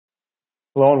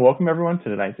Hello and welcome everyone to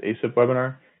tonight's ASIPP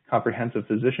webinar, Comprehensive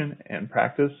Physician and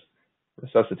Practice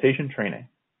Resuscitation Training.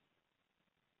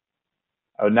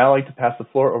 I would now like to pass the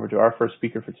floor over to our first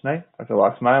speaker for tonight, Dr.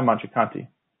 Laxmaiah Manchikanti.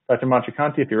 Dr.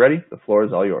 Manchikanti, if you're ready, the floor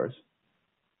is all yours.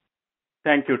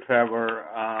 Thank you, Trevor.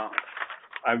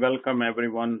 I welcome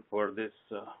everyone for this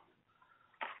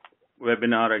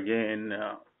webinar again.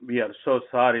 We are so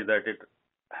sorry that it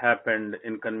happened,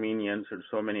 inconvenience to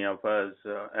so many of us.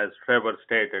 As Trevor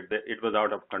stated, it was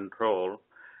out of control.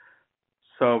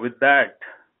 So with that,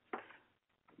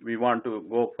 we want to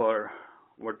go for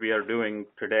what we are doing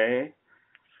today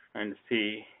and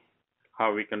see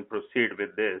how we can proceed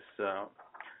with this.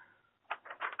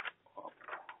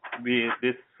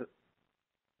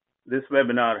 This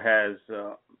webinar has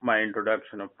my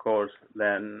introduction, of course.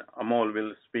 Then Amol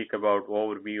will speak about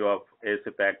overview of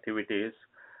ASIPP activities.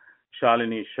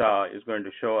 Shalini Shah is going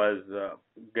to show us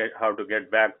how to get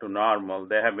back to normal.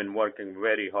 They have been working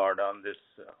very hard on this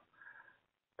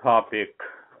topic,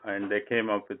 and they came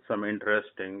up with some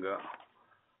interesting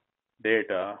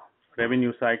data.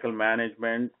 Revenue cycle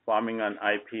management, farming on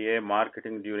IPA,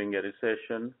 marketing during a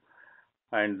recession,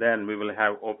 and then we will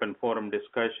have open forum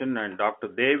discussion, and Dr.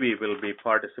 Devi will be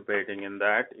participating in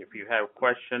that. If you have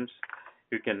questions,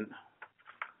 you can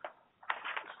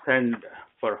send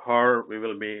for her.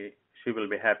 She will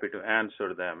be happy to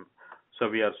answer them. So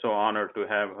we are so honored to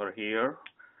have her here.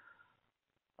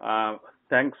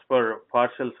 Thanks for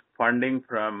partial funding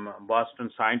from Boston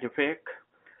Scientific.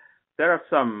 There are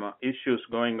some issues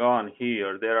going on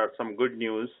here. There are some good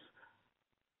news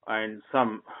and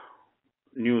some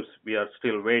news we are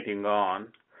still waiting on.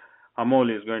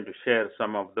 Amol is going to share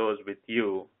some of those with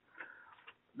you.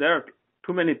 There are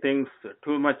too many things,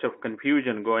 too much of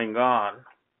confusion going on.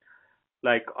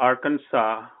 Like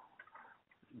Arkansas,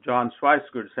 John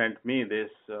Schweisgood sent me this,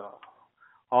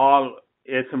 all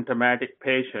asymptomatic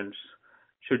patients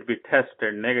should be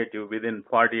tested negative within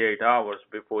 48 hours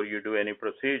before you do any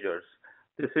procedures.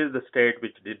 This is the state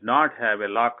which did not have a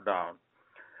lockdown.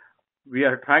 We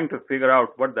are trying to figure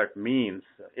out what that means.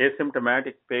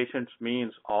 Asymptomatic patients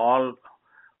means all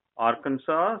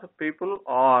Arkansas people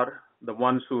or the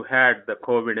ones who had the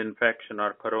COVID infection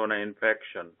or corona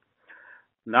infection.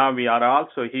 Now we are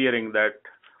also hearing that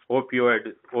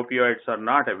opioids are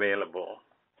not available.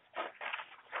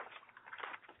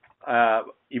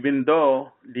 Even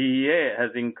though DEA has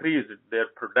increased their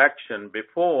production,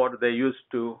 before they used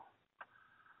to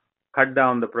cut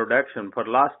down the production. For the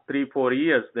last 3-4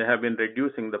 years, they have been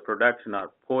reducing the production,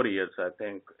 or 4 years, I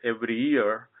think, every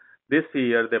year. This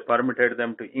year, they permitted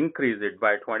them to increase it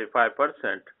by 25%,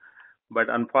 but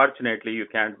unfortunately, you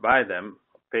can't buy them.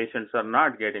 Patients are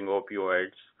not getting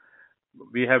opioids.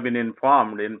 We have been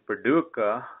informed in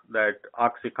Paducah that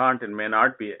OxyContin may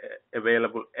not be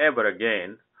available ever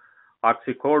again.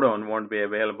 Oxycodone won't be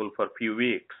available for a few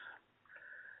weeks.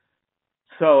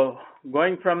 So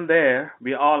going from there,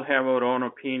 we all have our own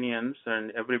opinions,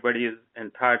 and everybody is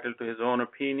entitled to his own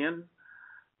opinion,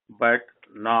 but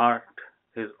not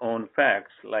his own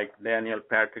facts, like Daniel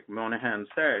Patrick Moynihan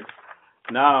said.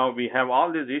 Now we have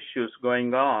all these issues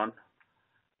going on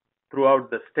throughout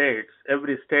the states.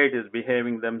 Every state is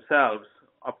behaving themselves.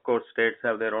 Of course, states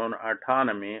have their own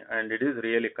autonomy, and it is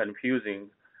really confusing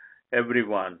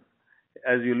everyone.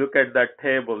 As you look at that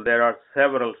table, there are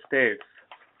several states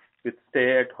with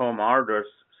stay-at-home orders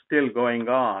still going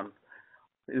on.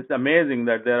 It's amazing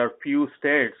that there are few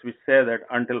states which say that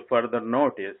until further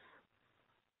notice.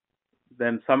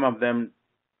 Then some of them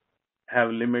have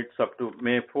limits up to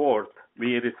May 4th.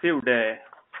 We received a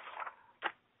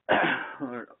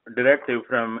directive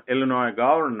from Illinois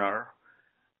governor.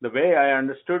 The way I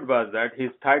understood was that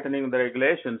he's tightening the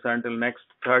regulations until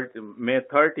May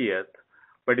 30th.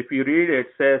 But if you read it, it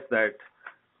says that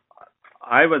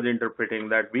I was interpreting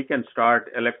that we can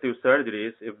start elective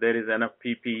surgeries if there is enough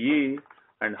PPE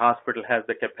and hospital has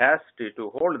the capacity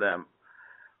to hold them.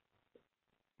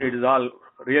 It is all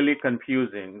really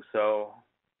confusing. So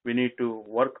we need to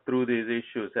work through these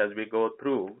issues as we go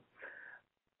through.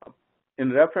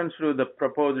 In reference to the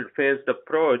proposed phased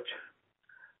approach,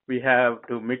 we have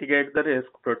to mitigate the risk,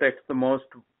 protect the most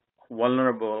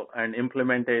vulnerable, and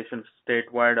implementation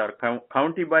statewide or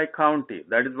county by county.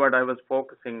 That is what I was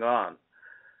focusing on.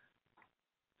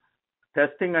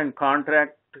 Testing and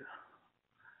contact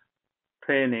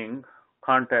training,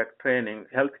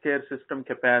 healthcare system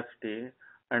capacity,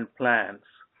 and plans.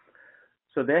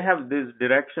 So they have these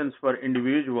directions for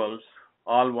individuals,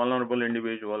 all vulnerable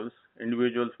individuals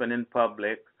when in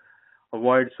public,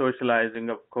 avoid socializing,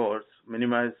 of course,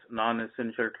 minimize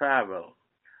non-essential travel.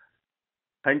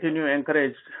 Continue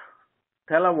encourage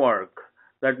telework.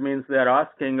 That means they're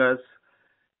asking us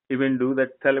even do the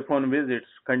telephone visits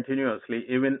continuously,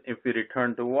 even if we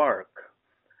return to work.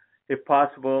 If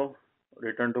possible,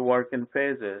 return to work in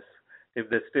phases if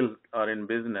they still are in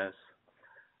business.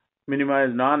 Minimize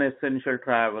non-essential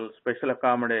travel, special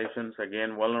accommodations,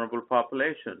 again, vulnerable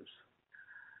populations.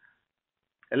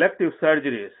 Elective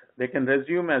surgeries, they can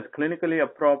resume as clinically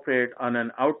appropriate on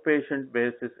an outpatient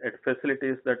basis at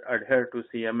facilities that adhere to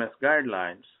CMS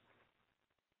guidelines.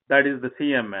 That is the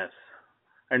CMS.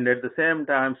 And at the same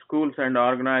time, schools and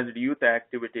organized youth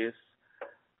activities,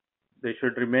 they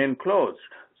should remain closed.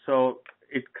 So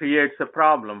it creates a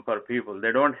problem for people.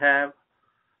 They don't have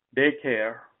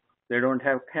daycare, they don't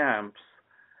have camps,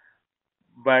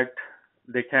 but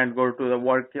they can't go to the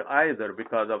work either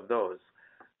because of those.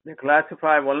 They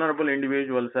classify vulnerable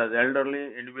individuals as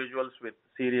elderly, individuals with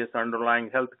serious underlying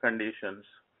health conditions.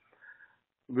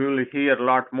 We will hear a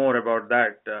lot more about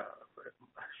that.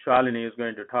 Shalini is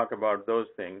going to talk about those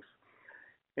things.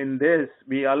 In this,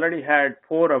 we already had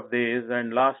 4 of these,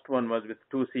 and last one was with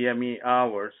 2 CME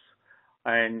hours.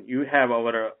 And you have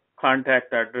our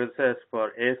contact addresses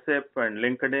for ASIPP and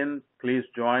LinkedIn. Please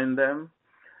join them.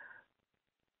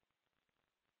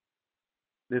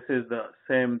 This is the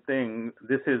same thing.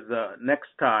 This is the next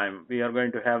time we are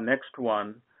going to have next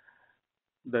one.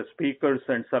 The speakers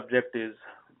and subject is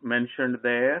mentioned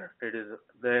there. It is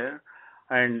there.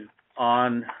 And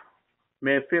on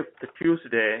May 5th,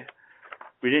 Tuesday,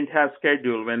 we didn't have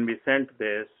schedule when we sent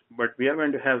this, but we are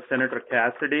going to have Senator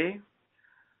Cassidy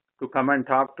to come and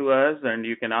talk to us, and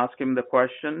you can ask him the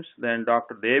questions. Then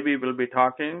Dr. Devi will be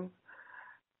talking.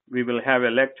 We will have a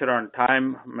lecture on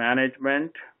time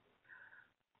management,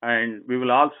 and we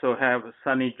will also have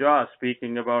Sunny Jaw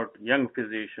speaking about young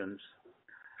physicians.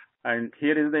 And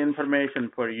here is the information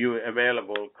for you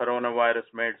available, Coronavirus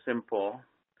Made Simple.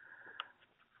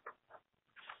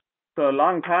 So a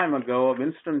long time ago,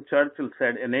 Winston Churchill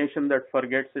said, "A nation that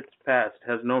forgets its past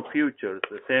has no future."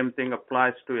 The same thing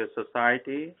applies to a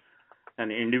society,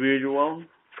 an individual,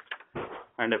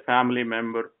 and a family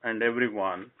member, and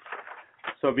everyone.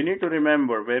 So we need to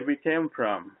remember where we came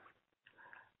from.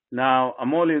 Now,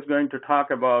 Amol is going to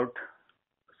talk about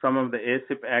some of the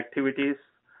ASIPP activities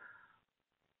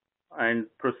and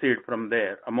proceed from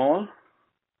there. Amol?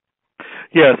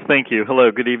 Yes, thank you. Hello,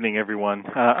 good evening, everyone.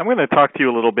 I'm going to talk to you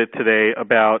a little bit today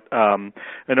about an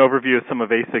overview of some of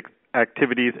ASIPP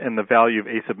activities and the value of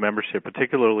ASIPP membership,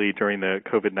 particularly during the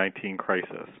COVID-19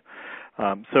 crisis.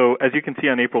 So as you can see,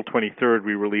 on April 23rd,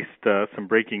 we released some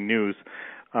breaking news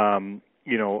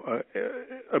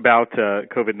about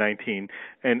COVID-19.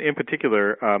 And in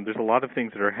particular, there's a lot of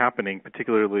things that are happening,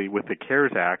 particularly with the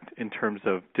CARES Act, in terms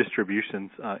of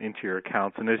distributions into your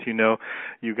accounts. And as you know,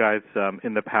 you guys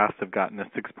in the past have gotten a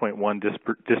 6.1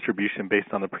 distribution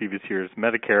based on the previous year's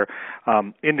Medicare.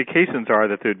 Indications are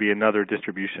that there would be another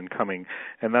distribution coming,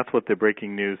 and that's what the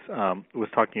breaking news was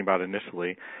talking about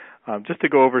initially. Just to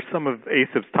go over some of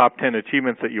ASIPP's top 10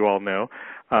 achievements that you all know,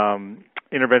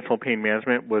 interventional pain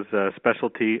management was a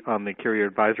specialty on the Carrier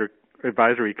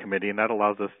Advisory Committee, and that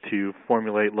allows us to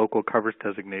formulate local coverage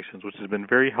designations, which has been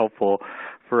very helpful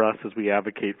for us as we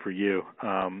advocate for you.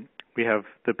 We have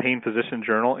the Pain Physician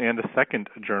Journal and a second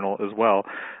journal as well,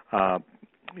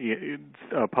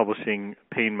 publishing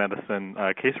pain medicine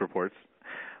case reports.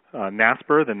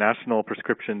 NASPR, the National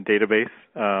Prescription Database,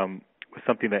 was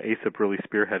something that ASIPP really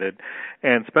spearheaded,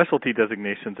 and specialty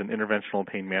designations in interventional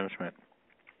pain management.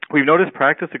 We've noticed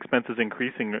practice expenses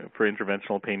increasing for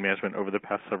interventional pain management over the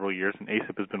past several years, and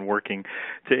ASIPP has been working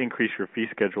to increase your fee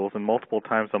schedules, and multiple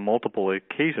times on multiple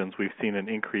occasions we've seen an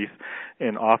increase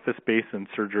in office-based and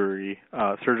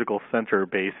surgical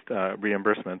center-based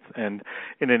reimbursements. And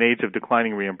in an age of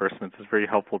declining reimbursements, it's very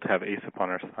helpful to have ASIPP on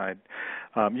our side.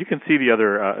 You can see the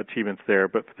other achievements there,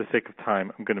 but for the sake of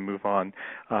time, I'm going to move on.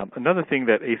 Another thing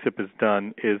that ASIPP has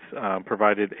done is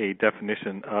provided a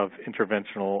definition of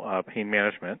interventional pain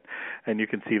management. And you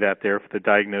can see that there for the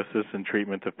diagnosis and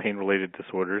treatment of pain-related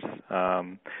disorders,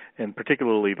 and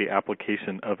particularly the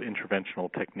application of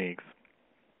interventional techniques.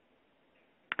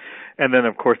 And then,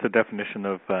 of course, the definition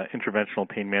of interventional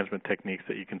pain management techniques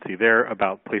that you can see there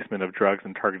about placement of drugs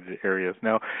in targeted areas.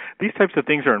 Now, these types of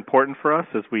things are important for us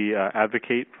as we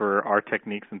advocate for our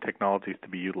techniques and technologies to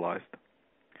be utilized.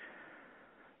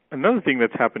 Another thing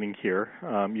that's happening here,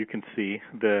 you can see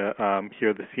the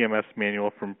CMS manual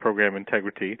from Program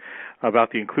Integrity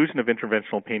about the inclusion of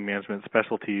interventional pain management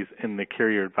specialties in the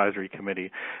Carrier Advisory Committee.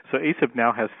 So ASIPP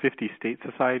now has 50 state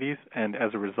societies, and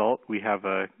as a result, we have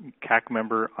a CAC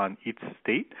member on each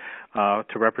state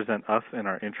to represent us and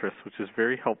our interests, which is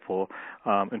very helpful.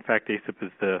 In fact, ASIPP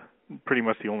is pretty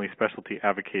much the only specialty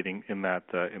advocating in that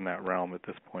realm at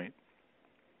this point.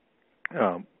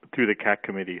 through the CAC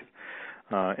committees.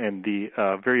 And the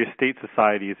various state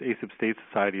societies, ASIPP state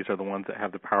societies, are the ones that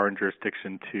have the power and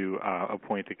jurisdiction to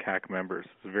appoint the CAC members.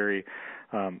 It's very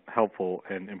helpful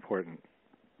and important.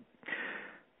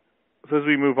 So as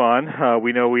we move on,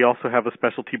 we know we also have a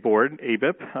specialty board,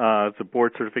 ABIP. It's a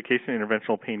board certification in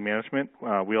interventional pain management.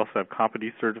 We also have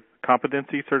competency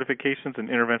certifications in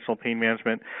interventional pain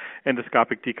management,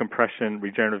 endoscopic decompression,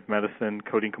 regenerative medicine,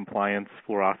 coding compliance,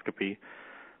 fluoroscopy.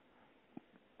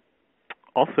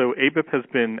 Also, ABIP has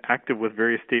been active with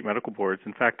various state medical boards.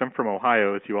 In fact, I'm from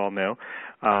Ohio, as you all know,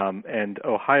 and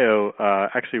Ohio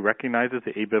actually recognizes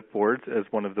the ABIP boards as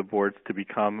one of the boards to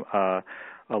become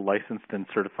a licensed and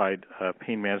certified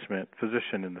pain management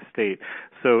physician in the state.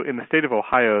 So in the state of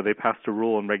Ohio, they passed a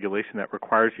rule and regulation that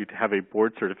requires you to have a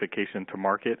board certification to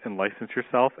market and license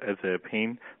yourself as a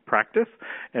pain practice,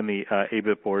 and the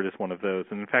ABIP board is one of those.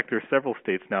 And in fact, there are several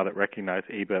states now that recognize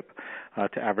ABIP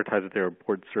to advertise that they are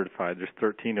board certified. There's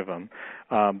 13 of them.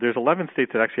 There's 11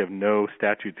 states that actually have no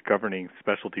statutes governing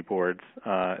specialty boards.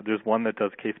 There's one that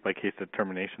does case-by-case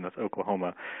determination, that's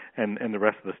Oklahoma, and the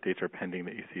rest of the states are pending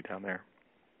that you see down there.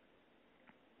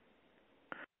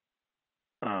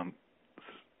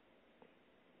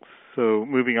 So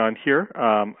moving on here,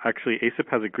 actually ASIPP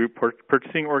has a group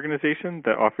purchasing organization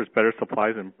that offers better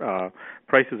supplies and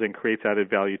prices and creates added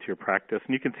value to your practice.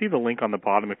 And you can see the link on the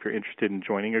bottom if you're interested in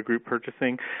joining a group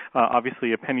purchasing.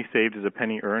 Obviously, a penny saved is a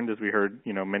penny earned, as we heard,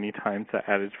 many times, that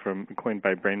adage coined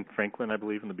by Ben Franklin, I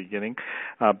believe, in the beginning.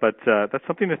 But that's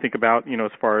something to think about,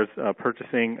 as far as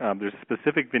purchasing. There's a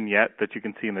specific vignette that you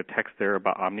can see in the text there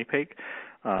about OmniPay.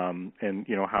 And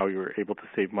how you're able to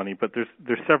save money, but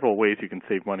there's several ways you can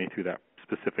save money through that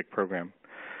specific program.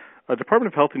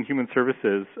 Department of Health and Human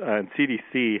Services and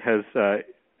CDC has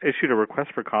issued a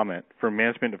request for comment for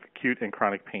management of acute and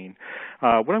chronic pain.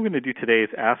 What I'm going to do today is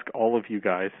ask all of you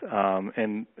guys,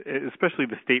 and especially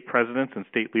the state presidents and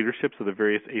state leaderships of the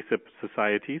various ASIPP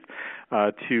societies,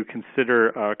 to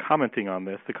consider commenting on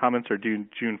this. The comments are due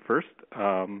June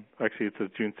 1st. Actually, it says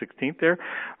June 16th there.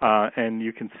 And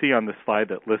you can see on the slide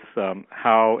that lists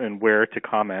how and where to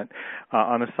comment.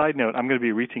 On a side note, I'm going to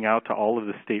be reaching out to all of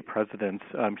the state presidents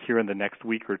here in the next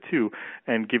week or two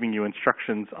and giving you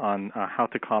instructions on how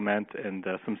to comment and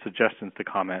some suggestions to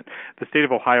comment. The state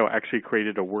of Ohio actually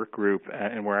created a work group,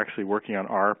 and we're actually working on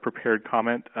our prepared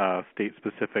comment,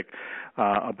 state-specific,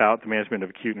 about the management of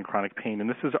acute and chronic pain. And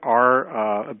this is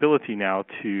our ability now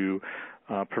to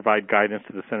provide guidance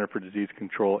to the Center for Disease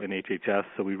Control and HHS,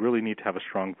 so we really need to have a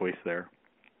strong voice there.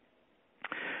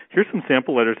 Here's some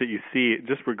sample letters that you see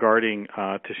just regarding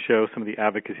to show some of the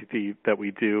advocacy that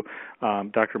we do.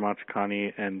 Dr.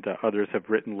 Manchikanti and others have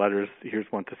written letters. Here's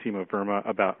one to Seema Verma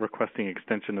about requesting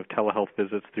extension of telehealth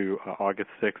visits through August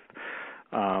 6th.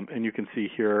 And you can see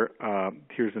here,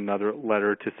 here's another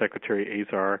letter to Secretary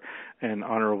Azar and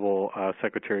Honorable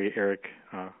Secretary Eric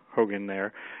Hogan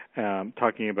there,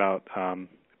 talking about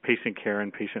patient care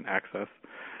and patient access.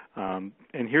 And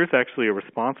here's actually a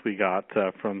response we got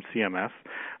from CMS,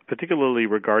 particularly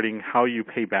regarding how you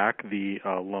pay back the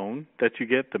loan that you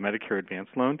get, the Medicare Advance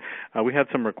loan. We had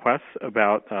some requests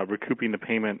about recouping the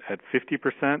payment at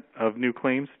 50% of new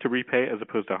claims to repay as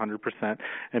opposed to 100%,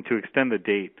 and to extend the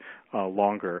date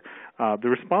longer. The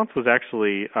response was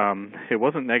actually, it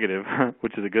wasn't negative,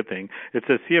 which is a good thing. It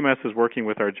says CMS is working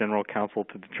with our general counsel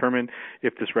to determine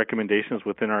if this recommendation is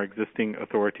within our existing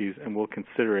authorities, and we'll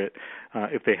consider it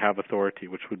if they have authority,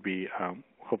 which would be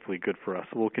hopefully good for us.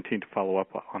 So we'll continue to follow up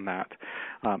on that.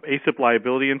 ASIPP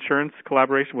liability insurance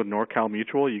collaboration with NorCal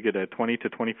Mutual, you get a 20 to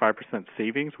 25%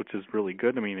 savings, which is really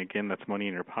good. I mean, again, that's money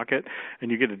in your pocket,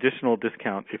 and you get additional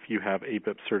discount if you have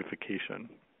ABIP certification.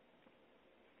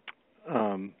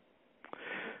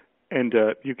 And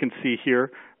you can see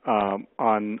here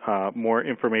on more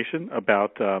information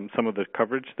about some of the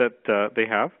coverage that they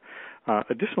have.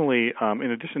 Additionally,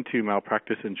 in addition to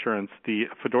malpractice insurance, the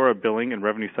Fedora Billing and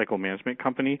Revenue Cycle Management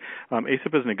Company,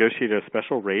 ASIPP has negotiated a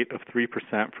special rate of 3%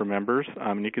 for members,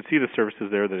 and you can see the services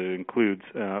there that it includes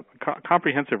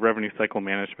comprehensive revenue cycle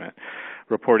management,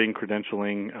 reporting,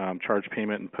 credentialing, charge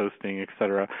payment and posting,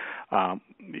 etc.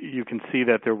 You can see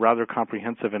that they're rather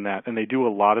comprehensive in that, and they do a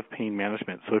lot of pain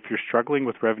management. So if you're struggling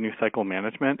with revenue cycle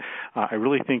management, I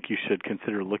really think you should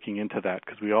consider looking into that,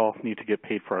 because we all need to get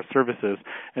paid for our services,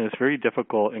 and it's very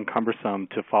difficult and cumbersome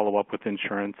to follow up with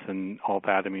insurance and all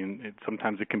that. I mean,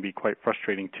 sometimes it can be quite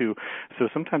frustrating too. So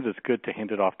sometimes it's good to hand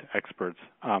it off to experts.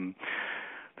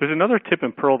 There's another tip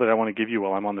and pearl that I want to give you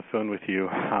while I'm on the phone with you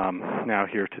now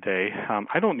here today.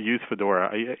 I don't use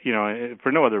Fedora,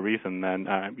 for no other reason than,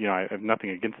 I have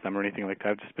nothing against them or anything like that.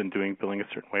 I've just been doing billing a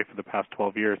certain way for the past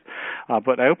 12 years.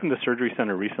 But I opened a surgery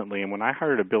center recently, and when I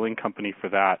hired a billing company for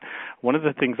that, one of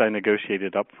the things I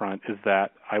negotiated up front is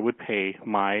that I would pay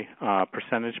my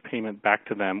percentage payment back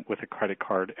to them with a credit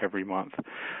card every month.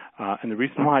 And the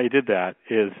reason why I did that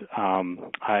is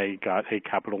I got a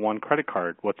Capital One credit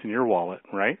card. What's in your wallet,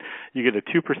 right? You get a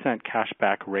 2% cash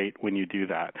back rate when you do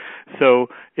that. So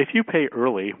if you pay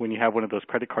early when you have one of those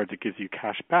credit cards that gives you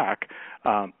cash back,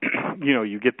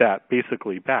 you get that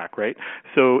basically back, right?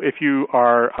 So if you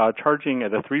are charging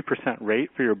at a 3% rate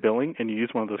for your billing and you use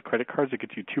one of those credit cards that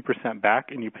gets you 2% back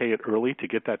and you pay it early to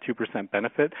get that 2%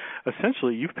 benefit,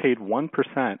 essentially you've paid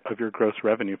 1% of your gross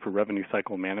revenue for revenue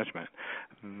cycle management.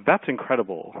 That's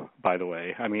incredible, by the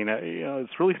way. I mean,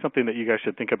 it's really something that you guys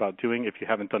should think about doing if you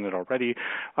haven't done it already.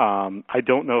 I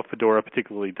don't know if Fedora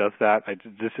particularly does that.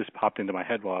 This just popped into my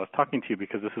head while I was talking to you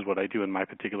because this is what I do in my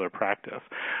particular practice.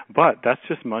 But that's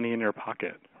just money in your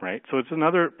pocket, right? So it's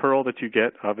another pearl that you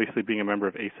get, obviously being a member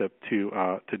of ASIPP,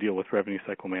 to deal with revenue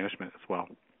cycle management as well.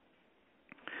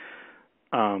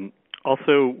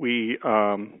 Also, we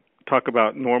talk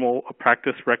about normal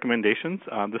practice recommendations.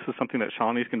 This is something that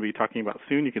Shalini is going to be talking about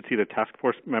soon. You can see the task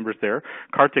force members there.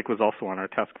 Kartik was also on our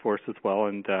task force as well,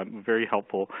 and very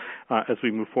helpful as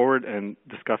we move forward and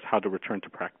discuss how to return to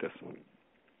practice.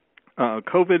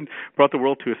 COVID brought the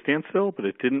world to a standstill, but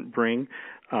it didn't bring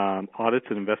audits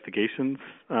and investigations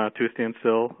to a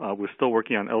standstill. We're still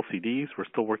working on LCDs. We're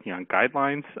still working on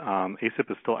guidelines.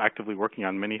 ASIPP is still actively working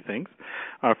on many things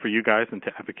for you guys and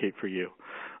to advocate for you.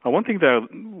 One thing that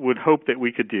I would hope that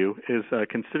we could do is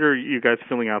consider you guys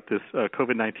filling out this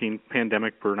COVID-19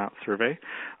 pandemic burnout survey.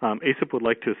 ASIPP would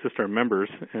like to assist our members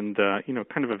in,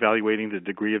 kind of evaluating the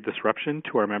degree of disruption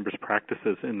to our members'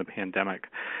 practices in the pandemic.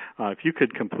 If you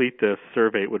could complete this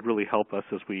survey, it would really help us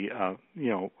as we,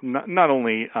 not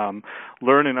only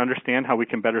learn and understand how we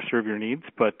can better serve your needs,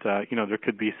 but there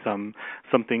could be some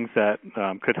things that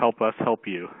could help us help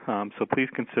you. So please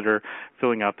consider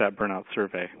filling out that burnout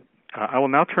survey. I will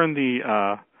now turn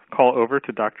the call over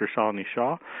to Dr. Shalini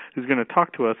Shah, who's going to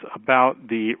talk to us about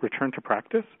the return to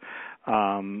practice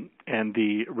and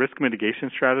the risk mitigation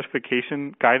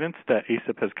stratification guidance that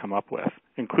ASIPP has come up with,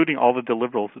 including all the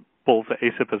deliverables that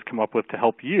ASIPP has come up with to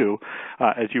help you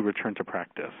as you return to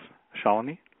practice.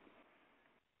 Shalini?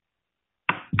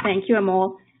 Thank you,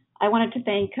 Amol. I wanted to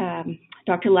thank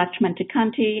Dr.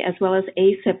 Laxmaiah as well as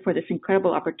ASIPP for this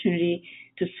incredible opportunity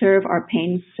to serve our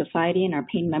pain society and our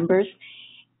pain members.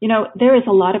 There is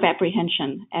a lot of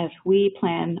apprehension as we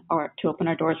plan to open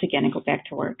our doors again and go back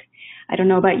to work. I don't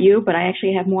know about you, but I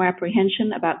actually have more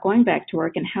apprehension about going back to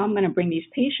work and how I'm going to bring these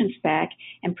patients back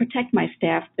and protect my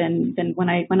staff than when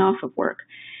I went off of work.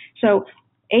 So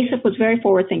ASIPP was very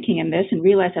forward-thinking in this and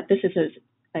realized that this is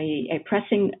a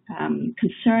pressing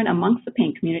concern amongst the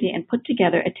pain community and put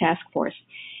together a task force.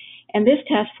 And this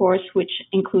task force, which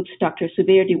includes Dr.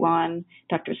 Subir Diwan,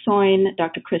 Dr. Soin,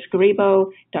 Dr. Chris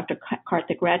Garibo, Dr.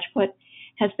 Kartik Rajput,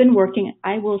 has been working,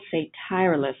 I will say,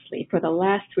 tirelessly for the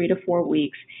last 3 to 4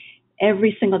 weeks,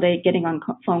 every single day getting on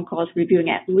phone calls, reviewing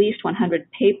at least 100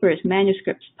 papers,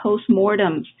 manuscripts,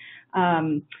 postmortems,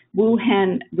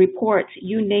 Wuhan reports,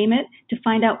 you name it, to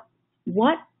find out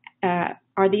what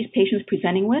are these patients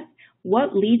presenting with,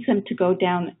 what leads them to go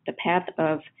down the path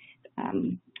of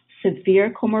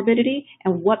severe comorbidity,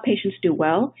 and what patients do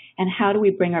well, and how do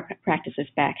we bring our practices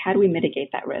back? How do we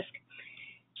mitigate that risk?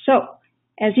 So,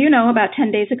 as you know, about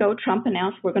 10 days ago, Trump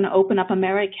announced we're going to open up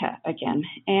America again.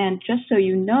 And just so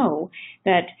you know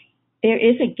that there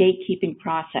is a gatekeeping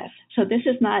process. So this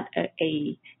is not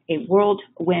a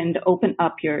whirlwind, open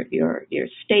up your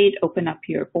state, open up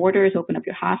your borders, open up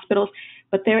your hospitals,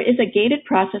 but there is a gated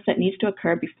process that needs to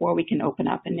occur before we can open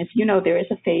up. And as you know, there is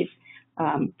a phase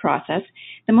process.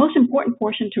 The most important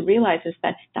portion to realize is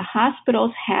that the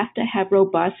hospitals have to have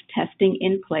robust testing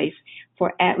in place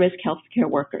for at-risk healthcare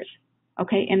workers.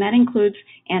 Okay, and that includes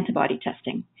antibody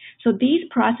testing. So these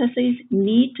processes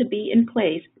need to be in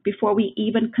place before we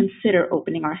even consider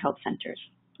opening our health centers.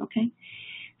 Okay.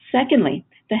 Secondly,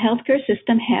 the healthcare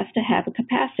system has to have a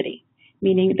capacity,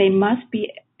 meaning they must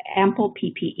be ample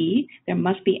PPE, there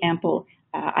must be ample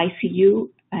ICU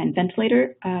and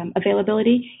ventilator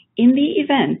availability in the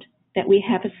event that we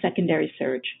have a secondary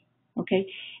surge. Okay,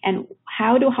 and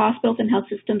how do hospitals and health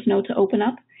systems know to open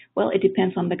up? Well, it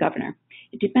depends on the governor.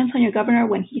 It depends on your governor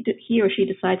when he or she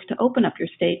decides to open up your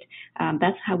state.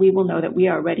 That's how we will know that we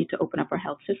are ready to open up our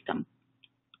health system.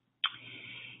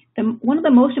 One of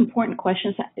the most important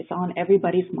questions that is on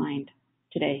everybody's mind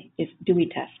today is, do we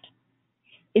test?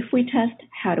 If we test,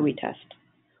 how do we test?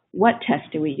 What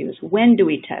test do we use? When do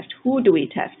we test? Who do we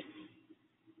test?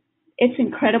 It's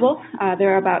incredible.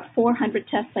 There are about 400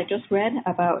 tests I just read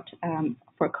about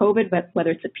for COVID, but whether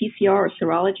it's a PCR or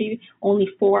serology, only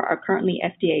 4 are currently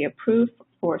FDA approved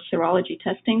for serology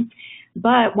testing.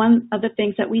 But one of the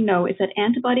things that we know is that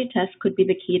antibody tests could be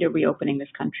the key to reopening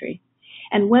this country.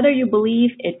 And whether you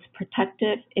believe it's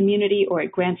protective immunity or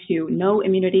it grants you no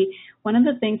immunity, one of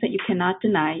the things that you cannot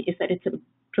deny is that it's a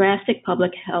drastic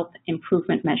public health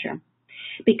improvement measure.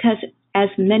 Because as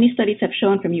many studies have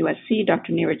shown from USC,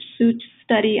 Dr. Neeraj Sood's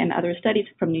study and other studies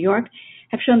from New York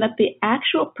have shown that the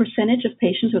actual percentage of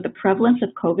patients with the prevalence of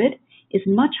COVID is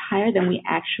much higher than we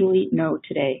actually know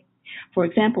today. For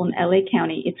example, in LA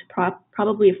County, it's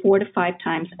probably 4 to 5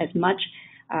 times as much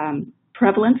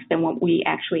prevalence than what we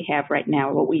actually have right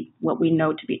now, what we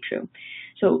know to be true.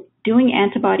 So doing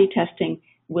antibody testing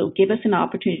will give us an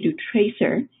opportunity to do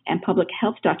tracer and public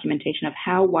health documentation of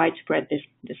how widespread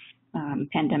this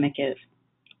pandemic is.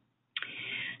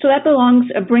 So that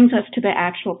brings us to the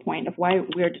actual point of why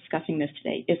we're discussing this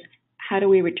today, is how do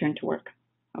we return to work?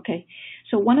 Okay,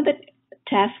 so one of the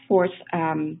task force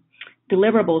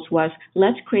deliverables was,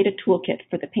 let's create a toolkit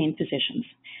for the pain physicians.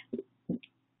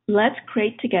 Let's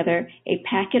create together a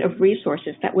packet of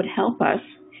resources that would help us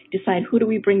decide who do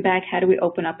we bring back, how do we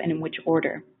open up, and in which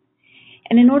order.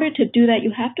 And in order to do that,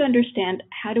 you have to understand,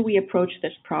 how do we approach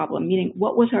this problem, meaning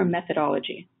what was our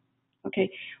methodology?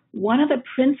 Okay, one of the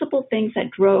principal things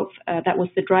that was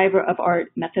the driver of our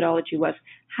methodology was,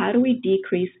 how do we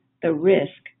decrease the risk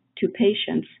to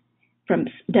patients from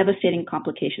devastating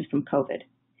complications from COVID?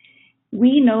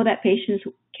 We know that patients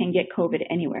can get COVID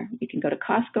anywhere. You can go to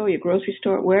Costco, your grocery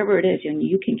store, wherever it is, and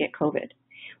you can get COVID.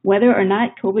 Whether or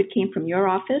not COVID came from your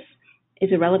office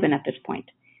is irrelevant at this point.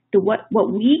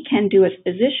 What we can do as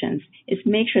physicians is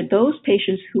make sure those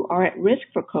patients who are at risk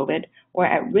for COVID or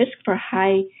at risk for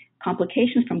high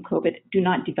complications from COVID do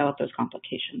not develop those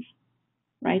complications,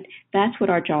 right? That's what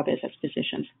our job is as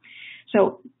physicians.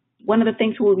 So one of the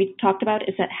things we talked about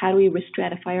is that, how do we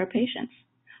re-stratify our patients?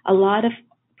 A lot of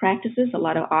practices, a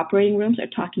lot of operating rooms are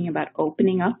talking about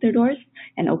opening up their doors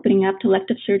and opening up to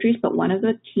elective surgeries, but one of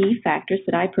the key factors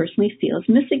that I personally feel is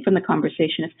missing from the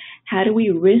conversation is, how do we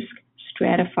risk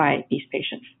stratify these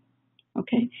patients?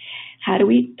 Okay, how do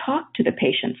we talk to the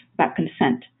patients about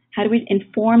consent? How do we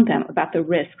inform them about the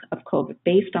risk of COVID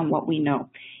based on what we know?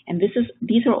 And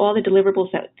these are all the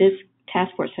deliverables that this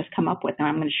task force has come up with, and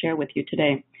I'm going to share with you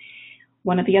today.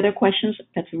 One of the other questions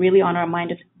that's really on our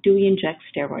mind is, do we inject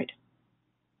steroid?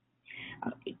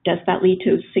 Does that lead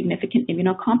to significant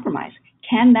immunocompromise?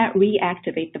 Can that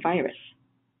reactivate the virus?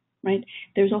 Right?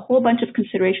 There's a whole bunch of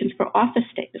considerations for office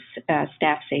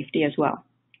staff safety as well.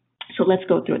 So let's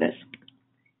go through this.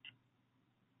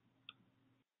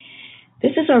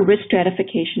 This is our risk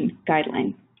stratification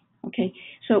guideline. Okay,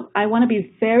 so I want to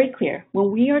be very clear.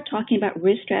 When we are talking about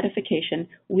risk stratification,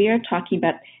 we are talking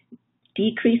about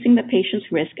decreasing the patient's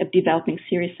risk of developing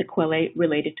serious sequelae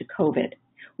related to COVID.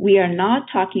 We are not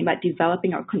talking about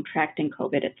developing or contracting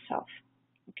COVID itself.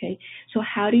 Okay, so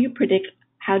how do you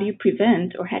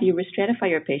prevent, or how do you risk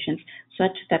stratify your patients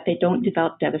such that they don't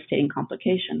develop devastating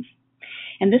complications?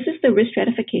 And this is the risk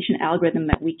stratification algorithm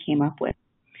that we came up with.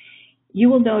 You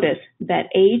will notice that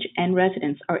age and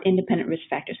residence are independent risk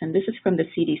factors, and this is from the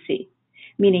CDC,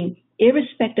 meaning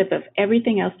irrespective of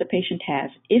everything else the patient has,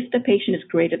 if the patient is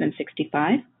greater than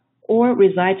 65 or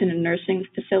resides in a nursing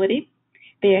facility,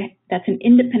 that's an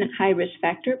independent high risk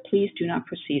factor. Please do not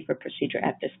proceed for procedure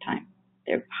at this time.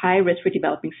 They're high risk for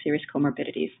developing serious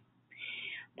comorbidities.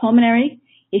 Pulmonary,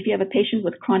 if you have a patient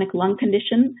with chronic lung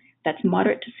condition that's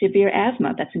moderate to severe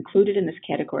asthma, that's included in this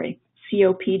category.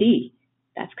 COPD,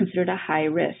 that's considered a high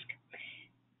risk.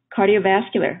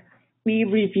 Cardiovascular, we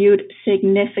reviewed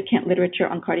significant literature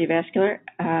on cardiovascular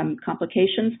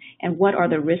complications and what are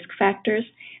the risk factors.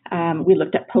 We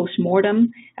looked at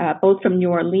postmortem, both from New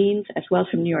Orleans as well as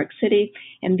from New York City,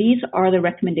 and these are the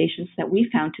recommendations that we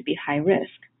found to be high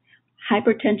risk.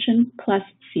 Hypertension plus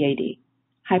CAD,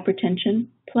 hypertension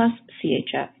plus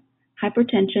CHF,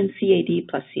 hypertension, CAD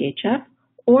plus CHF,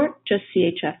 or just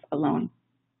CHF alone.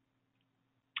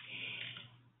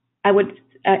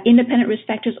 Independent risk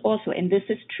factors also, and this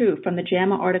is true from the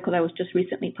JAMA article that was just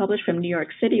recently published from New York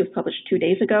City. It was published 2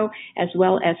 days ago, as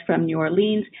well as from New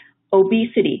Orleans.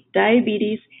 Obesity,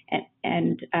 diabetes,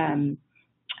 and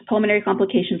pulmonary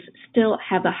complications still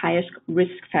have the highest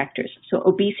risk factors. So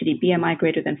obesity, BMI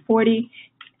greater than 40,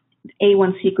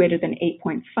 A1C greater than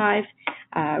 8.5,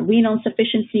 renal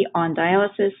insufficiency on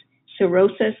dialysis,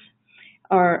 cirrhosis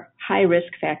are high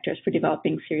risk factors for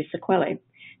developing serious sequelae.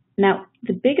 Now,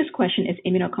 the biggest question is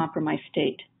immunocompromised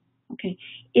state. Okay,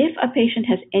 if a patient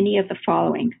has any of the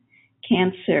following: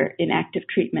 cancer, inactive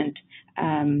treatment,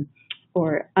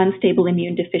 or unstable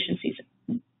immune deficiencies,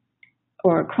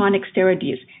 or chronic steroid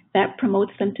use, that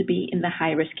promotes them to be in the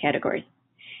high-risk category.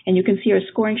 And you can see our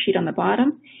scoring sheet on the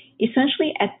bottom.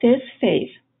 Essentially, at this phase,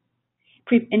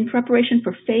 in preparation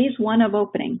for phase 1 of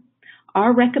opening,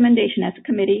 our recommendation as a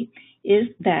committee is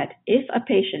that if a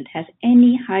patient has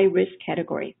any high-risk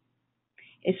category,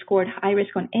 is scored high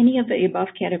risk on any of the above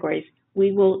categories,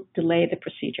 we will delay the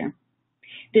procedure.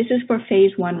 This is for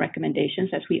phase 1 recommendations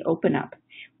as we open up.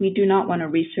 We do not want a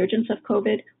resurgence of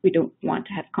COVID. We don't want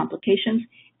to have complications.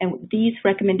 And these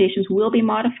recommendations will be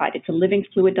modified. It's a living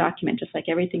fluid document, just like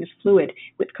everything is fluid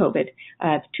with COVID,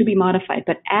 to be modified.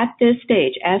 But at this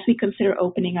stage, as we consider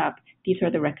opening up, these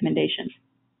are the recommendations.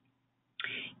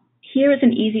 Here is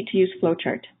an easy-to-use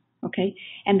flowchart. Okay,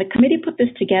 and the committee put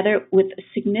this together with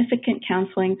significant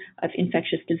counseling of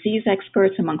infectious disease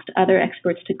experts, amongst other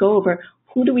experts, to go over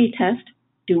who do we test,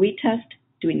 do we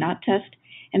not test,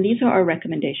 and these are our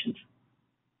recommendations.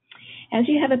 As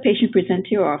you have a patient present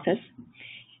to your office,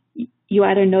 you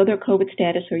either know their COVID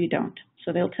status or you don't.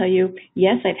 So they'll tell you,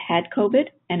 yes, I've had COVID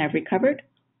and I've recovered,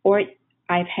 or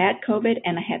I've had COVID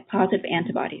and I had positive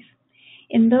antibodies.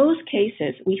 In those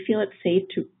cases, we feel it's safe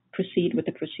to proceed with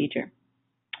the procedure.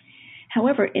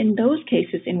 However, in those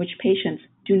cases in which patients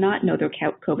do not know their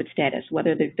COVID status,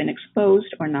 whether they've been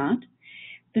exposed or not,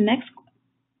 the next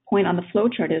point on the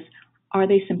flowchart is, are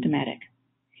they symptomatic?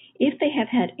 If they have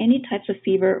had any types of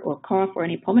fever or cough or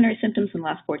any pulmonary symptoms in the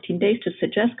last 14 days to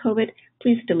suggest COVID,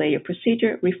 please delay your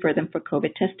procedure, refer them for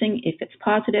COVID testing. If it's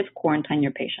positive, quarantine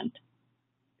your patient.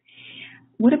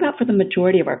 What about for the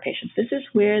majority of our patients? This is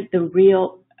where the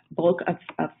real bulk of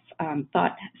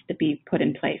thought has to be put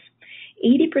in place.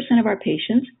 80% of our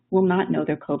patients will not know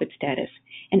their COVID status,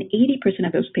 and 80%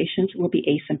 of those patients will be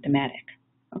asymptomatic.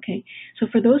 Okay, so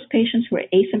for those patients who are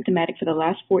asymptomatic for the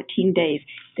last 14 days,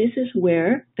 this is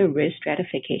where the risk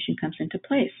stratification comes into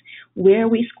place, where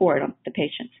we scored on the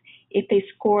patients. If they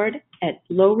scored at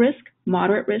low risk,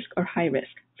 moderate risk, or high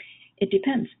risk, it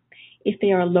depends. If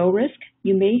they are low risk,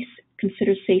 you may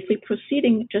consider safely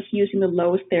proceeding just using the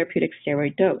lowest therapeutic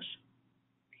steroid dose.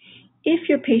 If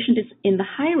your patient is in the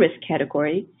high-risk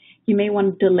category, you may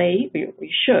want to delay, or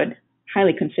you should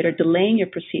highly consider delaying your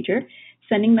procedure,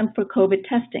 sending them for COVID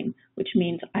testing, which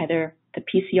means either the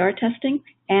PCR testing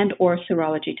and or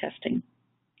serology testing.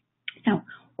 Now,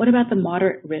 what about the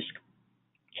moderate risk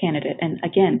candidate? And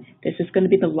again, this is going to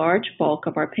be the large bulk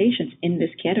of our patients in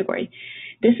this category.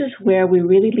 This is where we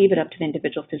really leave it up to the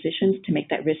individual physicians to make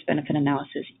that risk-benefit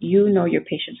analysis. You know your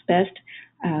patients best.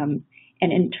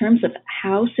 And in terms of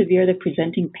how severe the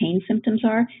presenting pain symptoms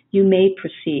are, you may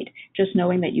proceed, just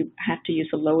knowing that you have to use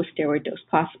the lowest steroid dose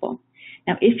possible.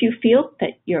 Now, if you feel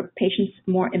that your patient's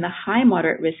more in the high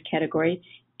moderate risk category,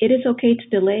 it is okay to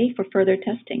delay for further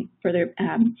testing, further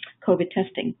COVID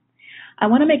testing. I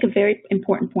want to make a very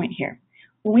important point here.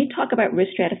 When we talk about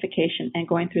risk stratification and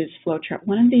going through this flowchart,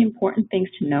 one of the important things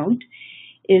to note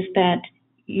is that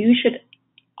you should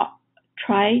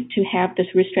try to have this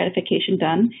risk stratification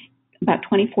done about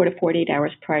 24 to 48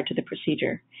 hours prior to the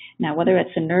procedure. Now, whether it's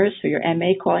a nurse or your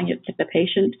MA calling the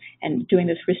patient and doing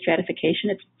this risk stratification,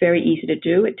 it's very easy to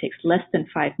do. It takes less than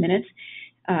 5 minutes.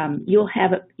 You'll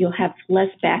have less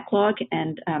backlog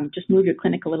and just move your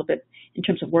clinic a little bit in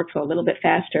terms of workflow a little bit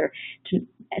faster, so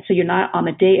you're not on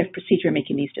the day of procedure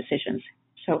making these decisions.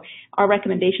 So our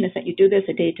recommendation is that you do this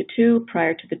a day to two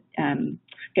prior to the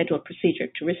scheduled procedure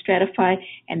to risk stratify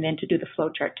and then to do the flow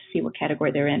chart to see what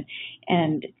category they're in.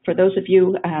 And for those of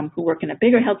you who work in a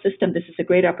bigger health system, this is a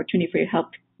great opportunity for you to help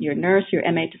your nurse, your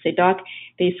MA to say, Doc,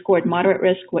 they scored moderate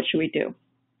risk, what should we do?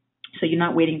 So you're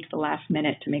not waiting to the last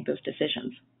minute to make those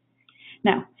decisions.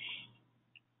 Now,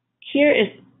 here is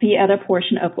the other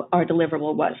portion of what our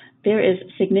deliverable was. There is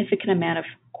a significant amount of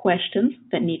questions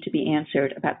that need to be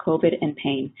answered about COVID and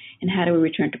pain and how do we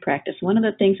return to practice. One of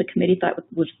the things the committee thought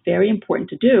was very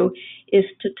important to do is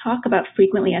to talk about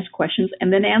frequently asked questions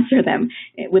and then answer them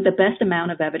with the best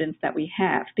amount of evidence that we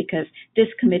have, because this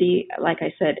committee, like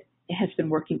I said, has been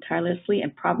working tirelessly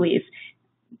and probably is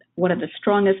one of the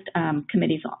strongest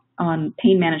committees on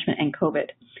pain management and COVID.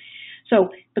 So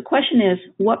the question is,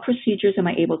 what procedures am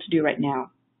I able to do right now?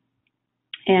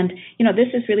 And, this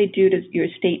is really due to your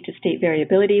state-to-state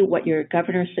variability, what your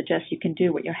governor suggests you can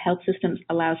do, what your health system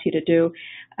allows you to do.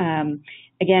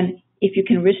 Again, if you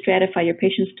can risk stratify your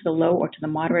patients to the low or to the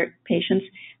moderate patients,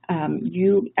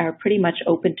 you are pretty much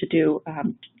open to do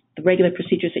the regular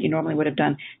procedures that you normally would have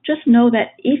done. Just know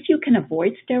that if you can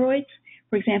avoid steroids,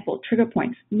 for example, trigger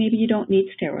points, maybe you don't need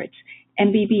steroids.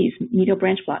 MBBs, medial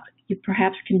branch blocks, you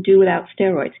perhaps can do without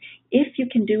steroids. If you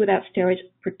can do without steroids,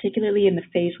 particularly in the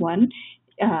phase 1,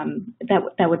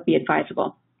 that would be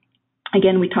advisable.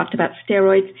 Again, we talked about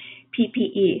steroids.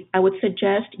 PPE, I would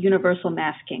suggest universal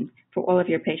masking for all of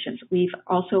your patients. We've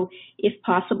also, if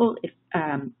possible,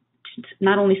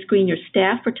 not only screen your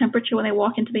staff for temperature when they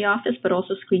walk into the office, but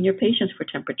also screen your patients for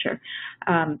temperature.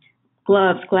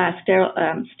 Gloves,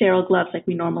 sterile gloves like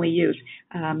we normally use.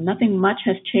 Nothing much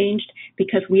has changed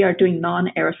because we are doing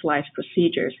non-aerosolized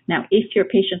procedures. Now, if your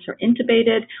patients are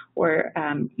intubated or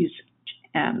use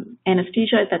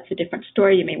anesthesia, that's a different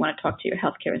story. You may want to talk to your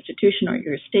healthcare institution or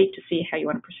your state to see how you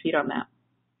want to proceed on that.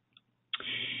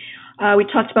 We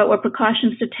talked about what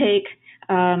precautions to take.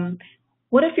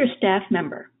 What if your staff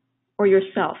member or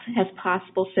yourself has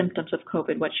possible symptoms of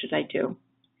COVID? What should I do?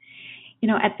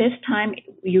 At this time,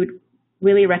 you would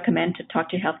really recommend to talk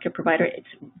to your healthcare provider. It's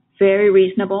very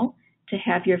reasonable to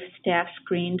have your staff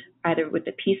screened either with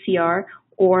the PCR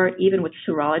or even with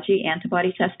serology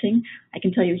antibody testing. I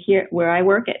can tell you here where I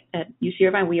work at UC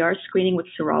Irvine, we are screening with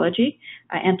serology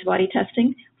antibody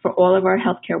testing for all of our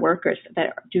healthcare workers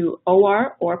that do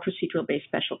OR or procedural-based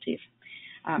specialties.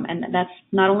 And that's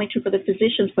not only true for the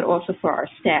physicians, but also for our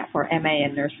staff, our MA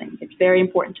and nursing. It's very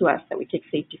important to us that we take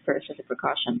safety first as a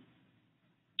precaution.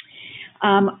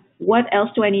 What else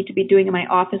do I need to be doing in my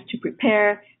office to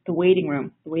prepare? The waiting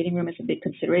room. The waiting room is a big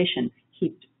consideration.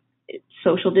 Keep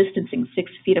social distancing,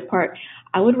 6 feet apart.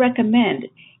 I would recommend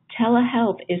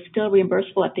telehealth is still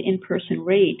reimbursable at the in-person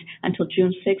rate until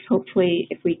June 6th. Hopefully,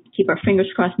 if we keep our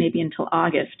fingers crossed, maybe until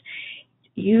August.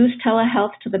 Use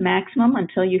telehealth to the maximum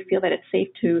until you feel that it's safe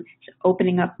to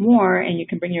opening up more and you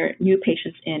can bring your new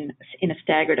patients in a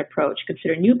staggered approach.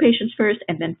 Consider new patients first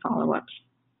and then follow-ups.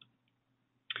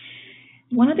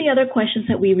 One of the other questions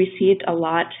that we received a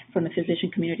lot from the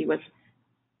physician community was,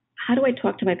 how do I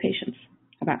talk to my patients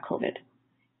about COVID?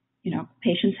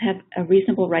 Patients have a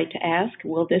reasonable right to ask,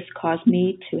 will this cause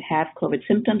me to have COVID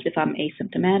symptoms if I'm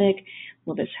asymptomatic?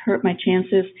 Will this hurt my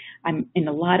chances? I'm in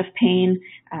a lot of pain,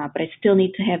 but I still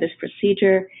need to have this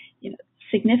procedure.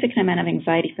 Significant amount of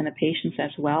anxiety from the patients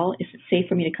as well. Is it safe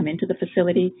for me to come into the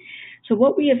facility? So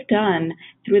what we have done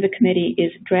through the committee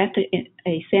is draft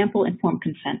a sample informed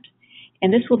consent.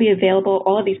 And this will be available,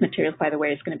 all of these materials, by the way,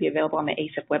 is going to be available on the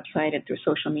ASIPP website and through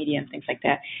social media and things like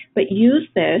that. But use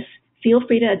this, feel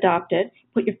free to adopt it,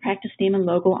 put your practice name and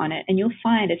logo on it, and you'll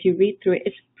find as you read through it,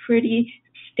 it's pretty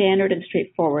standard and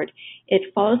straightforward.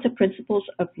 It follows the principles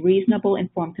of reasonable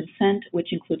informed consent,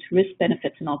 which includes risk,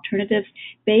 benefits, and alternatives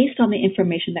based on the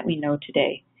information that we know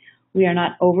today. We are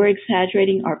not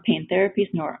over-exaggerating our pain therapies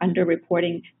nor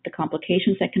under-reporting the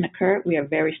complications that can occur. We are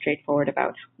very straightforward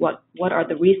about what are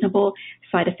the reasonable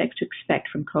side effects to expect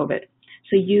from COVID.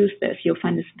 So use this. You'll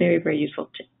find this very, very useful.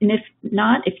 And if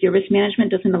not, if your risk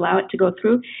management doesn't allow it to go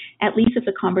through, at least it's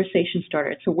a conversation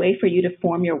starter. It's a way for you to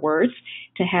form your words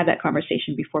to have that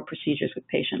conversation before procedures with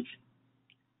patients.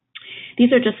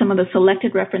 These are just some of the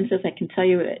selected references. I can tell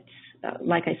you, it's,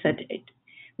 like I said,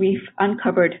 we've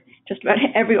uncovered just about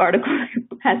every article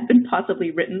has been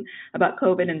possibly written about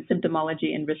COVID and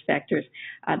symptomology and risk factors.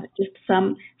 Just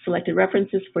some selected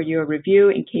references for your review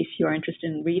in case you are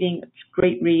interested in reading. It's a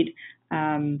great read,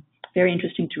 very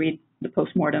interesting to read the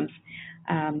postmortems.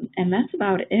 And that's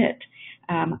about it.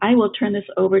 I will turn this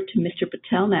over to Mr.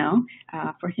 Patel now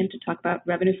for him to talk about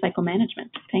revenue cycle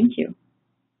management. Thank you.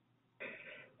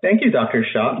 Thank you, Dr.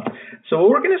 Shah. So what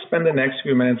we're going to spend the next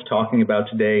few minutes talking about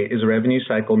today is revenue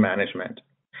cycle management.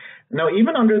 Now,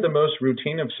 even under the most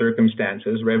routine of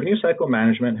circumstances, revenue cycle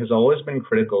management has always been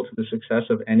critical to the success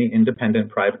of any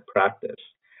independent private practice.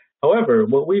 However,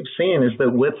 what we've seen is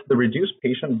that with the reduced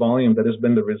patient volume that has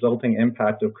been the resulting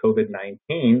impact of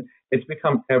COVID-19, it's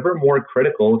become ever more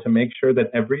critical to make sure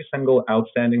that every single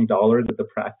outstanding dollar that the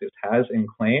practice has in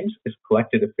claims is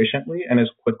collected efficiently and as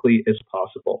quickly as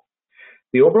possible.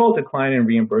 The overall decline in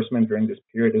reimbursement during this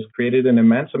period has created an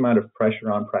immense amount of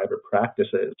pressure on private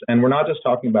practices. And we're not just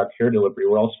talking about care delivery,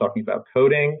 we're also talking about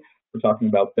coding, we're talking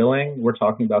about billing, we're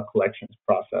talking about collections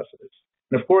processes.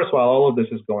 And of course, while all of this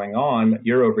is going on,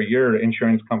 year over year,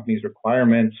 insurance companies'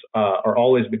 requirements are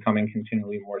always becoming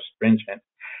continually more stringent.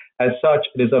 As such,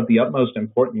 it is of the utmost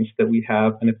importance that we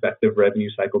have an effective revenue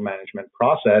cycle management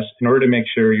process in order to make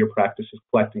sure your practice is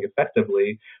collecting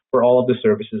effectively for all of the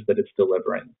services that it's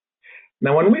delivering.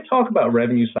 Now, when we talk about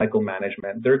revenue cycle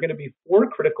management, there are going to be 4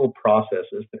 critical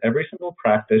processes that every single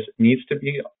practice needs to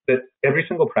be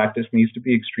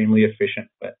extremely efficient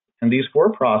with. And these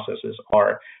 4 processes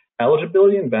are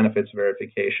eligibility and benefits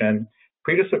verification,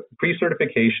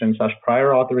 pre-certification /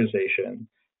 prior authorization,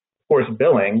 of course,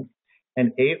 billing,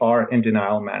 and AR and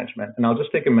denial management. And I'll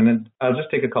just take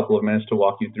a couple of minutes to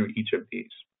walk you through each of these.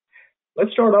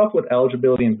 Let's start off with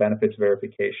eligibility and benefits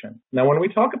verification. Now, when we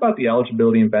talk about the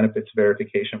eligibility and benefits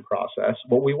verification process,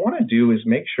 what we want to do is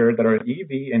make sure that our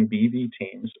EV and BV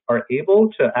teams are able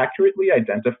to accurately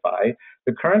identify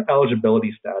the current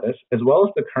eligibility status as well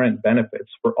as the current benefits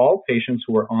for all patients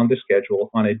who are on the schedule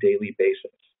on a daily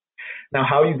basis. Now,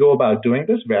 how you go about doing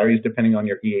this varies depending on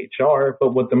your EHR,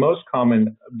 but what the most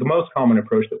common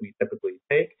approach that we typically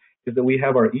take is that we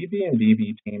have our EV and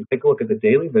BV team take a look at the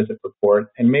daily visit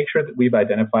report and make sure that we've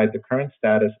identified the current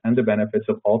status and the benefits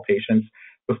of all patients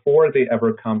before they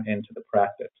ever come into the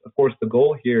practice. Of course, the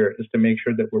goal here is to make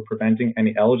sure that we're preventing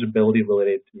any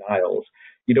eligibility-related denials.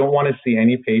 You don't want to see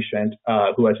any patient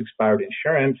who has expired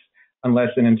insurance unless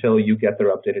and until you get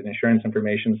their updated insurance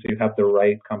information so you have the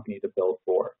right company to bill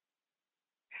for.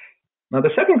 Now, the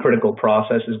second critical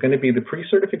process is going to be the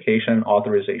pre-certification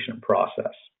authorization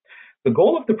process. The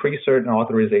goal of the pre-cert and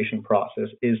authorization process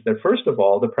is that, first of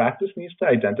all, the practice needs to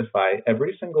identify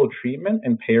every single treatment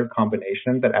and payer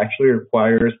combination that actually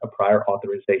requires a prior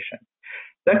authorization.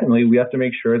 Secondly, we have to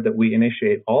make sure that we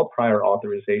initiate all prior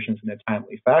authorizations in a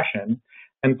timely fashion.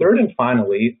 And third and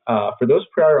finally, for those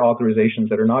prior authorizations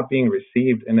that are not being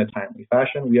received in a timely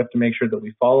fashion, we have to make sure that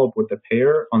we follow up with the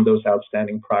payer on those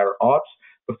outstanding prior auths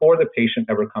before the patient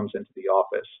ever comes into the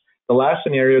office. The last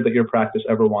scenario that your practice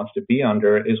ever wants to be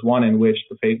under is one in which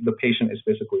the patient is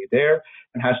physically there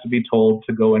and has to be told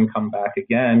to go and come back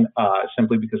again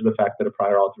simply because of the fact that a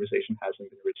prior authorization hasn't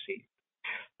been received.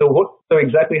 So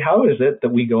exactly how is it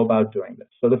that we go about doing this?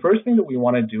 So the first thing that we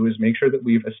want to do is make sure that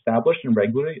we've established and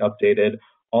regularly updated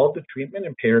all of the treatment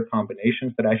and payer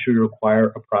combinations that actually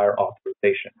require a prior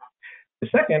authorization. The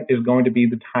second is going to be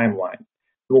the timeline.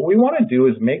 What we want to do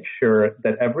is make sure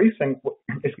that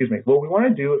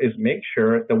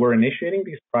we're initiating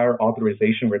these prior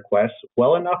authorization requests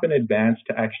well enough in advance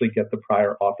to actually get the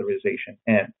prior authorization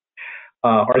in.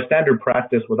 Our standard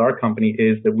practice with our company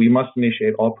is that we must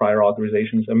initiate all prior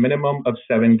authorizations a minimum of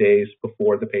 7 days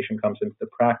before the patient comes into the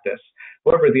practice.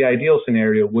 However, the ideal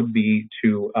scenario would be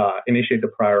to initiate the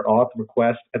prior auth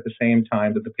request at the same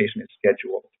time that the patient is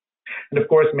scheduled. And of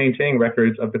course, maintaining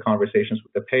records of the conversations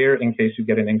with the payer in case you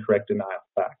get an incorrect denial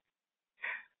back.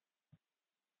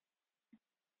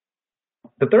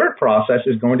 The third process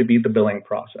is going to be the billing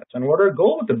process. And what our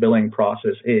goal with the billing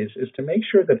process is to make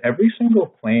sure that every single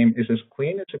claim is as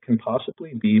clean as it can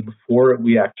possibly be before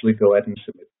we actually go ahead and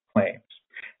submit claims.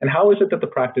 And how is it that the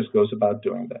practice goes about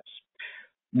doing this?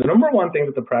 The number one thing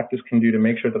that the practice can do to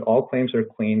make sure that all claims are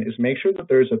clean is make sure that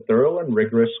there's a thorough and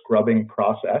rigorous scrubbing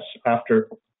process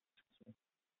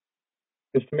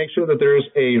is to make sure that there's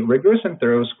a rigorous and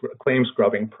thorough claim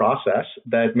scrubbing process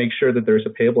that makes sure that there's a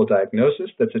payable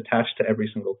diagnosis that's attached to every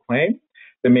single claim,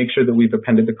 that makes sure that we've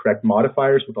appended the correct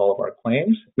modifiers with all of our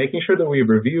claims, making sure that we've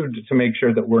reviewed to make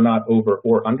sure that we're not over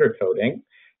or undercoding,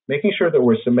 making sure that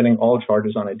we're submitting all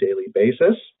charges on a daily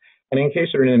basis, and in case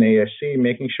you're in an ASC,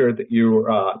 making sure that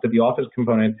that the office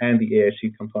component and the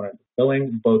ASC component of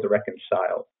billing both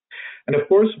reconcile. And of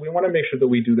course, we want to make sure that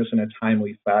we do this in a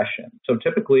timely fashion. So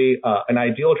typically, an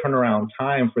ideal turnaround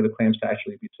time for the claims to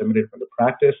actually be submitted from the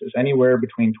practice is anywhere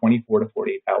between 24 to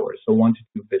 48 hours, so 1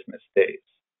 to 2 business days.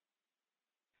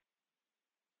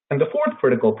 And the fourth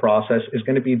critical process is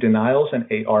going to be denials and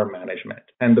AR management.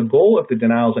 And the goal of the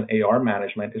denials and AR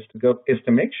management is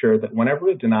to make sure that whenever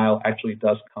a denial actually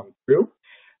does come through,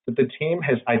 that the team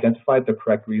has identified the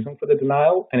correct reason for the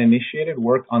denial and initiated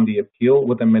work on the appeal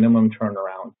with a minimum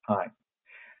turnaround time.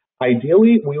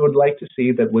 Ideally, we would like to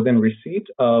see that within receipt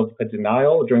of a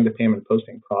denial during the payment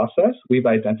posting process, we've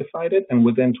identified it, and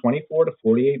within 24 to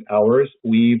 48 hours,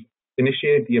 we've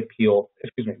initiated the appeal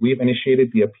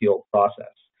process.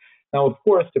 Now, of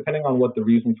course, depending on what the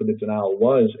reason for the denial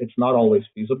was, it's not always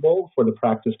feasible for the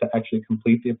practice to actually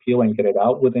complete the appeal and get it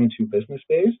out within 2 business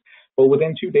days. But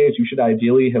within 2 days, you should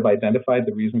ideally have identified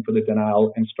the reason for the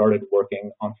denial and started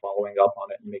working on following up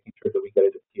on it and making sure that we get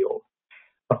it appealed.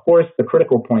 Of course, the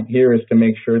critical point here is to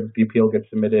make sure that the appeal gets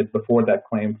submitted before that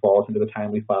claim falls into the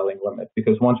timely filing limit,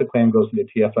 because once a claim goes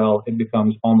into TFL, it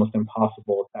becomes almost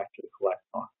impossible to actually collect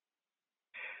on.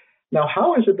 Now,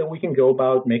 how is it that we can go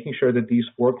about making sure that these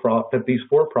four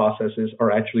processes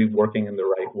are actually working in the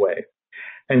right way?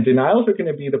 And denials are going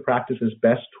to be the practice's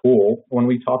best tool when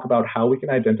we talk about how we can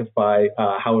identify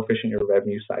how efficient your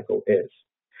revenue cycle is.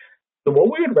 So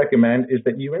what we would recommend is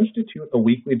that you institute a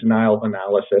weekly denial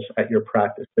analysis at your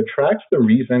practice that tracks the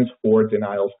reasons for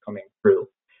denials coming through.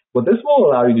 What this will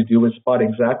allow you to do is identify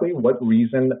exactly what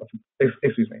reason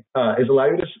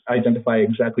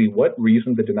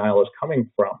the denial is coming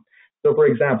from, So for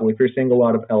example, if you're seeing a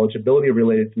lot of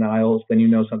eligibility-related denials, then you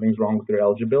know something's wrong with your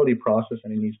eligibility process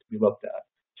and it needs to be looked at.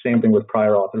 Same thing with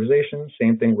prior authorizations,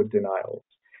 same thing with denials.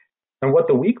 And what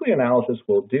the weekly analysis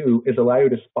will do is allow you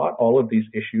to spot all of these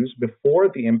issues before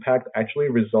the impact actually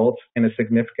results in a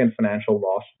significant financial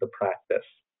loss to the practice.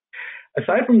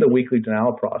 Aside from the weekly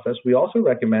denial process, we also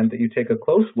recommend that you take a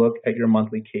close look at your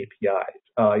monthly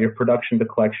KPIs, your production to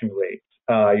collection rates,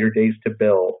 your days to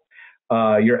bill,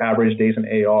 your average days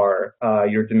in AR,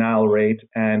 your denial rate,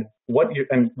 and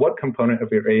what component of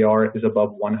your AR is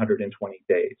above 120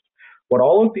 days. What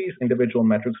all of these individual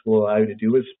metrics will allow you to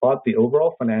do is spot the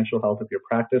overall financial health of your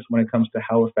practice when it comes to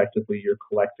how effectively you're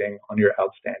collecting on your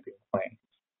outstanding claims.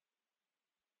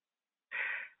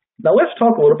 Now let's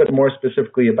talk a little bit more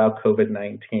specifically about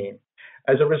COVID-19.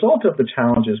 As a result of the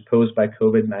challenges posed by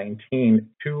COVID-19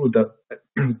 to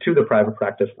the private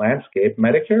practice landscape,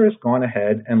 Medicare has gone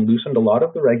ahead and loosened a lot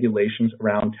of the regulations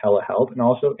around telehealth and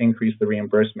also increased the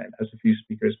reimbursement, as a few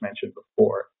speakers mentioned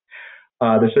before.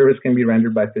 The service can be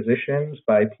rendered by physicians,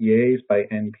 by PAs, by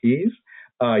NPs.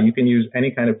 You can use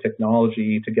any kind of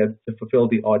technology to fulfill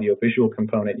the audio-visual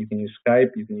component. You can use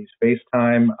Skype, you can use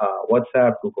FaceTime,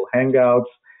 WhatsApp, Google Hangouts,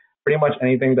 pretty much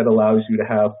anything that allows you to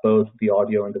have both the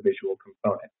audio and the visual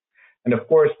component. And of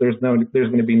course, there's going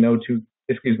to be no 2%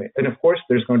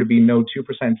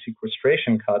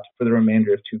 sequestration cut for the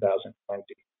remainder of 2020.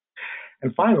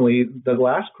 And finally, the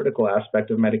last critical aspect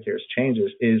of Medicare's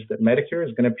changes is that Medicare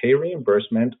is going to pay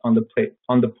reimbursement on the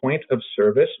point of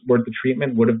service where the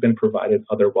treatment would have been provided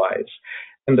otherwise.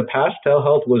 In the past,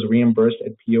 telehealth was reimbursed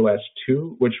at POS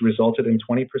 2, which resulted in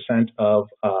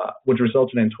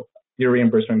your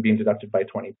reimbursement being deducted by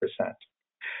 20%.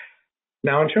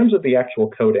 Now, in terms of the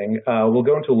actual coding, we'll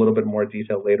go into a little bit more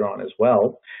detail later on as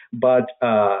well, but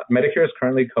Medicare is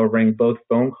currently covering both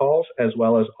phone calls as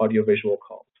well as audiovisual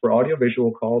calls. For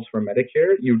audiovisual calls for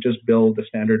Medicare, you just bill the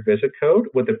standard visit code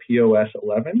with the POS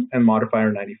 11 and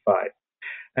modifier 95.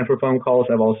 And for phone calls,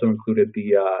 I've also included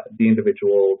the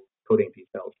individual coding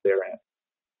details therein.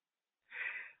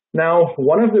 Now,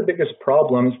 one of the biggest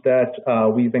problems that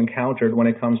we've encountered when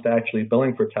it comes to actually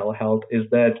billing for telehealth is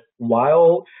that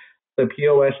while the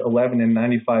POS 11 and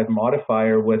 95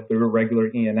 modifier with the regular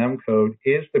E&M code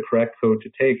is the correct code to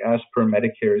take as per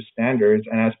Medicare's standards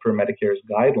and as per Medicare's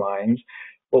guidelines,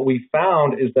 what we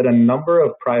found is that a number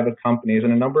of private companies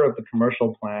and a number of the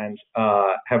commercial plans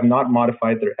have not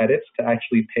modified their edits to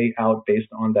actually pay out based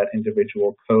on that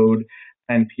individual code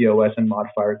and POS and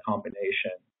modifier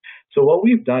combination. So what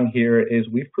we've done here is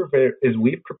we've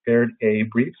prepared a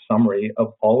brief summary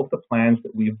of all of the plans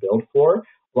that we've billed for,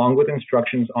 along with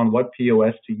instructions on what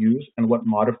POS to use and what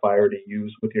modifier to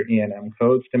use with your E&M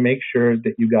codes to make sure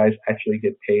that you guys actually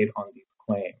get paid on these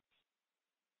claims.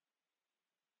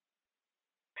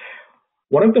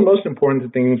 One of the most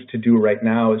important things to do right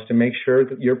now is to make sure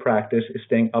that your practice is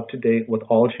staying up to date with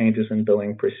all changes in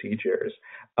billing procedures.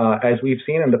 As we've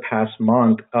seen in the past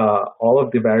month, all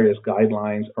of the various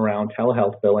guidelines around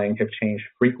telehealth billing have changed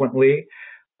frequently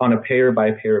on a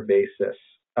payer-by-payer basis.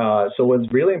 So what's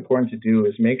really important to do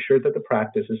is make sure that the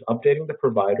practice is updating the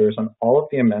providers on all of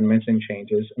the amendments and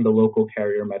changes in the local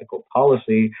carrier medical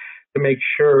policy to make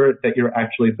sure that you're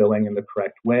actually billing in the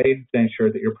correct way, to ensure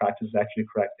that your practice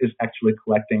is actually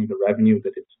collecting the revenue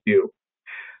that it's due.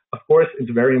 Of course,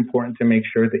 it's very important to make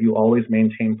sure that you always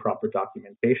maintain proper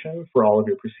documentation for all of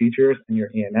your procedures and your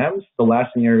E&Ms. The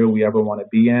last scenario we ever want to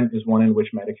be in is one in which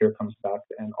Medicare comes back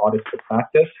and audits the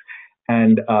practice,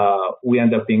 and we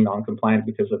end up being non-compliant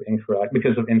because of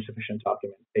insufficient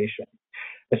documentation.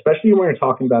 Especially when you're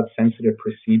talking about sensitive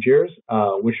procedures,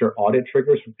 which are audit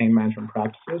triggers for pain management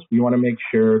practices, we want to make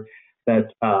sure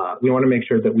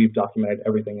that we've documented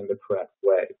everything in the correct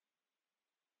way.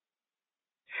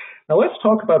 Now let's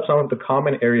talk about some of the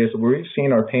common areas where we've seen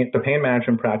the pain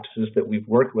management practices that we've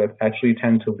worked with actually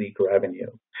tend to leak revenue.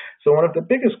 So one of the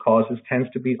biggest causes tends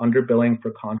to be underbilling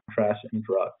for contrast and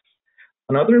drugs.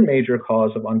 Another major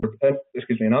cause of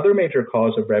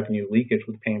revenue leakage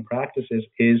with pain practices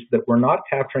is that we're not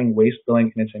capturing waste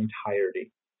billing in its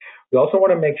entirety. We also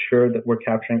want to make sure that we're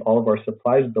capturing all of our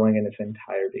supplies billing in its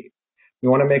entirety. We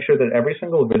want to make sure that every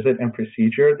single visit and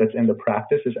procedure that's in the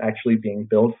practice is actually being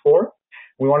billed for.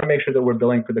 We want to make sure that we're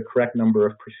billing for the correct number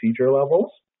of procedure levels.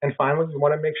 And finally, we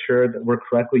want to make sure that we're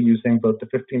correctly using both the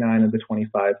 59 and the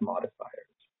 25 modifiers.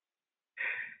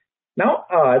 Now,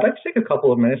 I'd like to take a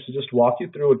couple of minutes to just walk you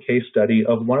through a case study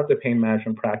of one of the pain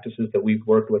management practices that we've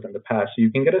worked with in the past, so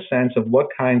you can get a sense of what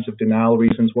kinds of denial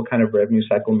reasons, what kind of revenue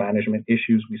cycle management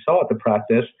issues we saw at the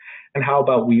practice, and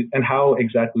how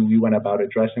exactly we went about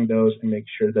addressing those and make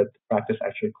sure that the practice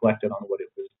actually collected on what it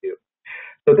was due.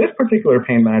 So this particular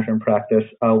pain management practice,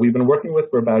 we've been working with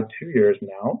for about 2 years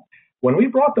now. When we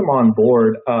brought them on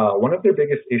board, one of their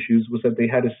biggest issues was that they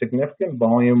had a significant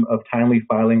volume of timely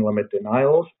filing limit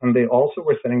denials, and they also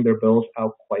were sending their bills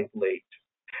out quite late.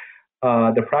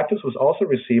 The practice was also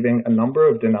receiving a number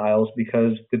of denials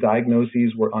because the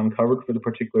diagnoses were uncovered for the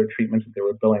particular treatments that they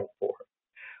were billing for.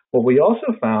 What we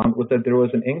also found was that there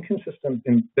was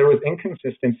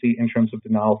inconsistency in terms of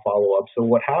denial follow-up. So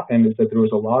what happened is that there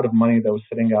was a lot of money that was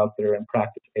sitting out there in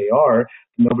practice AR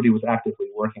that nobody was actively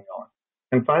working on.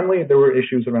 And finally, there were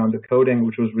issues around the coding,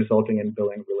 which was resulting in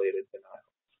billing-related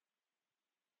denials.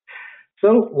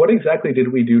 So what exactly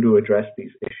did we do to address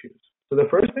these issues? So the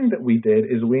first thing that we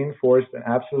did is we enforced an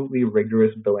absolutely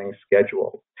rigorous billing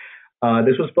schedule.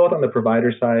 This was both on the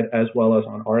provider side as well as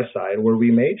on our side, where we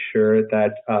made sure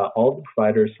that all the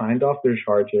providers signed off their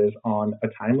charges on a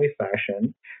timely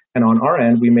fashion. And on our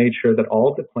end, we made sure that all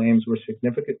of the claims were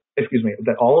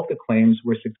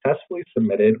successfully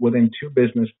submitted within 2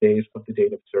 business days of the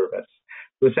date of service.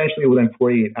 So essentially within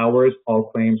 48 hours, all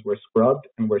claims were scrubbed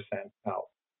and were sent out.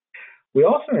 We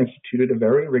also instituted a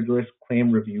very rigorous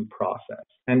claim review process.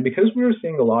 And because we were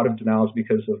seeing a lot of denials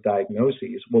because of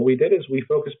diagnoses, what we did is we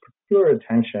focused particular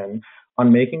attention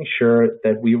on making sure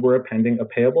that we were appending a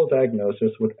payable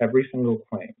diagnosis with every single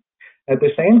claim. At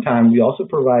the same time, we also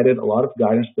provided a lot of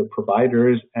guidance to the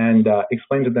providers and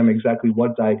explained to them exactly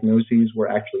what diagnoses were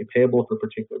actually payable for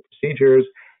particular procedures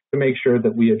to make sure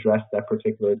that we addressed that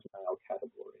particular denial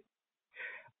category.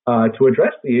 To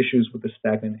address the issues with the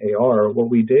stagnant AR, what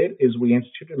we did is we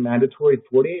instituted a mandatory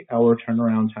 48-hour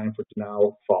turnaround time for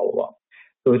denial follow-up.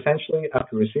 So essentially,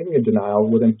 after receiving a denial,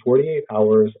 within 48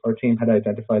 hours, our team had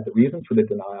identified the reason for the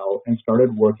denial and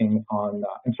started working on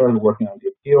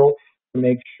the appeal to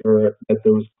make sure that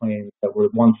those claims that were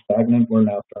once stagnant were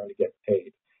now starting to get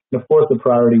paid. And of course, the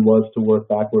priority was to work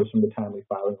backwards from the timely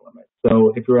filing limit.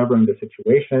 So if you're ever in this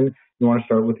situation, you want to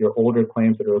start with your older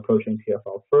claims that are approaching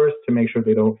TFL first to make sure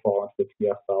they don't fall into the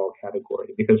TFL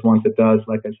category. Because once it does,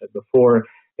 like I said before,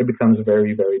 it becomes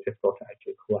very, very difficult to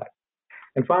actually collect.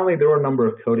 And finally, there were a number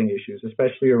of coding issues,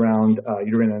 especially around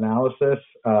urine analysis,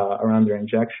 around their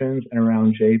injections, and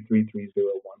around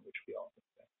J3301, which we all know.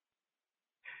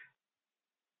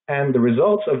 And the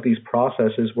results of these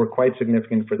processes were quite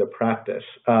significant for the practice.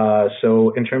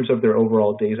 So in terms of their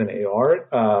overall days in AR,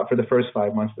 for the first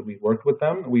 5 months that we worked with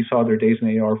them, we saw their days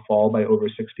in AR fall by over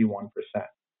 61%.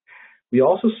 We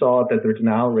also saw that their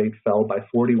denial rate fell by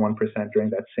 41% during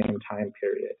that same time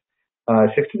period.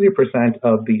 63%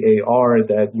 of the AR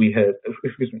that we had,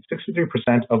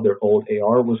 63% of their old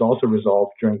AR was also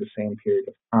resolved during the same period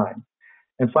of time.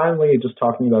 And finally, just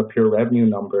talking about pure revenue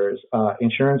numbers,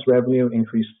 insurance revenue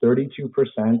increased 32%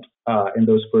 in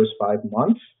those first 5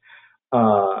 months,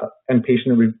 and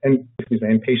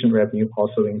patient revenue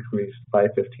also increased by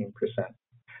 15%.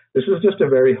 This is just a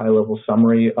very high-level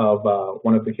summary of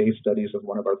one of the case studies of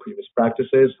one of our previous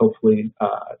practices. Hopefully,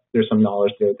 there's some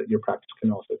knowledge there that your practice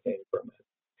can also gain from it.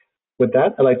 With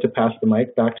that, I'd like to pass the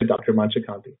mic back to Dr.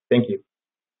 Manchikanti. Thank you.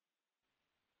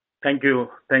 Thank you,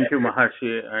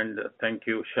 Maharshi, and thank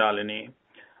you, Shalini.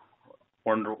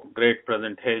 Wonderful, great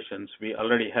presentations. We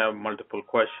already have multiple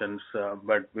questions,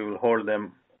 but we will hold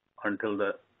them until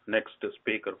the next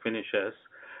speaker finishes.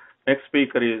 Next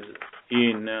speaker is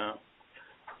Ian.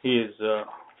 He is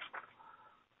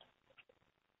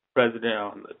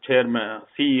president, chairman,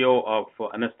 CEO of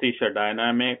Anesthesia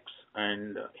Dynamics,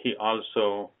 and he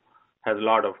also has a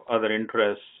lot of other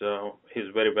interests.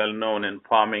 He's very well known in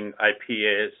farming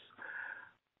IPAs.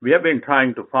 We have been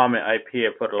trying to farm an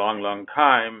IPA for a long, long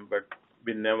time, but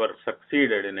we never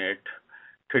succeeded in it.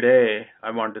 Today,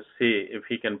 I want to see if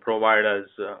he can provide us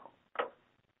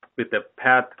with a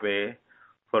pathway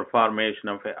for formation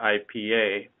of an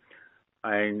IPA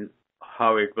and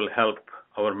how it will help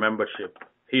our membership.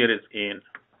 Here is Ian.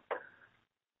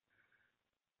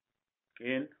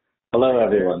 Ian? Hello,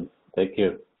 everyone. Thank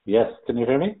you. Yes, can you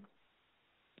hear me?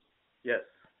 Yes.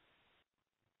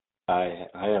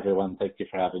 Hi, everyone. Thank you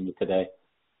for having me today.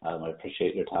 I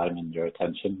appreciate your time and your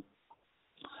attention.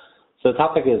 So the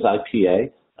topic is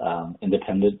IPA,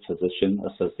 Independent Physician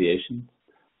Association.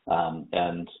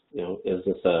 And is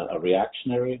this a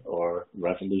reactionary or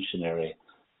revolutionary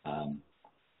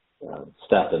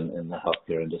step in the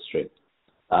healthcare industry?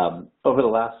 Over the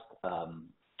last,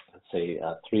 let's say,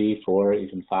 3, 4,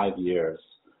 even 5 years,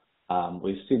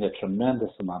 we've seen a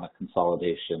tremendous amount of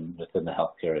consolidation within the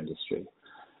healthcare industry.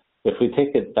 If we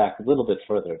take it back a little bit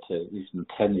further to even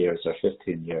 10 years or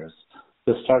 15 years,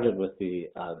 this started with the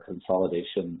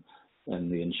consolidation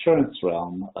in the insurance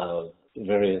realm of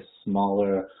various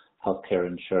smaller healthcare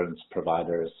insurance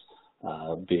providers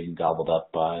being gobbled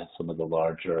up by some of the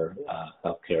larger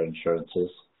healthcare insurances.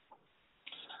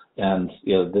 And,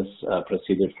 this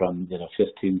proceeded from,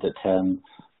 15 to 10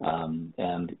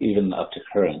 and even up to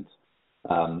current.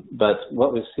 But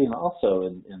what we've seen also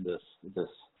in this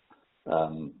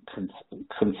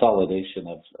consolidation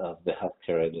of the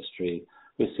healthcare industry,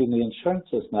 we've seen the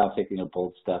insurances now taking a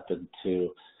bold step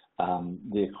into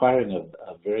the acquiring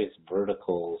of various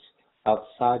verticals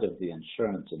outside of the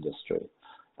insurance industry.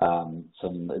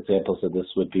 Some examples of this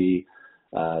would be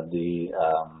the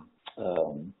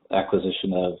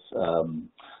acquisition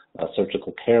of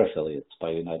surgical care affiliates by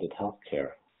United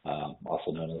Healthcare,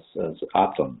 also known as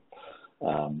Optum.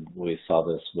 We saw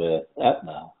this with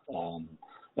Aetna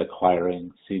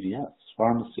acquiring CVS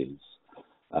pharmacies.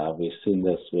 We've seen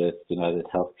this with United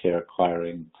Healthcare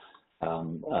acquiring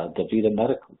Devi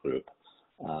Medical Group.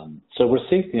 So we're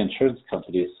seeing the insurance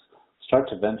companies start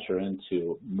to venture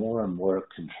into more and more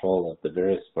control of the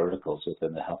various verticals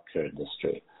within the healthcare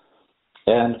industry.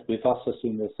 And we've also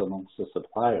seen this amongst the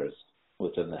suppliers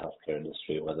within the healthcare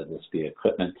industry, whether this be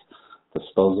equipment,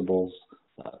 disposables,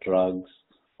 drugs.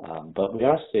 But we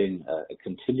are seeing a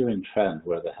continuing trend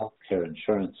where the healthcare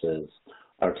insurances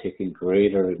are taking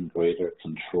greater and greater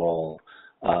control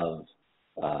of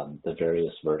the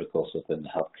various verticals within the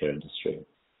healthcare industry.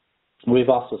 We've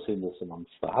also seen this amongst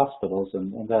the hospitals,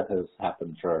 and that has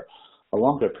happened for a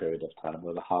longer period of time,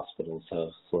 where the hospitals have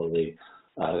slowly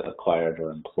acquired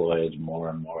or employed more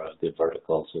and more of the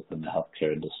verticals within the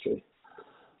healthcare industry.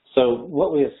 So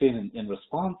what we have seen in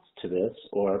response to this,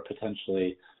 or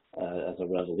potentially as a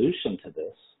revolution to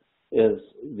this, is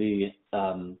the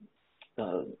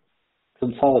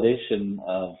consolidation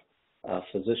of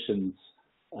physicians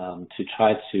to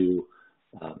try to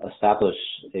establish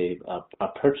a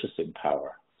purchasing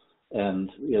power.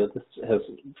 And this has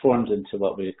formed into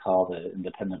what we call the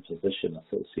Independent Physician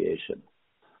Association.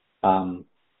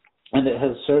 And it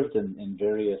has served in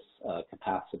various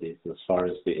capacities as far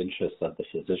as the interests of the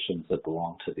physicians that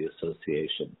belong to the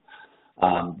association.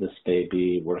 This may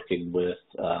be working with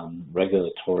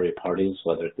regulatory parties,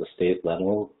 whether at the state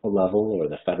level or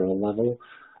the federal level.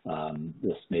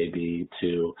 This may be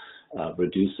to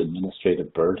reduce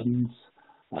administrative burdens.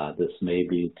 This may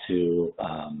be to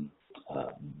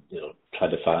try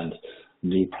to find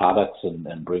new products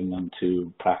and bring them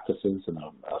to practices in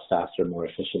a faster, more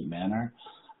efficient manner.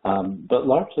 But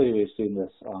largely we've seen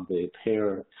this on the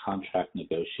payer contract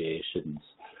negotiations,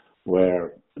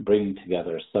 where bringing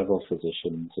together several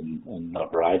physicians in a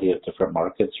variety of different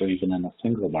markets, or even in a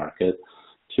single market,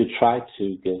 to try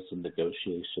to give some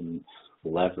negotiation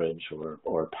leverage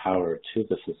or power to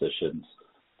the physicians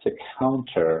to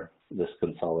counter this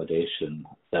consolidation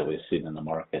that we've seen in the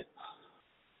market.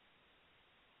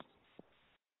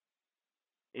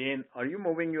 Ian, are you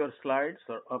moving your slides?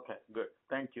 Okay, good.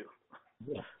 Thank you.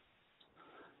 Yeah.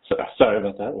 Sorry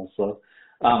about that. A little slow.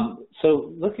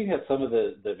 So looking at some of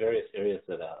the various areas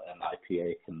that an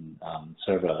IPA can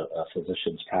serve a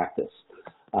physician's practice,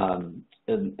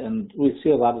 and we see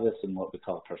a lot of this in what we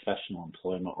call professional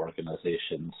employment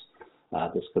organizations,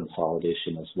 this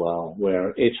consolidation as well,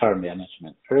 where HR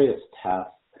management, various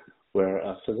tasks where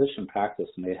a physician practice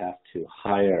may have to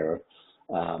hire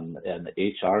an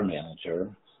HR manager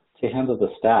to handle the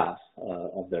staff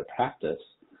of their practice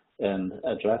and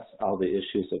address all the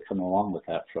issues that come along with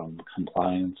that, from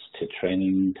compliance to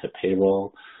training to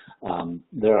payroll.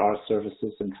 There are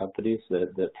services and companies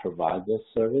that provide this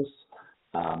service,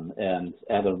 and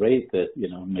at a rate that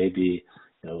maybe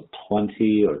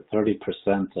 20 or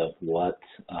 30% of what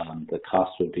the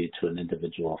cost would be to an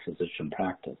individual physician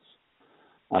practice.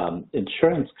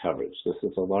 Insurance coverage. This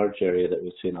is a large area that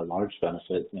we've seen a large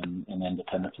benefit in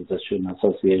independent physician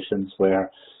associations,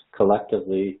 where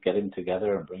collectively getting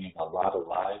together and bringing a lot of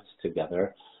lives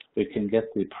together, we can get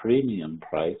the premium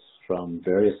price from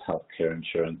various healthcare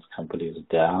insurance companies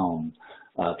down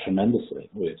tremendously.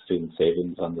 We've seen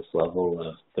savings on this level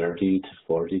of 30 to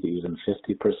 40 to even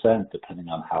 50%, depending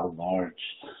on how large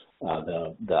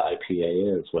the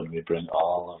IPA is, when we bring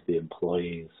all of the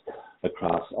employees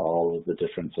across all of the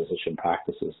different physician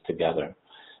practices together.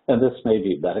 And this may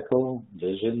be medical,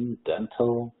 vision,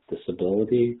 dental,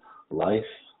 disability, life.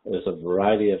 There's a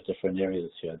variety of different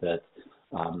areas here that,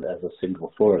 as a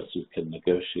single force, you can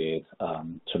negotiate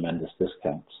tremendous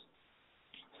discounts.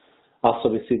 Also,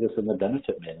 we see this in the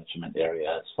benefit management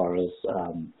area as far as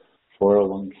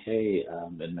 401k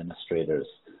administrators.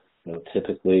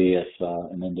 Typically, if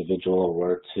an individual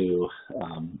were to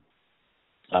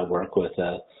work with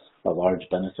a large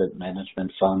benefit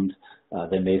management fund,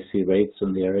 they may see rates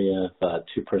in the area of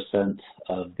 2%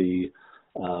 of the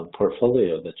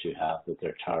portfolio that you have that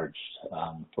they're charged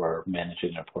for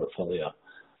managing their portfolio.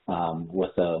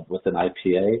 With an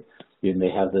IPA, you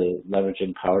may have the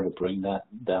leveraging power to bring that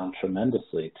down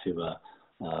tremendously to a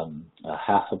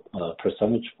half a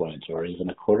percentage point or even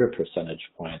a quarter percentage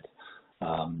point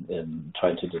in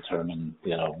trying to determine,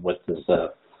 what is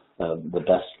the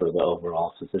best for the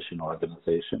overall physician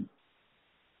organization.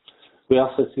 We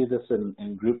also see this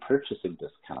in group purchasing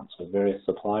discounts with various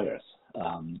suppliers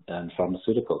and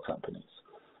pharmaceutical companies,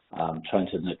 trying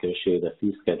to negotiate a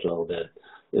fee schedule that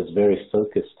is very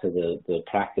focused to the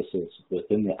practices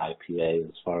within the IPA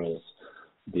as far as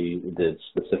the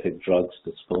specific drugs,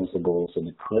 disposables, and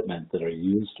equipment that are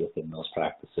used within those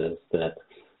practices that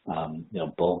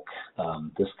bulk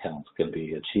discounts can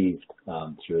be achieved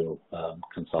through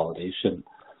consolidation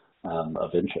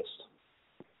of interest.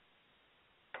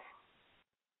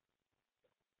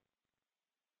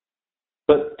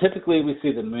 But typically, we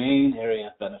see the main area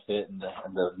of benefit and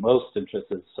the most interest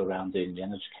is surrounding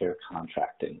managed care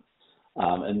contracting.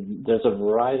 And there's a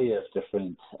variety of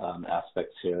different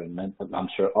aspects here, and I'm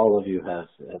sure all of you have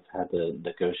had to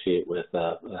negotiate with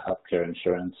healthcare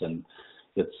insurance, and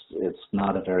it's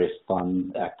not a very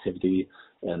fun activity,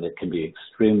 and it can be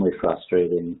extremely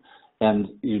frustrating, and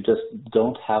you just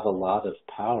don't have a lot of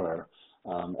power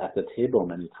at the table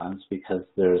many times because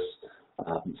there's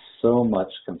so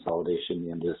much consolidation in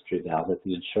the industry now that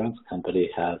the insurance company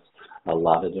has a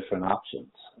lot of different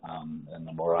options, and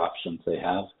the more options they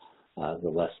have, the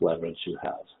less leverage you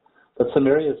have. But some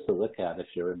areas to look at if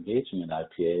you're engaging in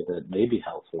IPA that may be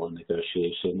helpful in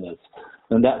negotiation is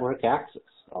the network access.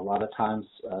 A lot of times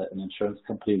an insurance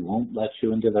company won't let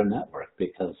you into their network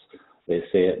because they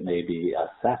say it may be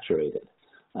saturated.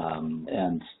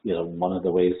 And one of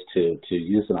the ways to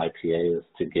use an IPA is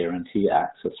to guarantee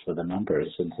access for the members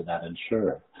into that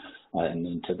insurer and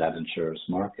into that insurer's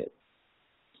market.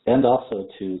 And also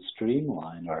to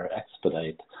streamline or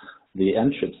expedite the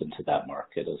entrance into that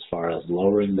market as far as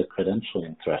lowering the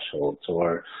credentialing thresholds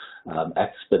or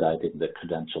expediting the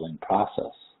credentialing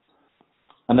process.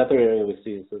 Another area we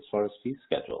see is as far as fee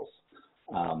schedules,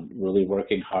 really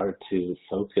working hard to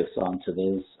focus onto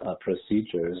those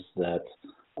procedures that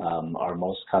are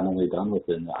most commonly done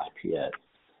within the IPA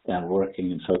and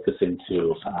working and focusing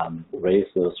to raise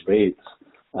those rates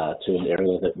to an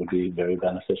area that would be very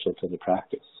beneficial to the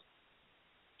practice.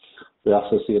 We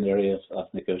also see an area of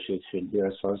negotiation here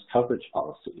as far as coverage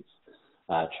policies,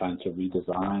 trying to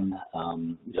redesign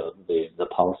the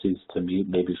policies to meet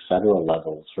maybe federal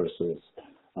levels versus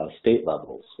state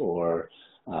levels, or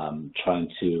trying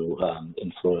to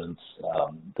influence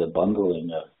the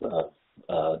bundling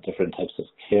of different types of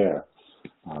care.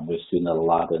 We've seen a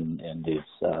lot in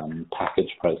these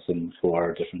package pricing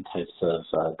for different types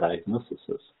of diagnoses.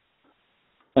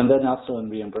 And then also in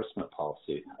reimbursement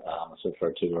policy, as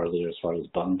referred to earlier, as far as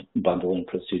bundling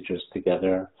procedures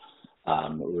together,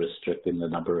 restricting the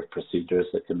number of procedures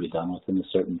that can be done within a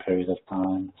certain period of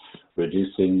time,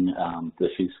 reducing the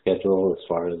fee schedule as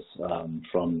far as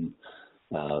from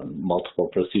multiple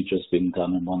procedures being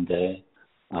done in one day,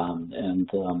 and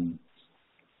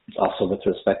also with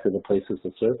respect to the places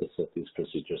of service that these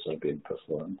procedures are being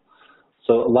performed.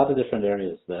 So a lot of different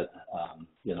areas that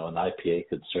an IPA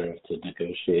could serve to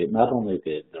negotiate not only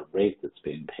the rate that's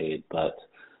being paid, but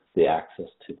the access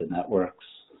to the networks,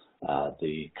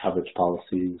 the coverage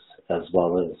policies, as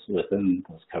well as within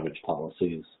those coverage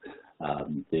policies,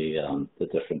 the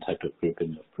different type of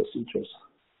grouping of procedures.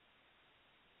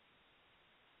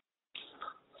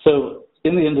 So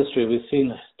in the industry, we've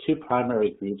seen two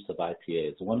primary groups of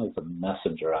IPAs. One is a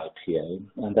messenger IPA,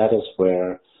 and that is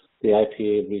where the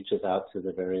IPA reaches out to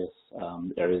the various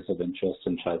areas of interest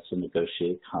and tries to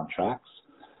negotiate contracts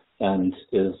and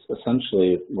is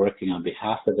essentially working on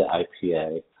behalf of the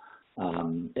IPA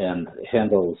and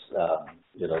handles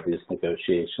these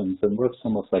negotiations and works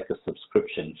almost like a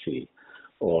subscription fee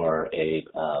or a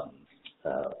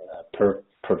per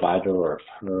provider or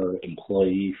per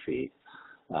employee fee,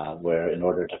 where in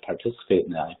order to participate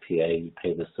in the IPA, you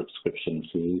pay the subscription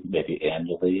fee maybe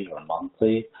annually or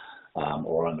monthly,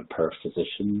 or on a per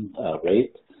physician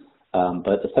rate.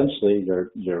 But essentially,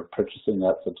 you're purchasing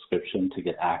that subscription to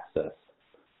get access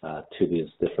to these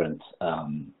different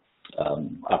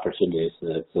opportunities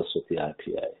that exist with the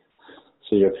IPA.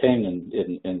 So you're paying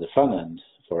in the front end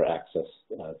for access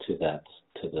to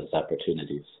those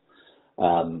opportunities.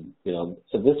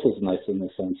 So this is nice in the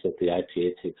sense that the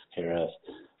IPA takes care of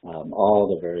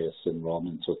all the various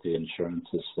enrollments with the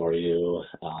insurances for you,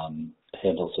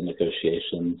 handles the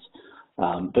negotiations,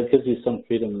 but gives you some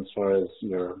freedom as far as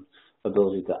your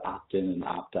ability to opt in and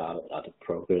opt out of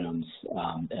programs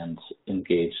and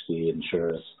engage the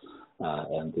insurers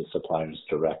and the suppliers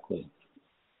directly.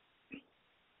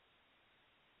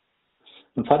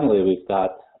 And finally, we've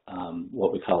got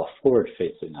what we call a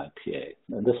forward-facing IPA.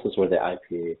 And this is where the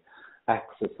IPA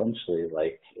acts essentially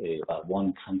like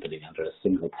one company under a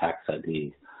single tax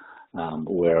ID,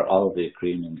 where all of the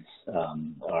agreements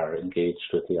are engaged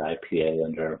with the IPA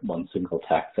under one single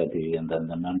tax ID, and then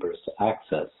the members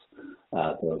access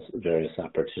those various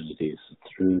opportunities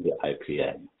through the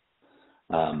IPA.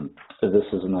 So this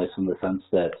is nice in the sense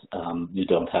that you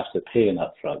don't have to pay an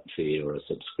upfront fee or a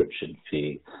subscription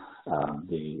fee.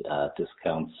 The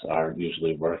discounts are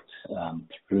usually worked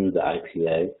through the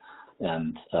IPA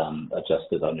and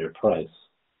adjusted on your price.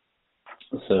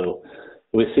 So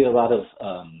we see a lot of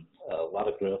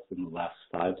growth in the last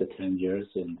 5 to 10 years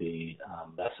in the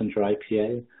messenger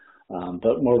IPA,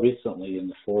 but more recently in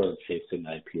the forward-facing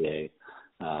IPA,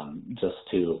 just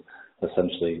to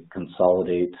essentially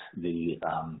consolidate the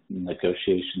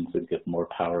negotiations and give more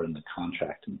power in the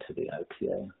contracting to the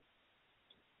IPA.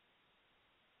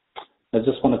 I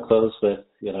just want to close with,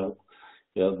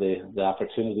 the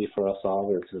opportunity for us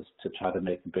all is to try to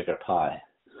make a bigger pie.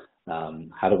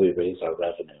 How do we raise our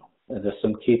revenue? And there's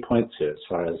some key points here as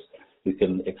far as you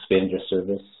can expand your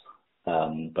service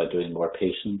by doing more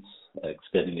patients,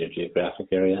 expanding your geographic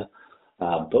area.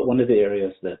 But one of the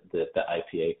areas that the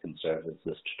IPA can serve is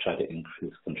to try to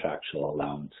increase contractual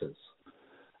allowances.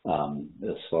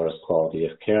 As far as quality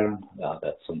of care,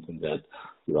 that's something that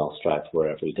we all strive for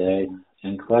every day.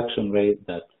 And collection rate,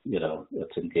 that,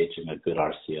 it's engaging a good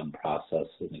RCM process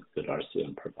and a good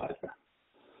RCM provider.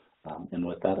 And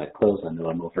with that, I close. I know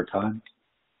I'm over time.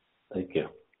 Thank you.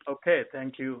 Okay,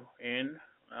 thank you, Ian.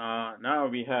 Now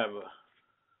we have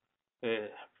a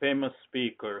famous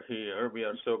speaker here. We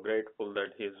are so grateful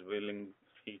that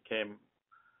he came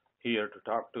here to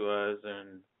talk to us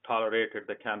and tolerated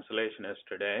the cancellation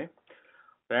yesterday.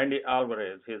 Randy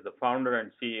Alvarez, he's the founder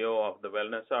and CEO of the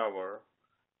Wellness Hour.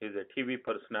 He's a TV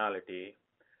personality,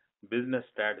 business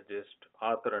strategist,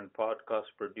 author, and podcast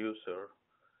producer,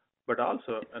 but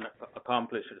also an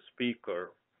accomplished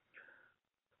speaker.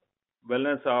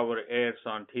 Wellness Hour airs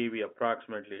on TV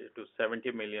approximately to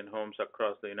 70 million homes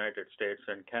across the United States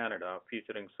and Canada,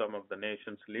 featuring some of the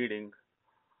nation's leading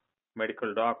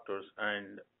medical doctors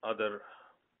and other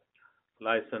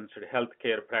licensed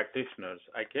healthcare practitioners.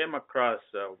 I came across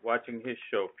watching his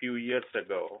show a few years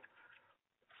ago,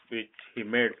 which he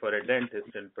made for a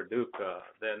dentist in Paducah.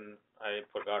 Then I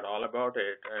forgot all about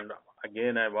it, and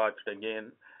again I watched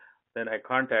again. Then I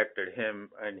contacted him,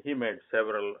 and he made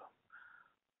several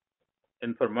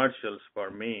infomercials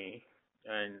for me,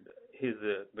 and he's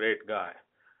a great guy.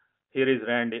 Here is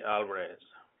Randy Alvarez.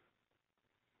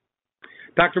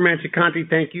 Dr. Manchikanti,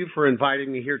 thank you for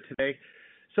inviting me here today.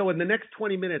 So in the next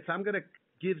 20 minutes, I'm going to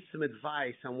give some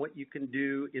advice on what you can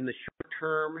do in the short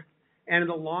term and in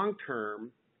the long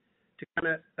term to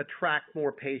kind of attract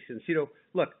more patients.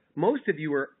 Look, most of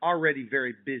you are already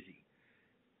very busy,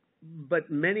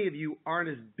 but many of you aren't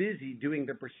as busy doing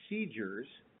the procedures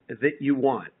that you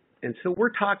want. And so we're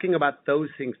talking about those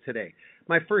things today.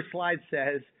 My first slide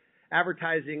says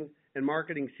advertising and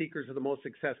marketing secrets are the most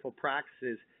successful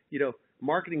practices.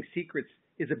 Marketing secrets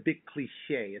is a big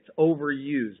cliche. It's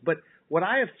overused. But what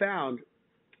I have found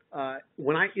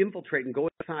when I infiltrate and go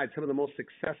inside some of the most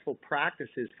successful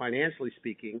practices, financially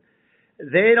speaking,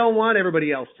 they don't want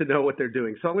everybody else to know what they're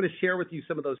doing. So I'm going to share with you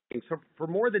some of those things. So for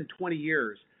more than 20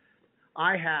 years,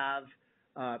 I have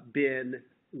been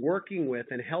working with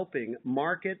and helping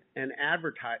market and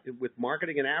advertise with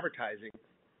marketing and advertising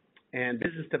and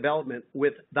business development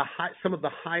with some of the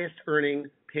highest earning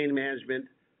pain management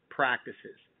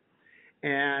practices.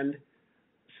 And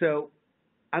so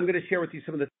I'm going to share with you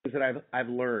some of the things that I've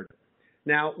learned.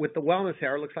 Now, with the Wellness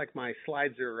Hour, it looks like my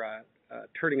slides are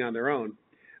turning on their own.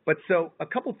 But so a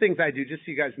couple things I do, just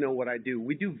so you guys know what I do.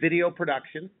 We do video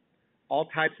production, all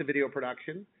types of video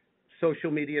production,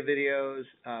 social media videos,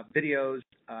 videos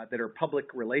that are public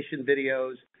relation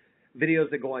videos, videos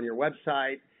that go on your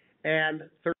website, and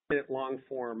 30-minute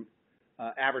long-form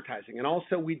advertising. And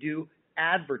also we do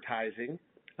advertising,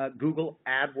 Google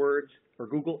AdWords or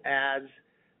Google Ads,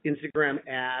 Instagram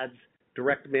ads,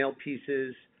 direct mail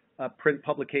pieces, print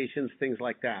publications, things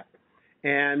like that.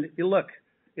 And look,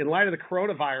 in light of the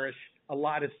coronavirus, a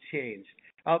lot has changed.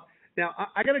 Now,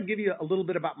 I got to give you a little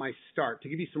bit about my start to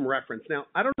give you some reference. Now,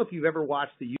 I don't know if you've ever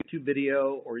watched a YouTube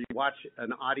video or you watch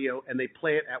an audio and they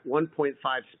play it at 1.5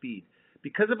 speed.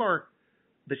 Because of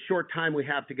the short time we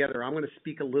have together, I'm going to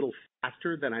speak a little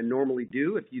faster than I normally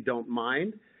do, if you don't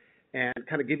mind. and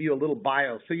kind of give you a little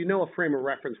bio so you know a frame of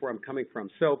reference where I'm coming from.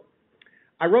 So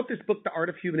I wrote this book, The Art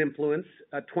of Human Influence,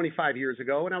 25 years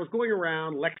ago, and I was going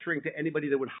around lecturing to anybody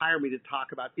that would hire me to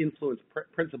talk about influence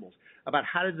principles, about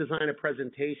how to design a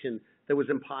presentation that was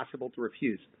impossible to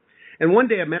refuse. And one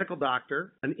day a medical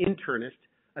doctor, an internist,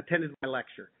 attended my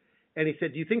lecture. And he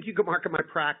said, "Do you think you could market my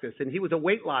practice?" And he was a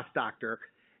weight loss doctor,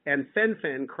 and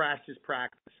fen crashed his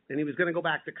practice, and he was going to go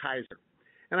back to Kaiser.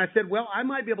 And I said, "Well, I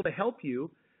might be able to help you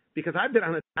because I've been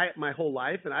on a diet my whole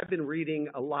life, and I've been reading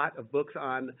a lot of books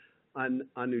on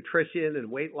nutrition and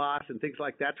weight loss and things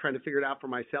like that, trying to figure it out for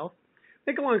myself."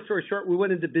 Make a long story short, we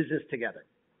went into business together,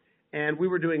 and we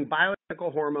were doing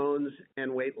bioidentical hormones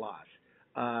and weight loss.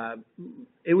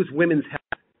 It was women's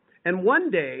health. And one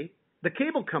day, the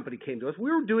cable company came to us. We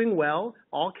were doing well,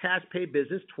 all cash pay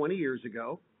business 20 years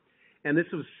ago, and this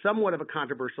was somewhat of a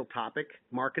controversial topic,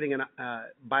 marketing and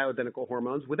bioidentical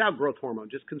hormones without growth hormone,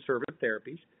 just conservative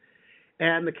therapies.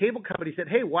 And the cable company said,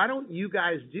 "Hey, why don't you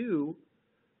guys do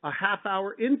a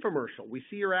half-hour infomercial? We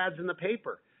see your ads in the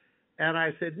paper." And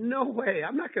I said, "No way.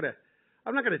 I'm not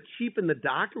gonna cheapen the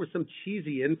doctor with some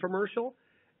cheesy infomercial."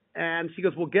 And she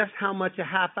goes, "Well, guess how much a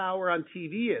half hour on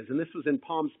TV is?" And this was in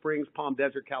Palm Springs, Palm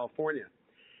Desert, California.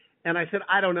 And I said,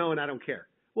 "I don't know, and I don't care."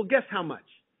 "Well, guess how much?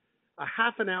 A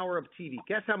half an hour of TV.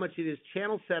 Guess how much it is?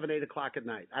 Channel 7, 8 o'clock at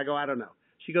night." I go, "I don't know."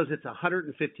 She goes, "It's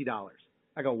 $150.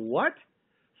 I go, "What?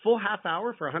 Full half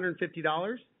hour for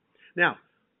 $150? Now,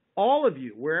 all of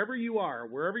you, wherever you are,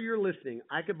 wherever you're listening,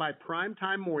 I could buy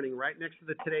Primetime Morning right next to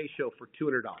the Today Show for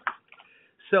 $200.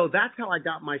 So that's how I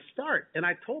got my start. And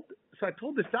I told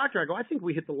this doctor, I go, "I think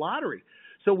we hit the lottery."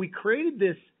 So we created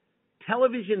this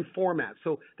television format.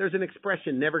 So there's an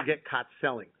expression, never get caught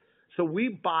selling. So we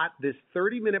bought this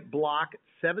 30-minute block,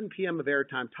 7 p.m. of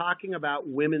airtime, talking about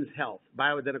women's health,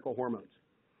 bioidentical hormones.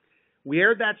 We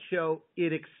aired that show.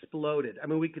 It exploded. I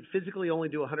mean, we could physically only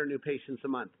do 100 new patients a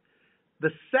month.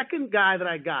 The second guy that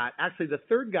I got, actually the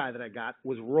third guy that I got,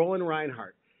 was Roland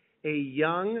Reinhardt,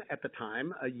 at the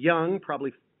time,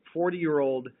 probably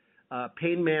 40-year-old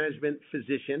pain management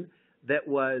physician that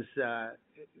was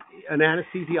an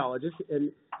anesthesiologist,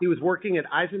 and he was working at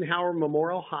Eisenhower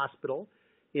Memorial Hospital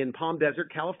in Palm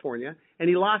Desert, California, and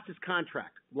he lost his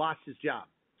contract, lost his job.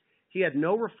 He had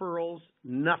no referrals,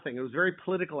 nothing. It was very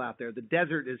political out there. The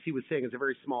desert, as he was saying, is a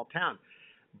very small town.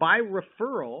 By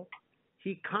referral,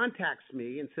 he contacts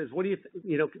me and says, "What do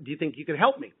you think you can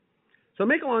help me?" So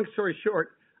make a long story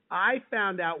short, I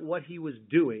found out what he was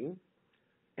doing,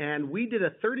 and we did a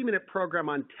 30-minute program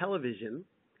on television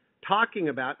talking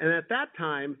about, and at that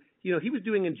time, he was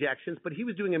doing injections, but he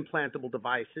was doing implantable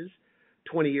devices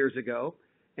 20 years ago,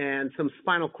 and some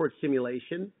spinal cord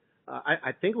stimulation.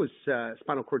 I think it was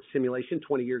spinal cord stimulation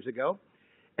 20 years ago.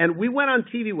 And we went on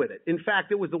TV with it. In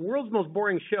fact, it was the world's most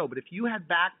boring show, but if you had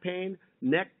back pain,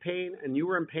 neck pain, and you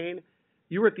were in pain,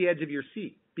 you were at the edge of your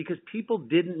seat because people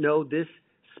didn't know this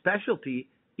specialty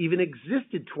even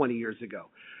existed 20 years ago.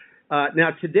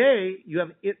 Now today,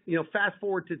 fast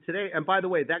forward to today, and by the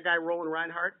way, that guy Roland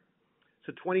Reinhardt,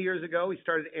 so 20 years ago, he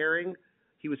started airing.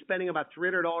 He was spending about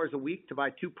 $300 a week to buy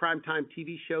 2 primetime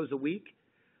TV shows a week.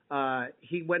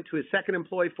 He went to his second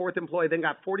employee, fourth employee, then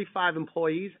got 45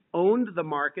 employees, owned the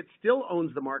market, still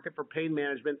owns the market for pain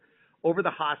management over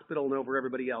the hospital and over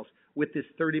everybody else with this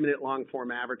 30-minute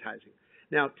long-form advertising.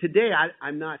 Now, today,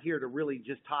 I'm not here to really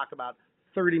just talk about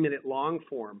 30-minute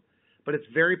long-form, but it's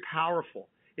very powerful.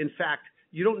 In fact,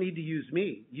 you don't need to use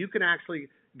me. You can actually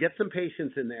get some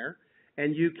patients in there,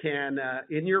 and you can,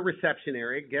 in your reception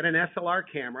area, get an SLR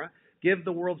camera, give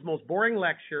the world's most boring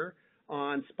lecture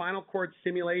on spinal cord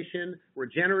stimulation,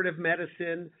 regenerative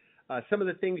medicine, some of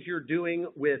the things you're doing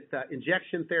with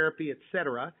injection therapy, et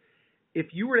cetera.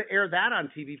 If you were to air that on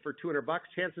TV for $200,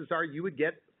 chances are you would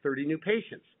get 30 new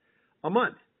patients a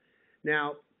month.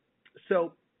 Now,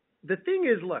 so the thing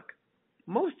is, look,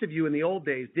 most of you in the old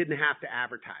days didn't have to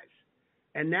advertise,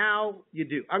 and now you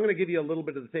do. I'm going to give you a little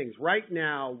bit of the things. Right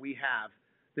now we have,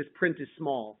 this print is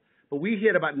small, but we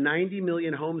hit about 90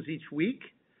 million homes each week.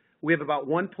 We have about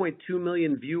 1.2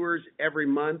 million viewers every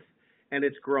month, and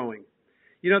it's growing.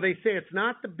 They say it's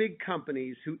not the big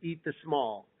companies who eat the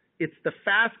small. It's the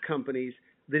fast companies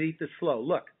that eat the slow.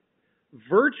 Look,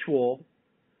 virtual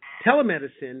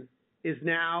telemedicine is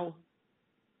now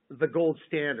the gold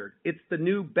standard. It's the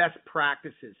new best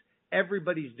practices.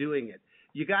 Everybody's doing it.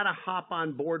 You got to hop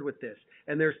on board with this,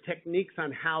 and there's techniques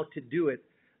on how to do it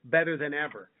better than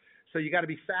ever. So you got to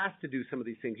be fast to do some of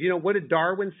these things. What did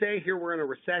Darwin say? Here we're in a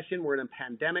recession. We're in a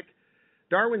pandemic.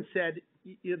 Darwin said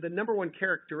the number one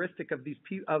characteristic of these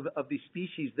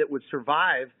species that would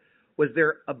survive was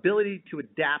their ability to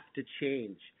adapt to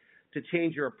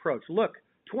change your approach. Look,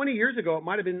 20 years ago, it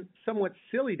might have been somewhat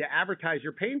silly to advertise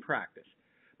your pain practice.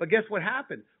 But guess what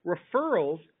happened?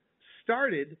 Referrals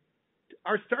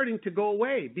are starting to go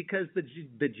away because the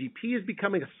GP is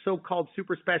becoming a so-called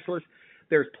super specialist.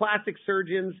 There's plastic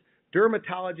surgeons,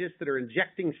 dermatologists that are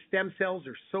injecting stem cells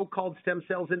or so-called stem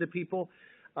cells into people.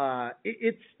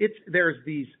 There's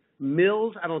these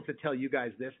mills. I don't have to tell you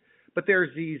guys this, but there's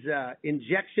these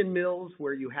injection mills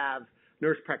where you have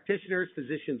nurse practitioners,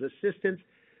 physicians' assistants.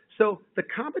 So the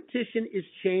competition is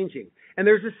changing, and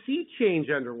there's a sea change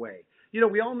underway. You know,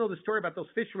 we all know the story about those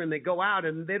fishermen. They go out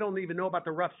and they don't even know about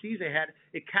the rough seas they had.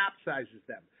 It capsizes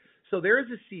them. So there is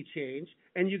a sea change,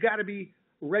 and you got to be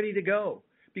ready to go,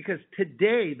 because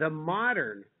today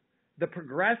the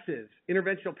progressive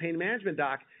interventional pain management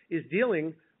doc is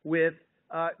dealing with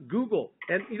Google.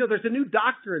 And, you know, there's a new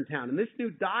doctor in town, and this new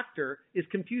doctor is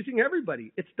confusing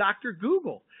everybody. It's Dr.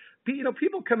 Google. You know,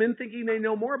 people come in thinking they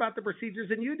know more about the procedures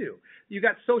than you do. You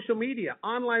got social media,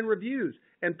 online reviews,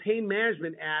 and pain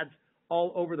management ads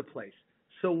all over the place.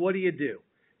 So what do?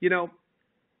 You know,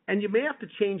 and you may have to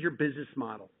change your business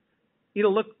model. You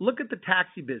know, look at the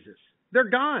taxi business. They're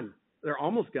gone. They're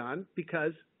almost gone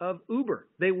because of Uber.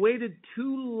 They waited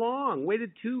too long,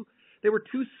 they were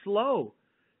too slow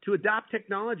to adopt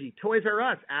technology. Toys R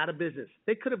Us, out of business.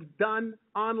 They could have done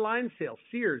online sales.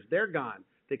 Sears, they're gone.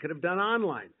 They could have done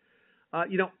online.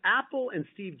 You know, Apple and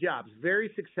Steve Jobs,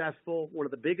 very successful, one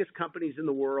of the biggest companies in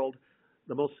the world,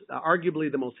 arguably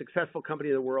the most successful company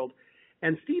in the world.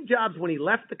 And Steve Jobs, when he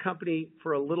left the company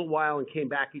for a little while and came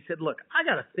back, he said, look, I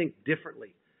got to think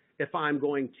differently if I'm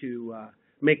going to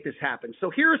make this happen. So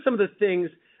here are some of the things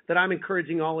that I'm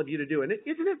encouraging all of you to do. And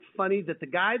isn't it funny that the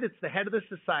guy that's the head of the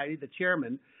society, the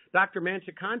chairman, Dr.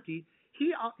 Manchikanti,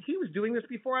 he was doing this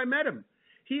before I met him.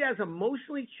 He has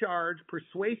emotionally charged,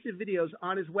 persuasive videos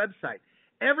on his website.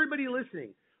 Everybody listening,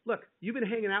 look, you've been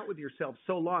hanging out with yourself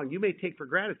so long, you may take for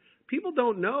granted. People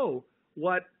don't know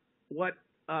what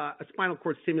a spinal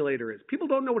cord stimulator is. People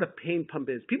don't know what a pain pump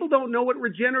is. People don't know what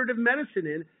regenerative medicine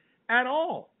is at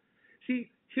all. See,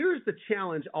 here's the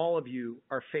challenge all of you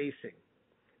are facing.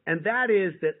 And that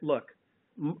is that, look,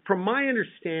 from my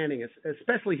understanding,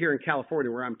 especially here in California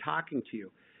where I'm talking to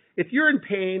you, if you're in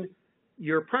pain,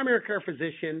 your primary care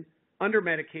physician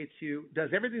under-medicates you,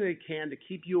 does everything they can to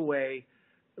keep you away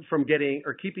from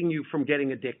keeping you from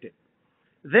getting addicted.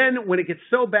 Then when it gets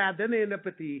so bad, then they end up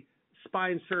at the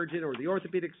spine surgeon or the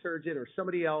orthopedic surgeon or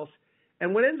somebody else.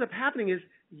 And what ends up happening is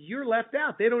you're left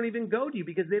out. They don't even go to you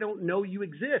because they don't know you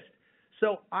exist.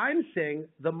 So I'm saying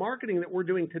the marketing that we're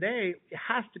doing today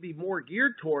has to be more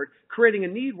geared toward creating a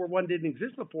need where one didn't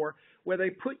exist before, where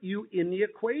they put you in the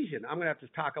equation. I'm going to have to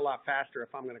talk a lot faster if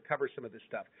I'm going to cover some of this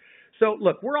stuff. So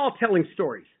look, we're all telling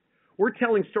stories. We're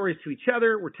telling stories to each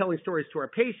other. We're telling stories to our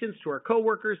patients, to our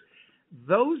coworkers.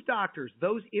 Those doctors,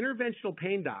 those interventional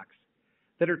pain docs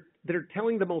that are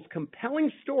telling the most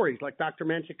compelling stories, like Dr.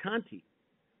 Manchikanti,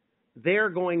 they're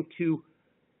going to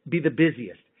be the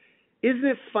busiest. Isn't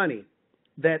it funny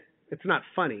that it's not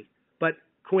funny, but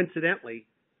coincidentally,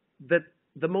 that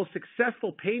the most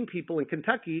successful pain people in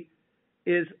Kentucky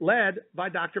is led by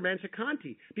Dr.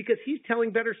 Manchikanti, because he's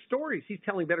telling better stories. He's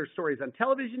telling better stories on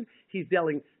television. He's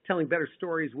telling better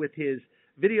stories with his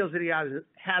videos that he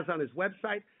has on his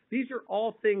website. These are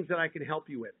all things that I can help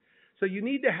you with. So you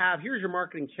need to have, here's your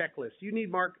marketing checklist. You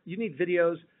need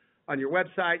videos on your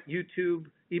website, YouTube,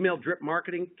 email drip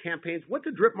marketing campaigns. What's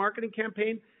a drip marketing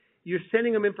campaign? You're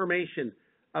sending them information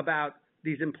about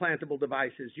these implantable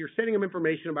devices. You're sending them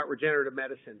information about regenerative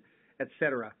medicine, et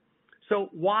cetera. So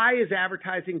why is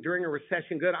advertising during a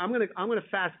recession good? I'm going to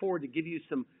fast forward to give you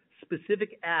some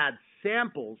specific ads,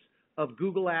 samples of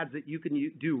Google ads that you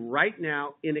can do right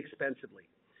now inexpensively.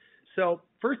 So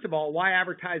first of all, why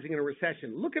advertising in a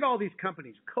recession? Look at all these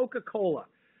companies, Coca-Cola,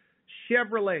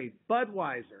 Chevrolet,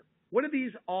 Budweiser. What do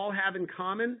these all have in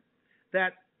common?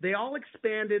 That they all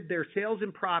expanded their sales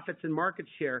and profits and market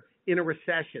share in a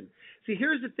recession. See,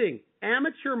 here's the thing.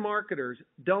 Amateur marketers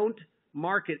don't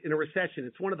market in a recession.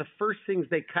 It's one of the first things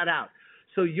they cut out.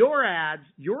 So your ads,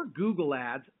 your Google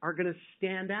ads, are going to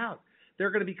stand out.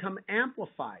 They're going to become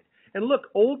amplified. And look,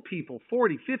 old people,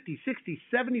 40, 50, 60,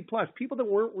 70 plus, people that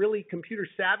weren't really computer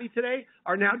savvy today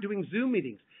are now doing Zoom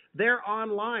meetings. They're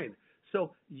online.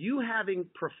 So you having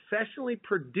professionally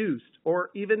produced or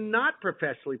even not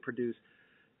professionally produced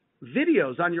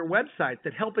videos on your website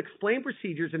that help explain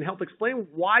procedures and help explain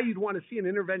why you'd want to see an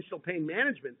interventional pain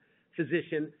management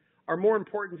physician are more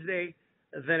important today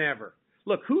than ever.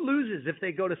 Look, who loses if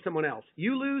they go to someone else?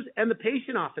 You lose, and the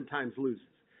patient oftentimes loses.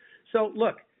 So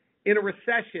look, in a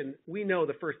recession, we know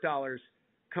the first dollars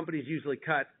companies usually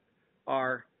cut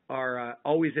are are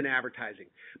always in advertising.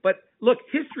 But look,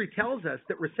 history tells us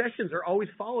that recessions are always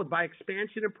followed by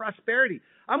expansion and prosperity.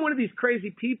 I'm one of these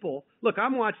crazy people. Look,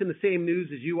 I'm watching the same news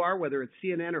as you are, whether it's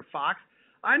CNN or Fox.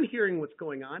 I'm hearing what's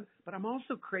going on, but I'm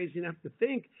also crazy enough to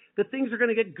think that things are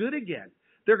going to get good again.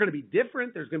 They're going to be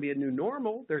different. There's going to be a new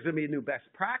normal. There's going to be new best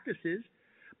practices.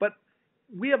 But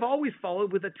we have always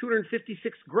followed with a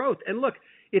 256 growth. And look,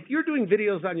 if you're doing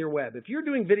videos on your web, if you're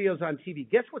doing videos on TV,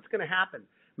 guess what's going to happen?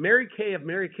 Mary Kay of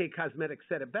Mary Kay Cosmetics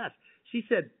said it best. She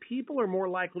said, people are more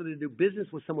likely to do business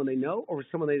with someone they know or with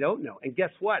someone they don't know. And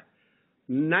guess what?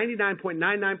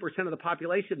 99.99% of the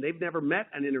population, they've never met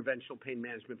an interventional pain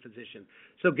management physician.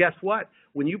 So guess what?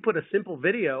 When you put a simple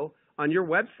video on your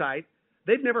website,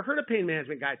 they've never heard a pain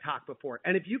management guy talk before.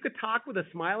 And if you could talk with a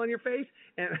smile on your face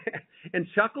and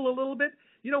chuckle a little bit,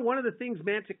 you know, one of the things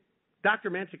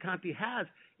Dr. Manchikanti has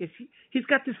is he's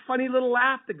got this funny little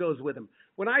laugh that goes with him.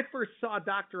 When I first saw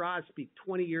Dr. Oz speak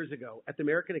 20 years ago at the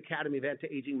American Academy of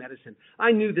Anti-Aging Medicine,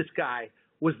 I knew this guy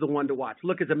was the one to watch.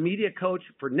 Look, as a media coach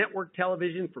for network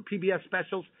television, for PBS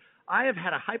specials, I have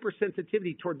had a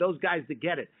hypersensitivity toward those guys that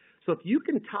get it. So if you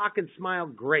can talk and smile,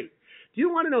 great. Do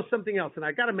you want to know something else? And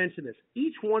I got to mention this.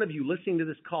 Each one of you listening to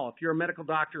this call, if you're a medical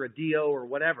doctor, a DO, or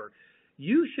whatever,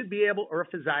 you should be able, or a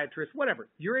physiatrist, whatever,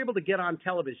 you're able to get on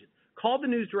television. Call the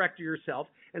news director yourself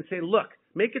and say, look,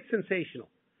 make it sensational.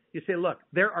 You say, look,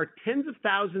 there are tens of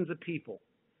thousands of people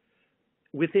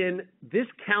within this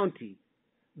county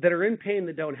that are in pain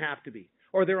that don't have to be,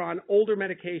 or they're on older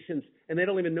medications and they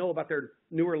don't even know about their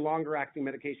newer, longer-acting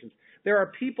medications. There are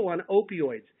people on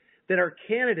opioids that are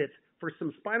candidates for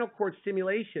some spinal cord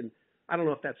stimulation. I don't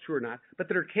know if that's true or not, but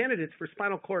that are candidates for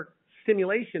spinal cord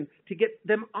stimulation to get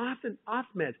them off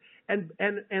meds and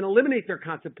eliminate their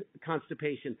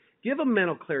constipation, give them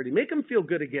mental clarity, make them feel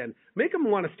good again, make them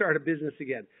want to start a business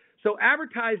again. So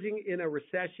advertising in a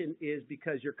recession is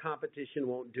because your competition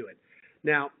won't do it.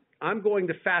 Now, I'm going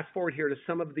to fast forward here to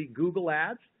some of the Google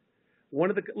ads.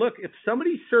 Look, if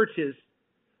somebody searches,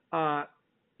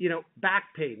 back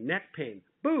pain, neck pain,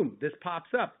 boom, this pops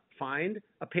up. Find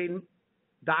a pain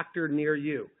doctor near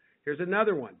you. Here's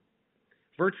another one.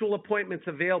 Virtual appointments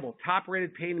available.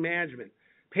 Top-rated pain management.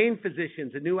 Pain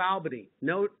physicians in New Albany.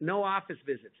 No office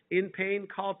visits. In pain,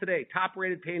 call today.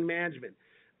 Top-rated pain management.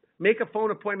 Make a phone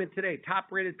appointment today.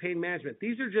 Top-rated pain management.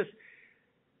 These are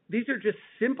just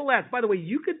simple ads. By the way,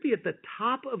 you could be at the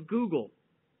top of Google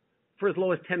for as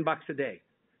low as $10 a day.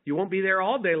 You won't be there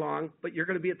all day long, but you're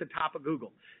going to be at the top of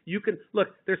Google. Look,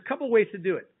 there's a couple ways to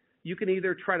do it. You can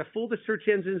either try to fool the search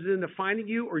engines into finding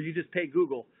you, or you just pay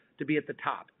Google to be at the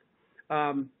top.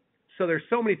 So there's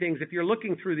so many things. If you're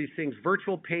looking through these things,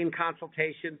 virtual pain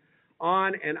consultation,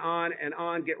 on and on and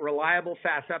on, get reliable,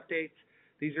 fast updates.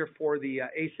 These are for the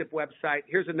ASIPP website.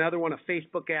 Here's another one, a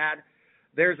Facebook ad.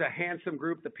 There's a handsome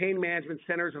group, the Pain Management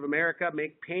Centers of America,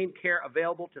 make pain care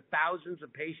available to thousands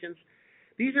of patients.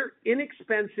 These are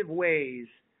inexpensive ways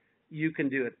you can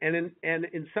do it. And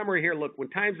in summary here, look, when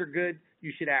times are good,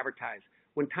 you should advertise.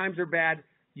 When times are bad,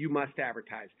 you must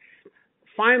advertise.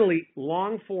 Finally,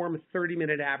 long-form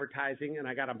 30-minute advertising, and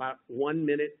I got about 1.5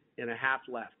 minutes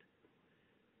left.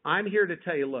 I'm here to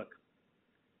tell you, look,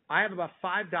 I have about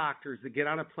 5 doctors that get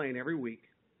on a plane every week,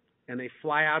 and they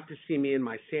fly out to see me in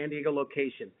my San Diego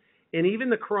location. And even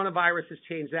the coronavirus has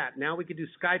changed that. Now we can do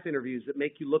Skype interviews that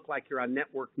make you look like you're on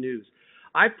network news.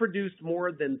 I've produced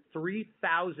more than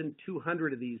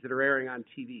 3,200 of these that are airing on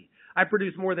TV. I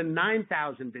produced more than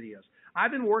 9,000 videos.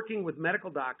 I've been working with medical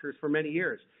doctors for many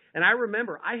years. And I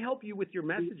remember, I help you with your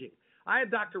messaging. I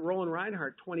had Dr. Roland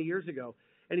Reinhardt 20 years ago,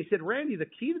 and he said, Randy, the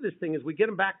key to this thing is we get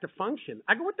him back to function.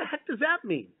 I go, what the heck does that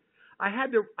mean? I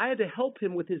had to help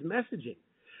him with his messaging.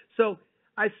 So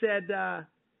I said,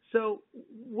 so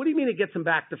what do you mean it gets him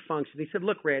back to function? He said,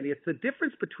 look, Randy, it's the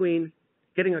difference between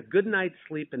getting a good night's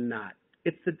sleep and not.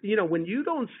 It's when you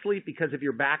don't sleep because of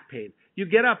your back pain, you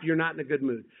get up, you're not in a good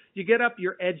mood. You get up,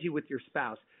 you're edgy with your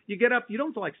spouse. You get up, you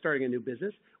don't feel like starting a new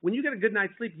business. When you get a good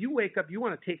night's sleep, you wake up, you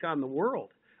want to take on the world.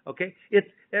 Okay?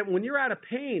 And when you're out of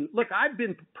pain, look, I've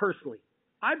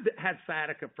had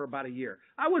sciatica for about a year.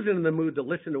 I wasn't in the mood to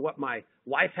listen to what my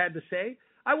wife had to say.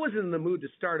 I wasn't in the mood to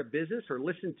start a business or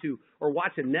listen to or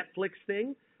watch a Netflix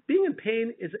thing. Being in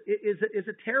pain is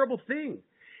a terrible thing.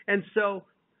 And so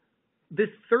this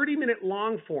 30-minute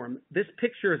long form, this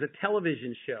picture is a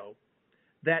television show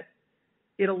that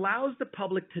it allows the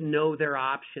public to know their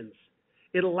options.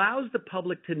 It allows the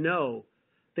public to know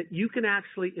that you can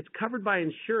actually, it's covered by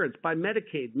insurance, by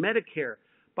Medicaid, Medicare,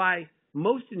 by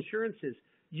most insurances.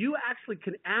 You actually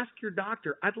can ask your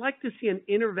doctor, I'd like to see an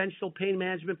interventional pain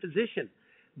management physician.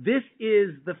 This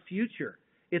is the future.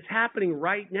 It's happening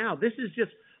right now. This is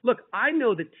just Look, I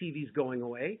know that TV's going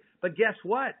away, but guess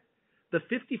what? The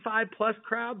 55-plus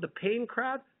crowd, the paying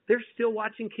crowd, they're still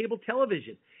watching cable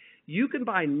television. You can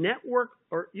buy network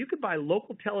or you can buy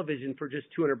local television for just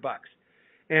 $200.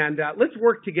 And let's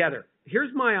work together.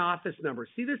 Here's my office number.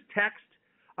 See this text?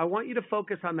 I want you to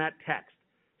focus on that text,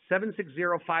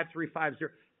 760-5350.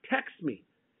 Text me.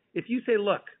 If you say,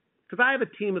 look, because I have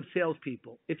a team of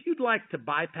salespeople, if you'd like to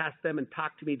bypass them and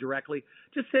talk to me directly,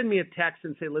 just send me a text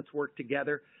and say, let's work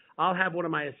together. I'll have one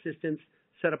of my assistants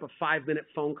set up a 5-minute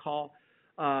phone call.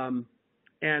 And,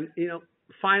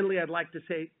 finally, I'd like to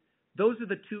say, those are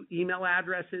the 2 email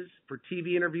addresses for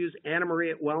TV interviews, Anna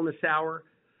Marie at Wellness Hour.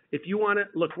 If you want to,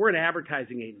 look, we're an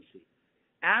advertising agency.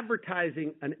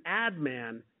 Advertising, an ad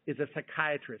man is a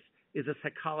psychiatrist, is a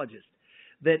psychologist.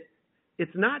 That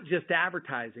it's not just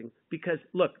advertising because,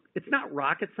 look, it's not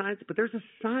rocket science, but there's a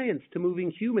science to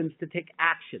moving humans to take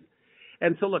action.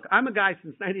 And so, look, I'm a guy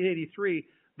since 1983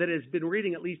 that has been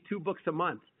reading at least 2 books a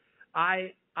month.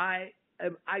 I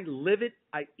live it,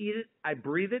 I eat it, I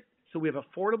breathe it. So we have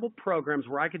affordable programs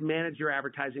where I could manage your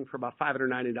advertising for about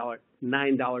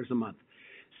 $599 a month.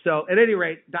 So at any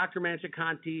rate, Dr.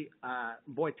 Manchikanti,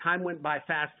 boy, time went by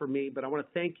fast for me, but I want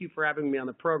to thank you for having me on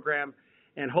the program,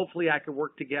 and hopefully I could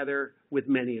work together with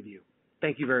many of you.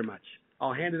 Thank you very much.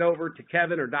 I'll hand it over to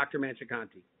Kevin or Dr.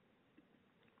 Manchikanti.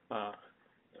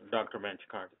 Dr.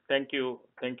 Manchikanti. Thank you,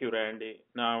 Randy.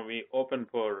 Now we open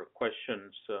for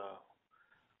questions.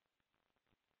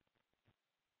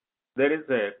 There is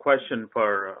a question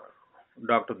for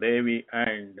Dr. Devi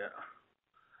and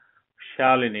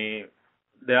Shalini.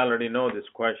 They already know this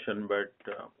question, but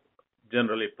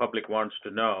generally public wants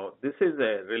to know. This is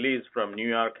a release from New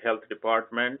York Health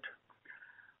Department.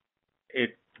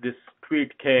 This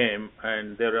tweet came,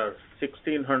 and there are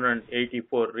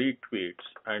 1,684 retweets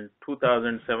and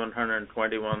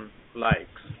 2,721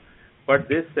 likes. What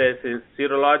this says is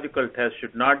serological tests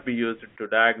should not be used to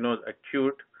diagnose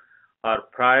acute or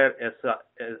prior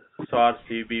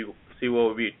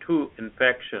SARS-CoV-2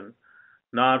 infection,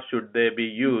 nor should they be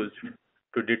used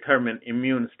to determine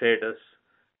immune status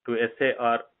to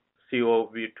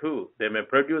SARS-CoV-2. They may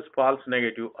produce false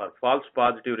negative or false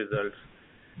positive results,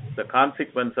 the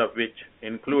consequence of which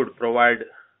include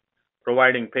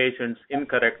providing patients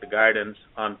incorrect guidance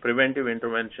on preventive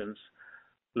interventions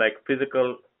like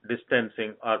physical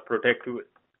distancing or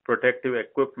protective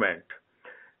equipment.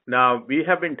 Now, we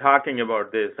have been talking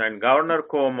about this, and Governor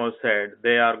Cuomo said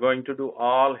they are going to do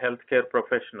all healthcare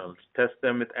professionals, test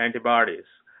them with antibodies.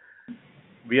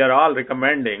 We are all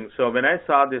recommending. So when I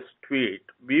saw this tweet,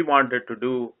 we wanted to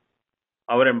do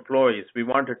our employees, we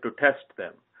wanted to test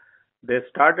them. They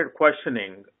started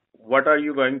questioning, what are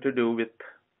you going to do with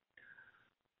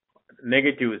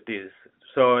negativities?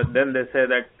 So then they say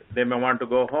that they may want to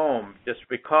go home just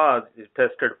because it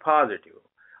tested positive.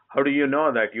 How do you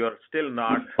know that you are still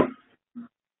not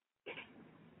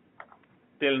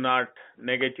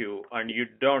negative and you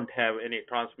don't have any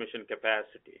transmission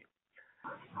capacity?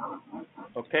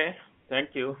 Okay,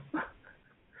 thank you.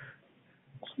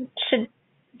 Should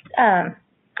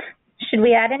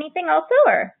we add anything also,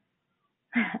 or?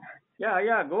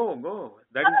 Yeah, go.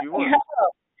 That is yours.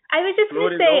 I was just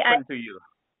going to say. Floor is open to you.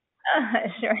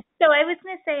 Sure. So I was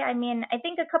going to say, I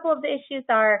think a couple of the issues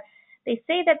are, they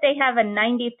say that they have a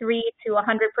 93 to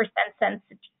 100%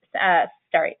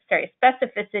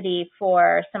 specificity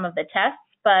for some of the tests,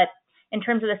 but in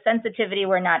terms of the sensitivity,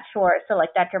 we're not sure. So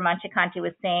like Dr. Manchikanti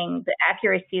was saying, the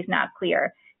accuracy is not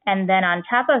clear. And then on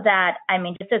top of that,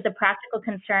 just as a practical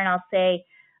concern, I'll say,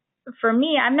 for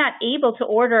me, I'm not able to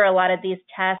order a lot of these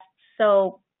tests.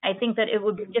 So I think that it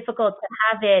would be difficult to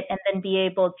have it and then be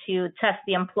able to test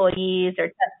the employees or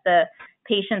test the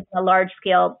patients on a large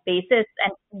scale basis.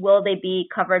 And will they be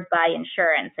covered by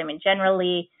insurance?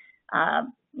 Generally,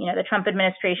 the Trump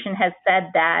administration has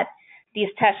said that these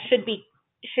tests should be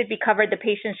covered. The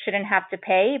patients shouldn't have to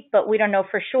pay, but we don't know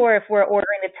for sure if we're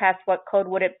ordering the test, what code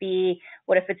would it be?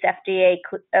 What if it's FDA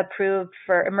approved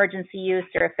for emergency use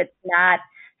or if it's not?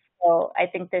 So I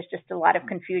think there's just a lot of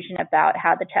confusion about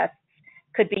how the tests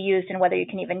could be used and whether you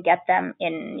can even get them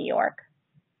in New York.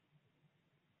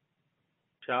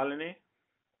 Shalini?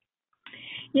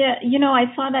 Yeah,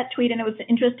 I saw that tweet and it was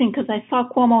interesting because I saw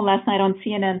Cuomo last night on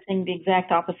CNN saying the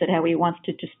exact opposite, how he wants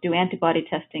to just do antibody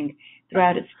testing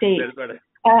throughout his state.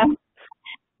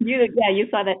 You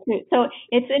saw that too. So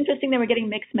it's interesting that we're getting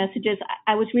mixed messages.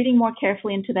 I was reading more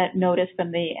carefully into that notice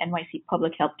from the NYC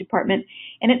Public Health Department,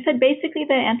 and it said basically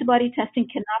that antibody testing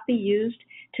cannot be used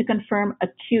to confirm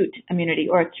acute immunity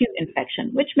or acute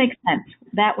infection, which makes sense.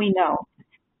 That we know.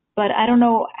 But I don't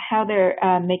know how they're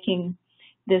making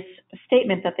this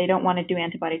statement that they don't want to do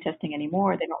antibody testing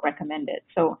anymore. They don't recommend it.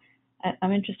 So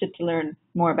I'm interested to learn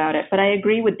more about it. But I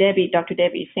agree with Debbie, Dr.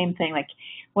 Debbie, same thing. Like,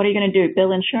 what are you going to do?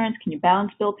 Bill insurance? Can you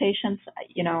balance bill patients?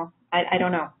 I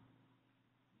don't know.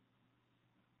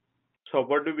 So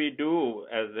what do we do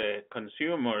as a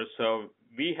consumer? So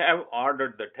we have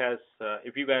ordered the tests.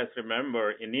 If you guys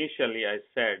remember, initially I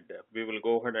said we will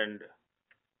go ahead and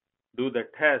do the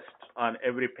test on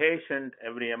every patient,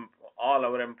 all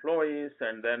our employees,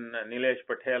 and then Nilesh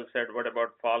Patel said, what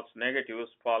about false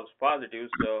negatives, false positives?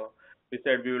 So we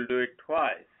said we will do it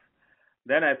twice.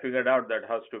 Then I figured out that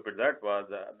how stupid that was.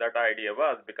 That idea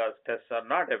was because tests are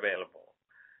not available.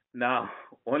 Now,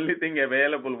 only thing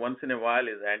available once in a while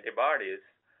is antibodies,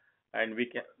 and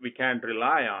we can't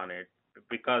rely on it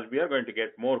because we are going to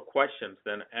get more questions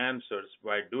than answers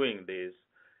by doing this.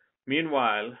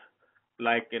 Meanwhile,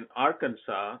 like in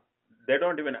Arkansas, they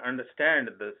don't even understand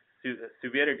the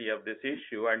severity of this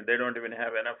issue, and they don't even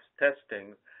have enough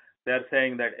testing. They're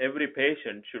saying that every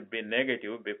patient should be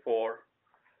negative before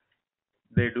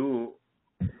they do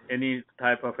any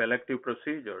type of elective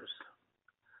procedures.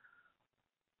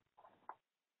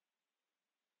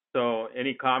 So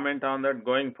any comment on that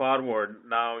going forward?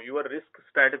 Now, your risk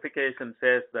stratification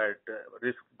says that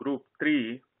risk group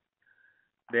 3,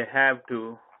 they have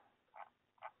to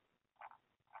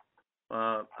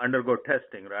undergo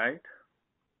testing, right?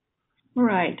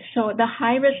 Right. So the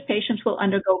high-risk patients will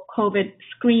undergo COVID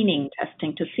screening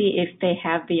testing to see if they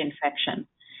have the infection.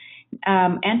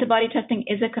 Antibody testing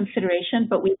is a consideration,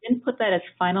 but we didn't put that as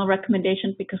final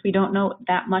recommendation because we don't know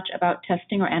that much about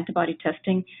testing or antibody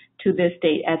testing to this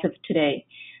date as of today.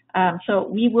 So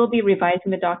we will be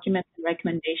revising the documents and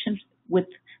recommendations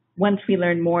once we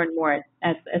learn more and more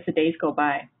as the days go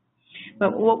by.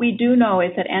 But what we do know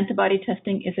is that antibody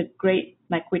testing is a great,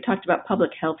 like we talked about,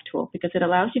 public health tool because it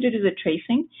allows you to do the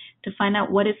tracing to find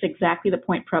out what is exactly the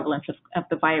point prevalence of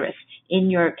the virus in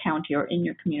your county or in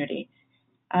your community.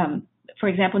 For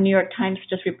example, New York Times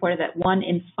just reported that 1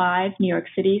 in 5 New York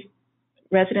City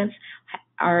residents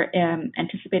are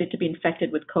anticipated to be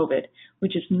infected with COVID,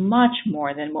 which is much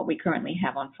more than what we currently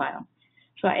have on file.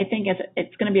 So I think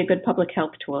it's going to be a good public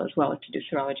health tool as well to do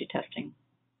serology testing.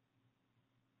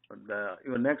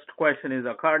 Your next question is,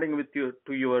 according with your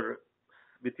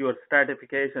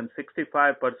stratification,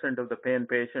 65% of the pain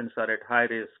patients are at high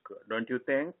risk, don't you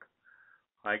think?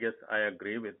 I guess I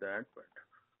agree with that, but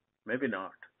maybe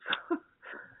not.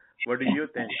 What do you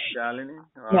think, Shalini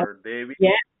or Devi?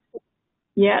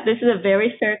 Yeah, this is a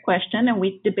very fair question, and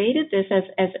we debated this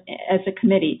as a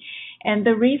committee. And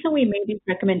the reason we made these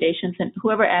recommendations, and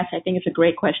whoever asked, I think it's a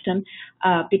great question,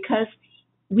 because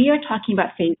we are talking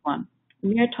about phase 1.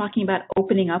 We are talking about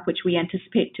opening up, which we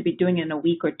anticipate to be doing in a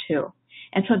week or two.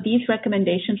 And so these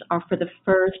recommendations are for the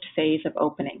first phase of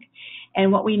opening.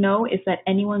 And what we know is that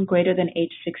anyone greater than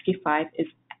age 65 is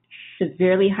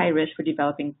severely high risk for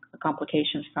developing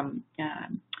complications from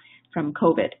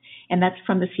COVID, and that's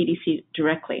from the CDC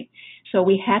directly. So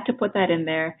we had to put that in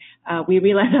there. We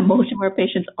realize that most of our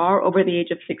patients are over the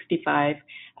age of 65,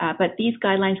 but these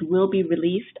guidelines will be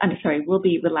will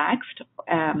be relaxed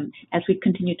as we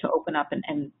continue to open up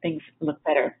and things look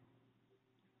better.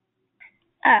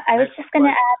 I was just going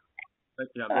to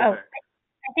add,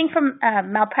 I think from a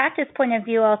malpractice point of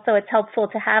view also, it's helpful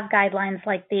to have guidelines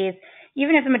like these.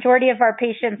 Even if the majority of our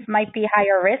patients might be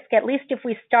higher risk, at least if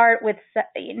we start with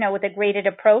a graded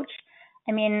approach,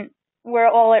 I mean, we're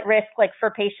all at risk, like for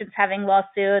patients having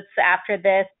lawsuits after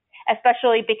this,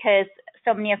 especially because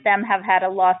so many of them have had a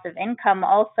loss of income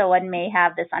also and may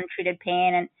have this untreated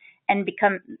pain and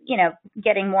become,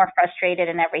 getting more frustrated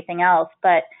and everything else.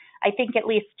 But I think at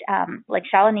least, like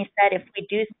Shalini said, if we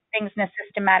do things in a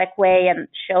systematic way and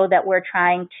show that we're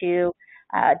trying to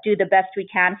do the best we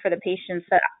can for the patients,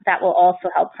 that will also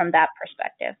help from that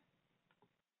perspective.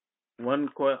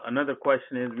 Another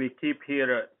question is, we keep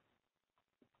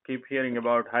hearing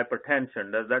about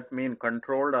hypertension. Does that mean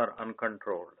controlled or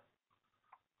uncontrolled?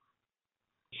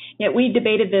 Yeah, we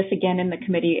debated this again in the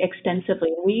committee extensively.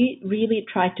 We really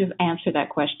tried to answer that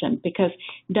question because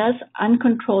does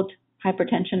uncontrolled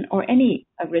hypertension or any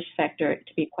risk factor,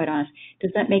 to be quite honest,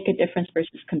 does that make a difference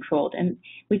versus controlled? And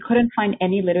we couldn't find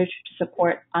any literature to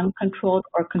support uncontrolled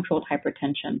or controlled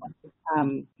hypertension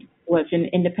was an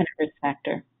independent risk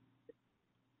factor.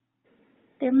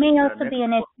 There may also be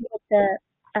an issue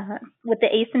with the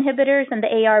ACE inhibitors and the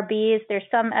ARBs. There's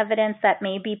some evidence that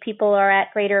maybe people are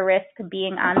at greater risk of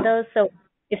being on those. So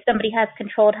if somebody has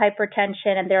controlled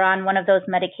hypertension and they're on one of those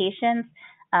medications,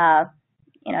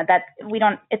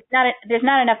 there's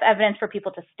not enough evidence for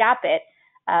people to stop it,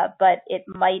 but it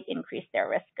might increase their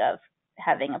risk of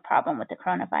having a problem with the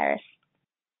coronavirus.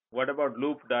 What about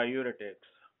loop diuretics?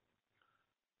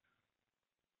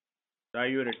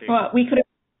 Well, we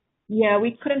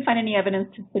couldn't find any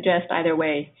evidence to suggest either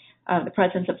way the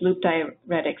presence of loop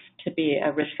diuretics to be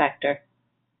a risk factor.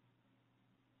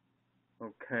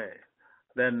 Okay,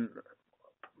 then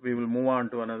we will move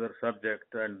on to another subject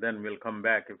and then we'll come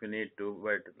back if we need to.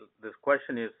 But this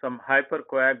question is, some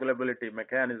hypercoagulability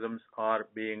mechanisms are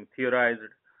being theorized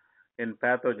in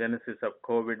pathogenesis of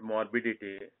COVID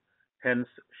morbidity. Hence,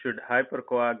 should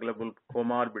hypercoagulable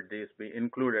comorbidities be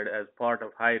included as part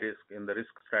of high risk in the risk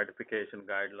stratification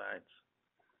guidelines?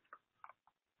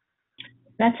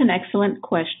 That's an excellent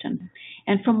question.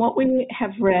 And from what we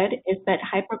have read is that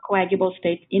hypercoagulable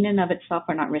states in and of itself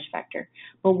are not risk factor.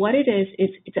 But what it is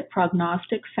it's a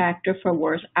prognostic factor for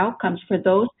worse outcomes for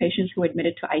those patients who are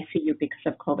admitted to ICU because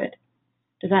of COVID.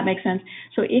 Does that make sense?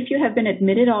 So if you have been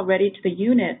admitted already to the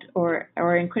unit or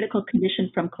in critical condition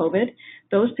from COVID,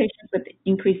 those patients with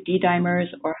increased D-dimers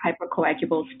or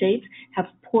hypercoagulable states have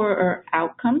poorer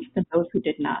outcomes than those who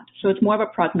did not. So it's more of a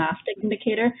prognostic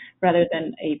indicator rather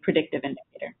than a predictive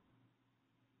indicator.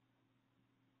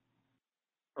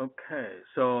 Okay,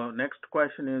 so next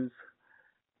question is,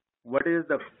 what is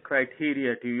the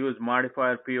criteria to use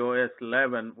modifier POS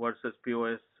 11 versus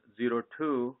POS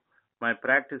 02? My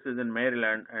practice is in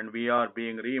Maryland, and we are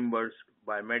being reimbursed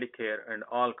by Medicare and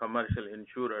all commercial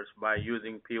insurers by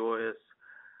using POS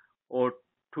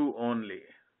 02 only.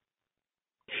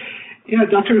 Yeah,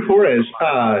 Dr. Torres,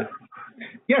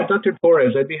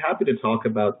 I'd be happy to talk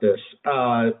about this.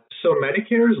 So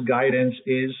Medicare's guidance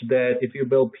is that if you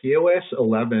bill POS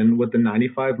 11 with the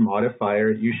 95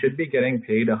 modifier, you should be getting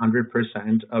paid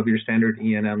 100% of your standard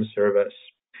E&M service.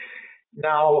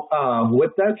 Now,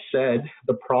 with that said,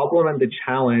 the problem and the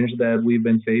challenge that we've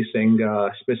been facing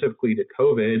specifically to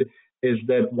COVID is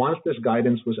that once this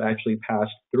guidance was actually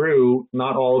passed through,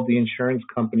 not all of the insurance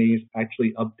companies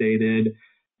actually updated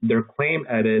their claim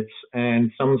edits,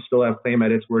 and some still have claim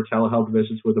edits where telehealth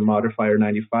visits with a modifier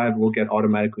 95 will get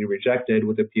automatically rejected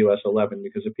with a POS 11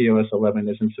 because a POS 11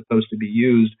 isn't supposed to be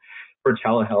used for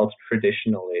telehealth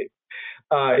traditionally.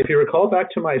 If you recall back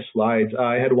to my slides,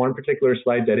 I had one particular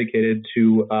slide dedicated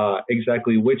to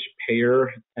exactly which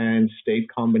payer and state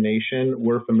combination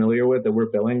we're familiar with, that we're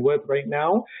billing with right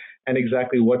now, and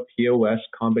exactly what POS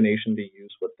combination to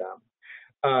use with them.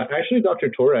 Actually, Dr.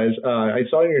 Torres, I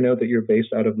saw in your note that you're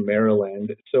based out of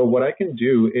Maryland. So what I can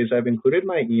do is I've included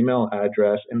my email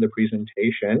address in the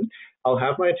presentation. I'll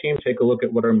have my team take a look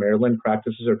at what our Maryland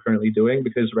practices are currently doing,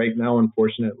 because right now,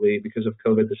 unfortunately, because of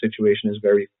COVID, the situation is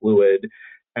very fluid.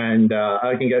 And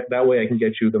I can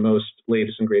get you the most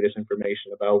latest and greatest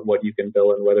information about what you can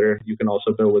bill and whether you can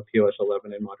also bill with POS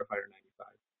 11 and modifier 95.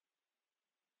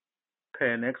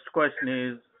 Okay, next question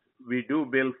is, we do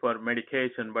bill for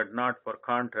medication but not for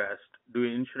contrast. Do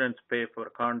insurance pay for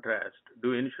contrast?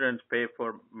 Do insurance pay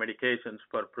for medications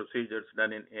for procedures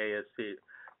done in ASC?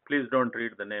 Please don't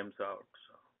read the names out.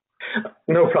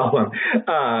 No problem.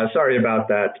 Sorry about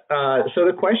that. So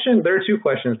there are two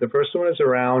questions. The first one is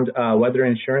around whether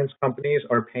insurance companies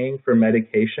are paying for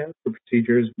medication for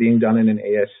procedures being done in an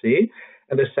ASC.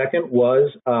 And the second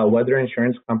was whether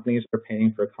insurance companies are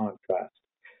paying for contrast.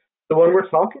 So when we're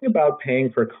talking about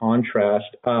paying for contrast,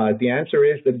 the answer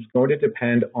is that it's going to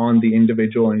depend on the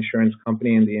individual insurance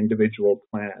company and the individual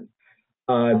plan.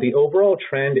 The overall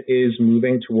trend is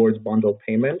moving towards bundle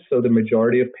payments, so the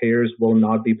majority of payers will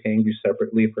not be paying you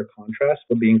separately for contrast,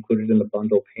 will be included in the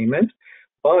bundle payment.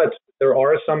 But there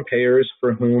are some payers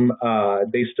for whom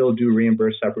they still do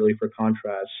reimburse separately for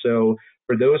contrast. So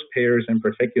for those payers in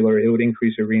particular, it would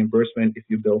increase your reimbursement if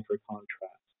you bill for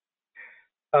contrast.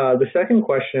 The second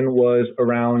question was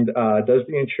around, does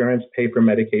the insurance pay for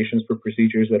medications for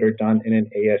procedures that are done in an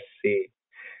ASC?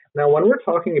 Now, when we're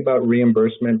talking about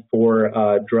reimbursement for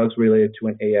drugs related to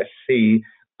an ASC,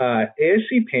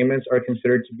 ASC payments are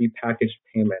considered to be packaged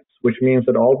payments, which means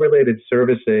that all related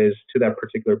services to that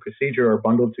particular procedure are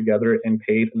bundled together and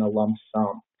paid in a lump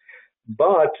sum.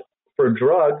 But for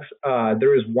drugs,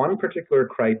 there is one particular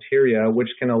criteria which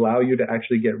can allow you to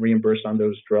actually get reimbursed on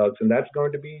those drugs, and that's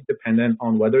going to be dependent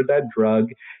on whether that drug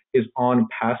is on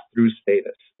pass-through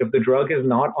status. If the drug is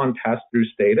not on pass-through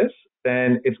status,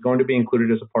 then it's going to be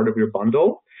included as a part of your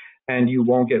bundle, and you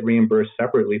won't get reimbursed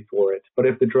separately for it. But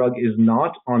if the drug is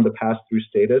not on the pass-through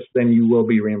status, then you will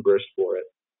be reimbursed for it.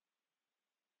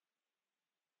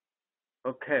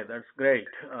 Okay, that's great.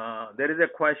 There is a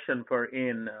question for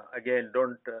Ian. Again,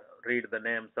 don't read the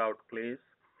names out, please.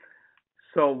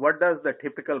 So what does the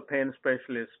typical pain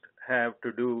specialist have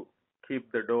to do,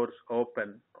 keep the doors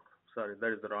open? Sorry,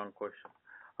 that is the wrong question.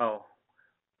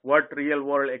 What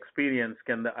real-world experience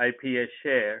can the IPA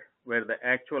share where the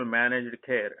actual managed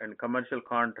care and commercial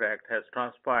contract has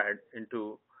transpired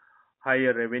into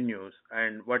higher revenues,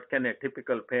 and what can a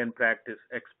typical pain practice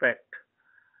expect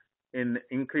in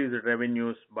increased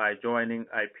revenues by joining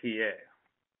IPA?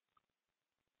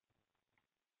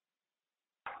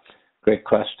 Great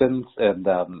questions, and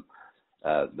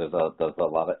there's a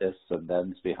lot of ifs and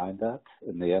thens behind that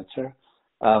in the answer.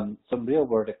 Some real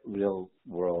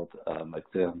world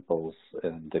examples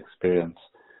and experience,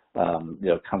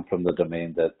 come from the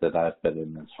domain that I've been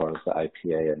in as far as the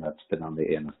IPA, and that's been on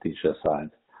the anesthesia side.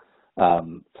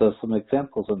 So some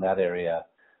examples in that area,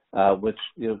 which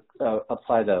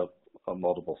apply to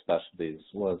multiple specialties,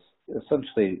 was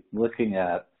essentially looking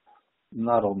at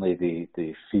not only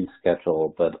the fee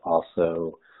schedule, but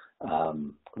also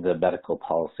the medical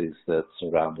policies that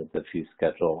surrounded the fee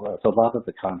schedule. So a lot of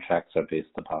the contracts are based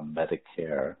upon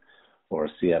Medicare or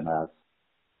CMS.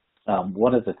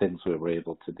 One of the things we were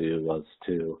able to do was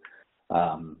to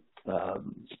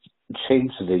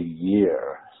change the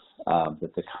year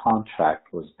that the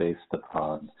contract was based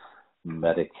upon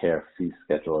Medicare fee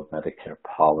schedule and Medicare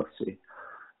policy.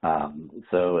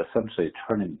 So essentially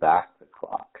turning back the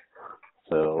clock.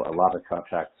 So a lot of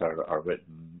contracts are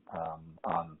written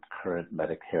on current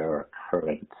Medicare or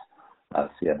current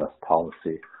CMS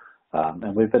policy.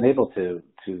 And we've been able to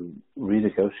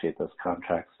renegotiate those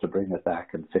contracts to bring it back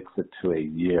and fix it to a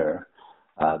year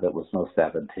that was most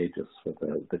advantageous for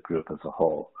the group as a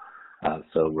whole.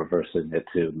 So reversing it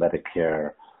to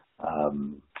Medicare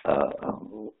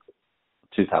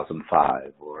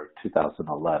 2005 or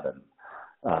 2011,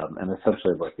 and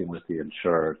essentially working with the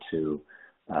insurer to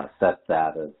set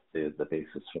that as the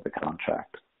basis for the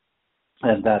contract.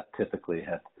 And that typically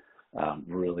had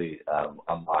really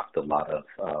unlocked a lot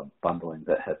of bundling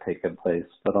that had taken place,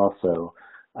 but also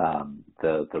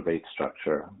the rate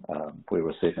structure. We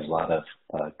were seeing a lot of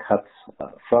cuts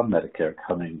from Medicare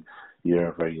coming year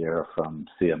over year from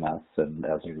CMS, and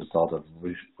as a result of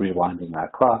rewinding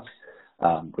that clock,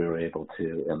 we were able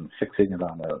to, and fixing it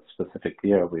on a specific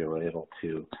year, we were able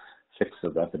to fix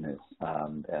the revenue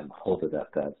and hold it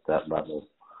at that level.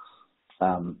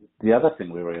 The other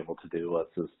thing we were able to do was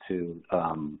to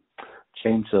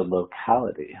change the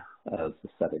locality as the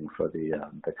setting for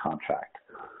the contract.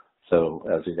 So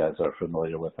as you guys are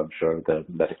familiar with, I'm sure the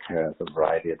Medicare has a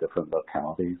variety of different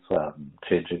localities,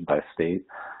 changing by state,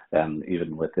 and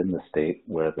even within the state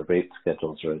where the rate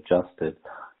schedules are adjusted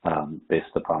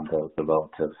based upon the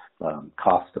relative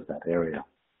cost of that area.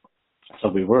 So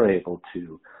we were able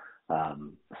to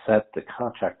set the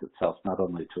contract itself not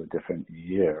only to a different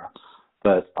year,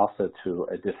 but also to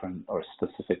a different or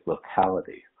specific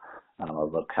locality, a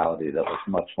locality that was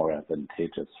much more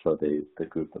advantageous for the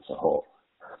group as a whole.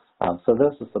 So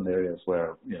those are some areas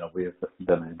where we have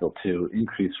been able to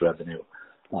increase revenue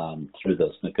through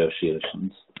those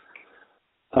negotiations.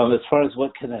 As far as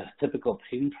what can a typical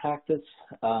pain practice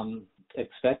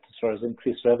expect as far as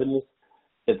increased revenues,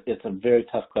 it's a very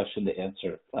tough question to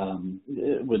answer.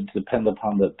 It would depend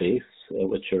upon the base at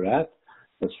which you're at,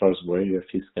 as far as where your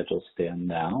fee schedules stand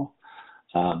now,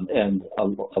 and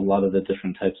a lot of the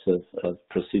different types of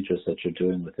procedures that you're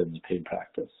doing within the pain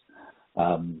practice.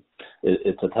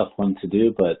 It's a tough one to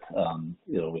do, but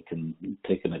we can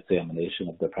take an examination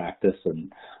of the practice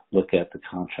and look at the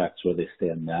contracts where they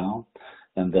stand now,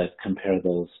 and then compare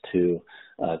those to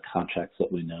contracts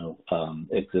that we know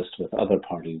exist with other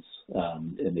parties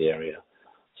in the area.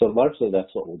 So largely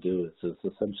that's what we'll do is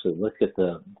essentially look at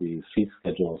the fee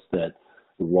schedules that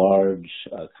large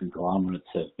conglomerates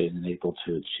have been able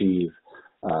to achieve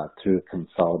through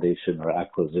consolidation or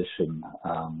acquisition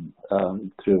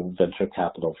through venture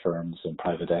capital firms and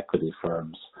private equity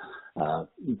firms.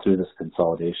 Through this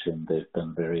consolidation, they've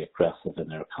been very aggressive in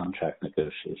their contract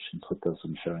negotiations with those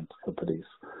insurance companies.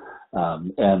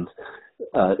 And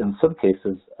in some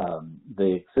cases,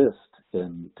 they exist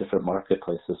in different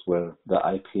marketplaces where the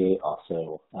IPA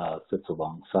also sits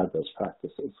alongside those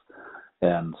practices.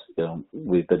 And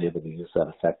we've been able to use that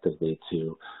effectively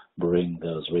to bring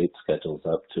those rate schedules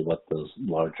up to what those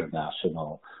larger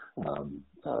national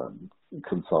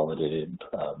consolidated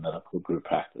medical group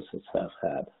practices have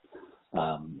had.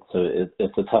 So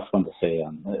it's a tough one to say.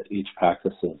 Each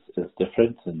practice is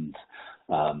different, and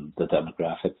the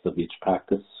demographics of each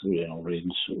practice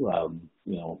range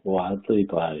wildly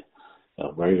by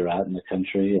where you're at in the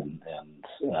country and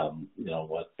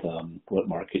what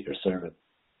market you're serving.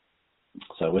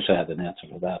 So I wish I had an answer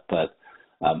for that, but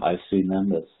I've seen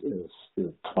them as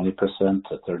 20%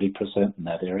 to 30% in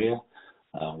that area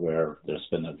where there's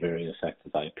been a very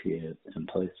effective IPA in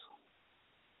place.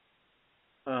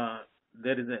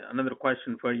 There is another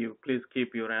question for you. Please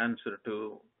keep your answer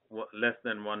to less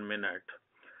than 1 minute.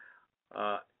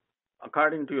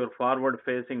 According to your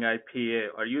forward-facing IPA,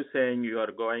 are you saying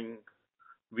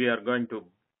we are going to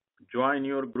join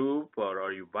your group, or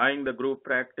are you buying the group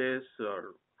practice,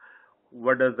 or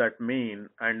what does that mean?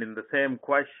 And in the same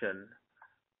question,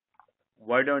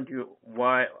 why don't you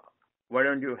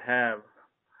have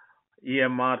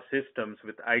EMR systems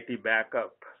with IT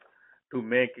backup to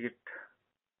make it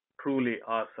truly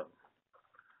awesome?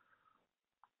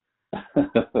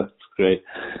 That's great.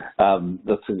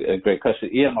 That's a great question.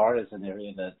 EMR is an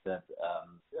area that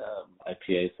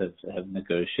IPAs have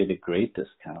negotiated great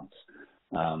discounts,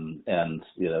 and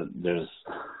there's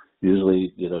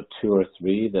usually 2 or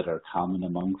 3 that are common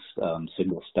amongst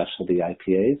single specialty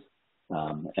IPAs,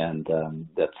 and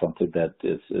that's something that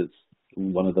is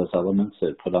one of those elements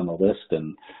that put on the list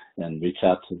and reach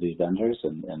out to the vendors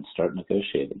and start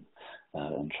negotiating.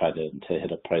 And try to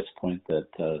hit a price point that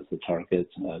the target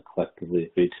collectively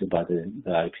agreed to by the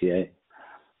IPA.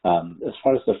 As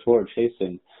far as the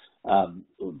forward-facing,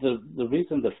 the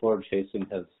reason the forward-facing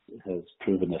has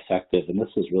proven effective, and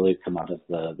this has really come out of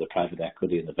the private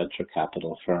equity and the venture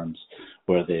capital firms,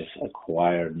 where they've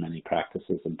acquired many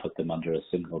practices and put them under a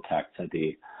single tax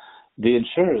ID. The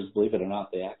insurers, believe it or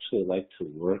not, they actually like to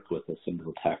work with a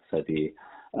single tax ID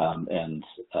and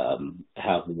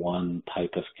have one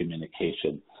type of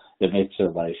communication. It makes their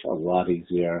life a lot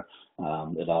easier.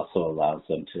 It also allows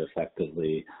them to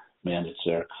effectively manage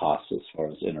their costs as far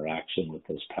as interaction with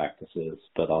those practices,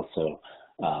 but also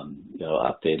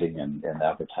updating and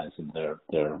advertising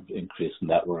their increased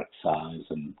network size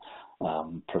and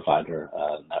provider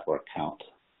network count.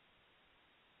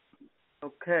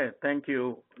 Okay, thank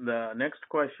you. The next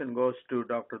question goes to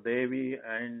Dr. Devi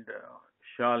and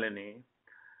Shalini.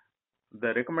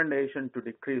 The recommendation to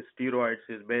decrease steroids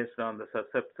is based on the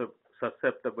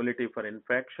susceptibility for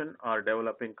infection or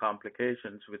developing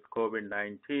complications with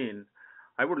COVID-19.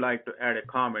 I would like to add a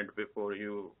comment before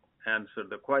you answer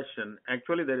the question.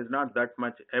 Actually, there is not that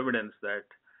much evidence that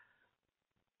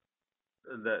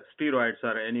the steroids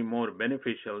are any more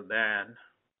beneficial than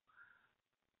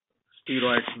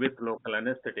steroids with local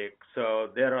anesthetic. So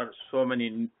there are so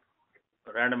many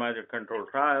randomized controlled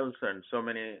trials and so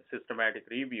many systematic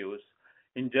reviews.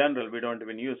 In general, we don't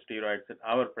even use steroids in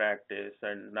our practice,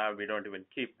 and now we don't even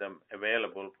keep them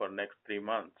available for next 3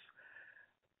 months.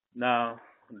 Now,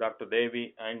 Dr.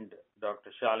 Devi and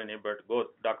Dr. Shalini, but both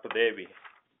Dr. Devi,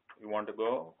 you want to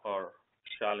go, or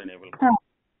Shalini will go?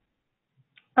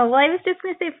 Well, I was just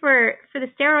going to say for the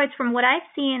steroids, from what I've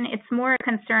seen, it's more a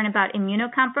concern about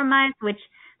immunocompromise, which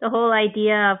the whole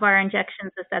idea of our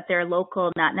injections is that they're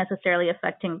local, not necessarily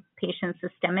affecting patients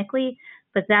systemically.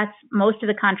 But that's most of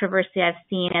the controversy I've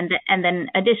seen. And then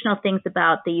additional things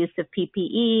about the use of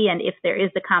PPE, and if there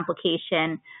is a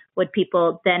complication, would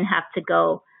people then have to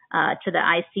go to the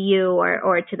ICU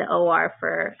or to the OR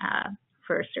for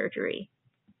surgery?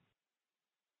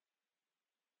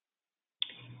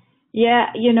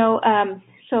 Yeah,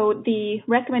 so the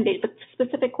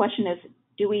specific question is,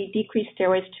 do we decrease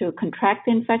steroids to contract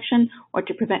the infection or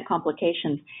to prevent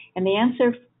complications? And the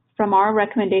answer from our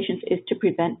recommendations is to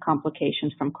prevent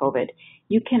complications from COVID.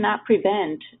 You cannot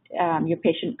prevent your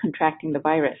patient contracting the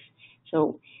virus.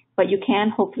 But you can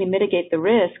hopefully mitigate the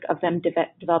risk of them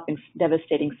developing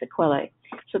devastating sequelae.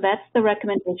 So that's the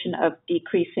recommendation of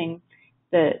decreasing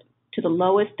to the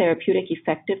lowest therapeutic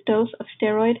effective dose of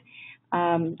steroid.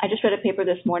 I just read a paper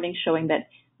this morning showing that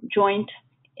joint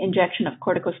injection of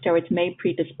corticosteroids may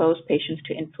predispose patients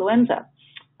to influenza.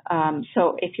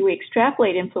 So if you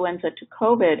extrapolate influenza to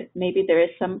COVID, maybe there is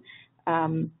some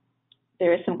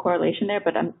correlation there,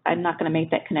 but I'm not going to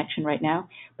make that connection right now.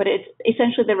 But it's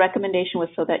essentially the recommendation was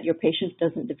so that your patient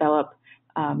doesn't develop,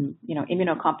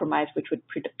 immunocompromise, which would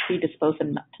predispose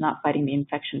them to not fighting the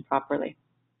infection properly.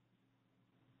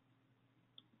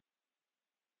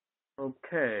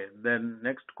 Okay, then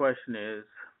next question is,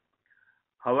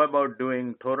 how about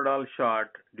doing Toradol shot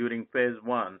during phase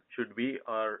 1? Should we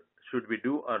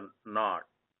do or not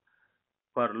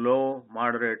for low,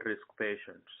 moderate risk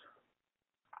patients?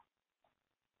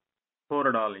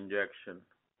 Toradol injection.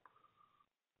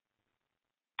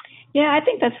 Yeah, I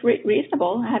think that's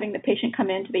reasonable. Having the patient come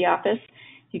into the office,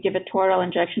 you give a Toradol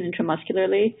injection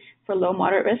intramuscularly for low,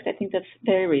 moderate risk. I think that's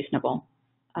very reasonable.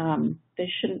 There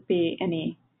shouldn't be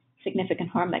any significant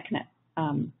harm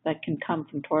that can come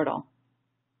from Toradol.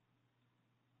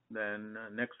 Then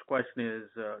next question is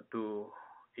to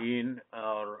Ian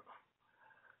or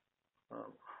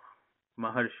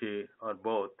Maharshi or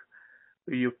both.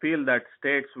 Do you feel that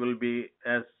states will be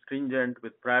as stringent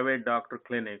with private doctor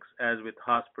clinics as with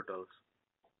hospitals?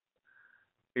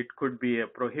 it could be a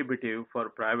prohibitive for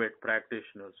private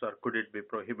practitioners, or could it be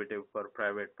prohibitive for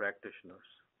private practitioners?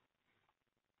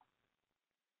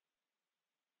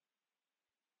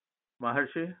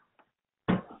 Maharshi?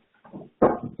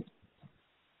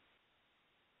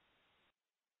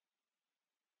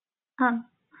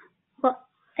 Well,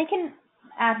 I can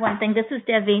add one thing. This is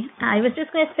Devi. I was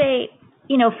just going to say,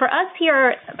 you know, for us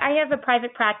here, I have a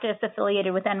private practice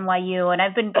affiliated with NYU, and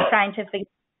I've been trying to figure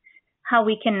out how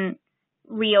we can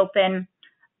reopen.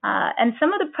 And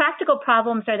some of the practical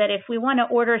problems are that if we want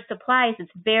to order supplies,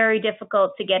 it's very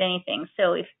difficult to get anything.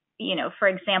 So if, you know, for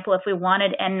example, if we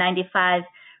wanted N95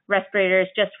 respirators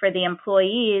just for the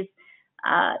employees,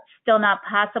 still not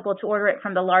possible to order it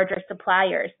from the larger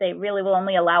suppliers. They really will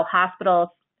only allow hospitals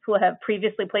who have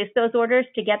previously placed those orders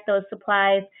to get those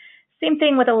supplies. Same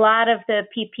thing with a lot of the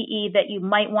PPE that you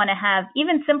might want to have.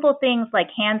 Even simple things like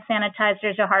hand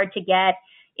sanitizers are hard to get.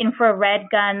 Infrared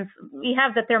guns, we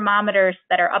have the thermometers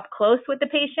that are up close with the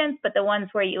patients, but the ones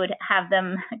where you would have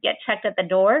them get checked at the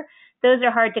door, those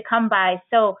are hard to come by.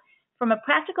 So from a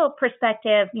practical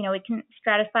perspective, you know, we can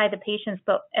stratify the patients,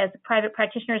 but as private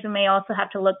practitioners, we may also have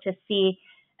to look to see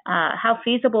how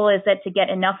feasible is it to get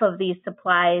enough of these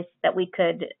supplies that we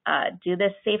could do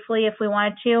this safely if we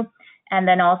wanted to. And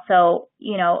then also,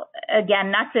 you know,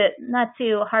 again, not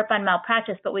to harp on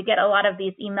malpractice, but we get a lot of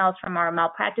these emails from our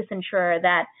malpractice insurer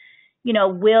that, you know,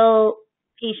 will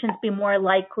patients be more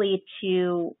likely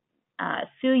to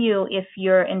sue you if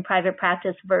you're in private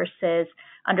practice versus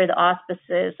under the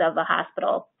auspices of a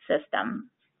hospital system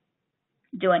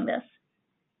doing this?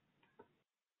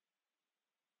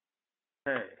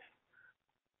 Hey,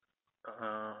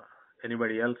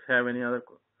 anybody else have any other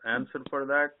answer for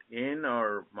that, Ian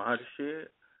or Maharshi?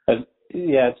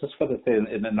 Yeah, just for the thing,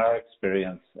 in our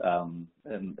experience,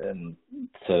 and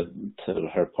to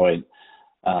her point,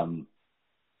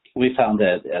 we found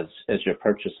that as your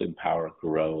purchasing power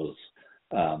grows,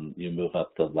 you move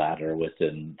up the ladder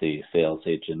within the sales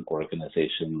agent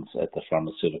organizations at the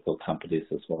pharmaceutical companies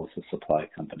as well as the supply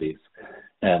companies,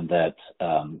 and that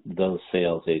those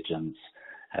sales agents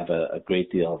have a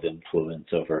great deal of influence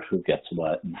over who gets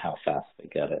what and how fast they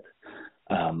get it.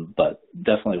 But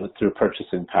definitely through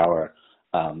purchasing power,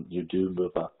 you do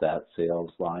move up that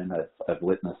sales line. I've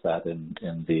witnessed that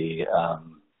in the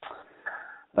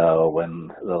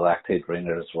when the lactate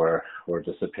ringers were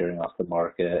disappearing off the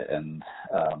market, and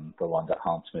the one that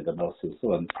haunts me the most is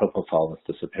when propofol was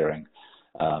disappearing.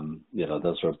 You know,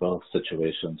 those were both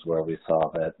situations where we saw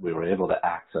that we were able to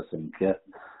access and get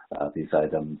these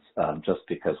items just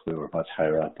because we were much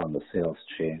higher up on the sales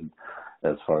chain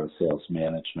as far as sales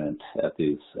management at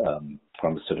these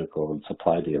pharmaceutical and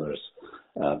supply dealers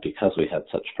because we had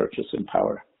such purchasing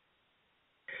power.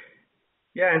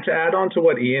 Yeah, and to add on to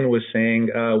what Ian was saying,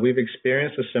 we've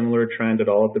experienced a similar trend at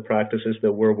all of the practices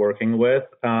that we're working with.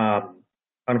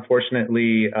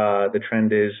 Unfortunately, the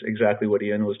trend is exactly what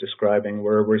Ian was describing,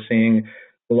 where we're seeing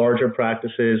the larger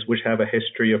practices which have a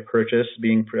history of purchase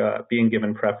being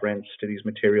given preference to these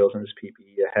materials and this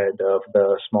PPE ahead of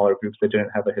the smaller groups that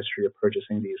didn't have a history of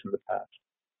purchasing these in the past.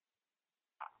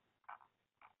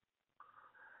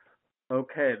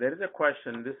 Okay, there is a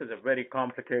question. This is a very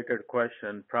complicated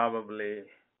question. Probably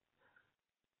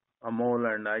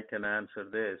Amol and I can answer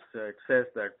this. It says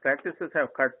that practices have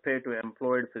cut pay to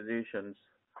employed physicians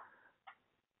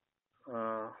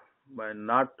by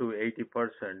not to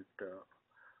 80%,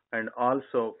 and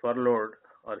also furloughed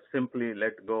or simply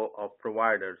let go of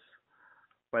providers.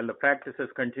 While the practices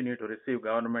continue to receive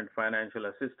government financial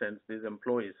assistance, these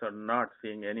employees are not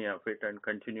seeing any of it and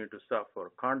continue to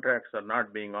suffer. Contracts are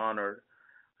not being honored,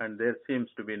 and there seems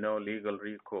to be no legal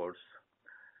recourse.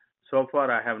 So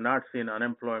far, I have not seen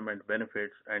unemployment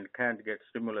benefits and can't get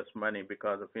stimulus money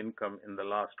because of income in the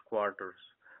last quarters.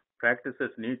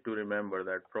 Practices need to remember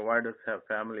that providers have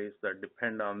families that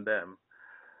depend on them.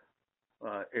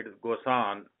 It goes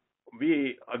on.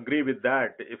 We agree with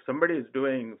that. If somebody is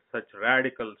doing such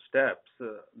radical steps,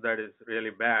 that is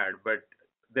really bad. But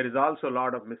there is also a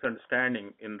lot of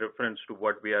misunderstanding in reference to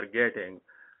what we are getting.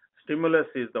 Stimulus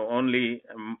is the only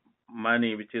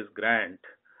money which is grant.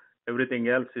 Everything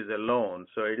else is a loan,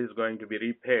 so it is going to be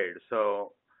repaid.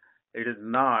 So it is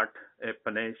not a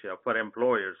panacea for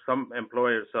employers. Some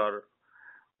employers are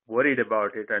worried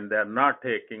about it and they're not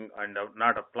taking and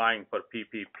not applying for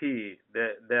PPP.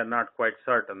 They're not quite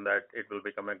certain that it will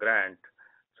become a grant.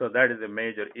 So that is a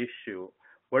major issue.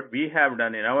 What we have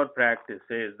done in our practice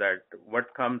is that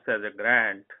what comes as a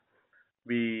grant,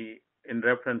 we, in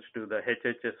reference to the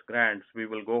HHS grants, we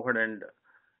will go ahead and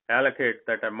allocate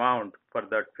that amount for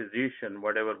that physician,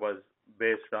 whatever was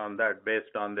based on that,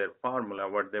 based on their formula,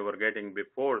 what they were getting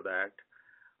before that.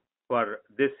 for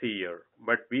this year,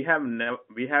 but we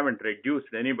haven't reduced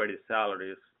anybody's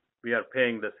salaries. We are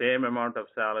paying the same amount of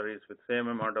salaries with same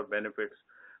amount of benefits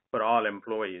for all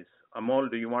employees.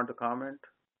 Amol, do you want to comment?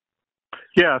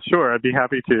 Yeah, sure. I'd be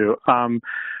happy to.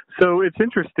 So it's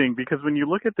interesting because when you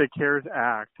look at the CARES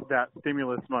Act, that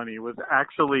stimulus money was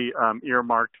actually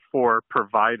earmarked for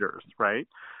providers, right?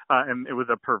 And it was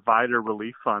a provider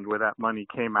relief fund where that money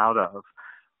came out of.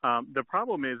 The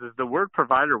problem is the word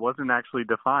provider wasn't actually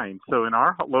defined. So in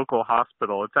our local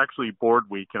hospital, it's actually board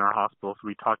week in our hospital, so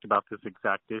we talked about this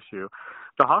exact issue.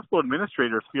 The hospital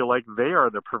administrators feel like they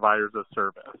are the providers of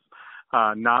service,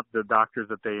 not the doctors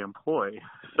that they employ.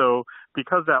 So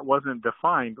because that wasn't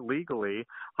defined legally,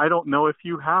 I don't know if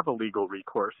you have a legal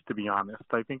recourse, to be honest.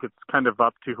 I think it's kind of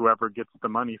up to whoever gets the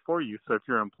money for you. So if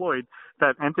you're employed,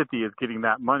 that entity is getting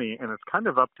that money, and it's kind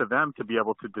of up to them to be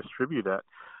able to distribute it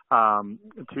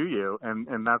to you,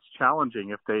 and that's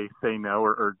challenging if they say no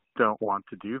or don't want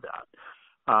to do that.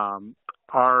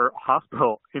 Our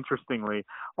hospital, interestingly,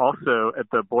 also at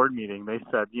the board meeting, they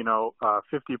said,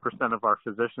 50% of our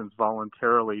physicians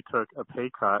voluntarily took a pay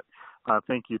cut.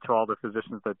 Thank you to all the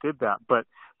physicians that did that. But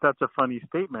that's a funny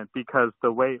statement because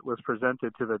the way it was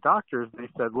presented to the doctors, they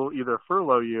said, we'll either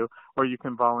furlough you or you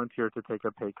can volunteer to take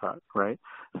a pay cut, right?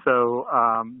 So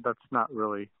that's not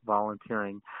really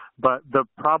volunteering. But the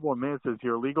problem is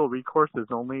your legal recourse is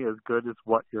only as good as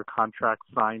what your contract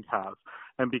signed has.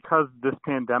 And because this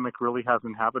pandemic really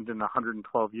hasn't happened in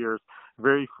 112 years,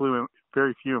 very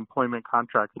few employment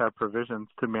contracts have provisions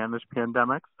to manage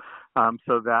pandemics.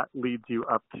 So that leads you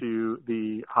up to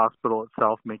the hospital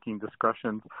itself making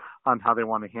discretions on how they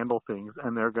want to handle things.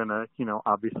 And they're going to,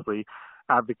 obviously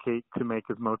advocate to make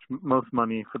as most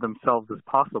money for themselves as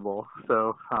possible.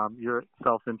 So your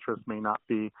self-interest may not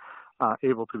be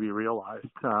able to be realized.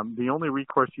 The only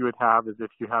recourse you would have is if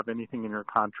you have anything in your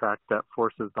contract that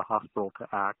forces the hospital to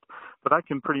act. But I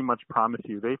can pretty much promise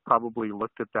you they've probably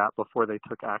looked at that before they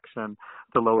took action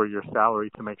to lower your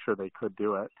salary to make sure they could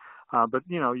do it. But,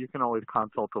 you can always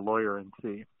consult a lawyer and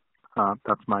see.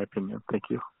 That's my opinion. Thank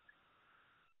you.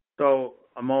 So,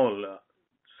 Amol,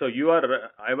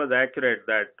 I was accurate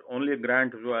that only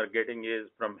grant you are getting is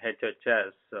from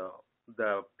HHS.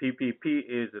 The PPP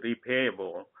is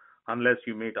repayable unless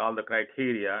you meet all the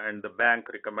criteria, and the bank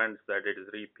recommends that it is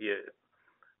it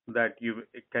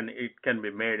can be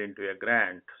made into a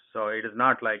grant. So it is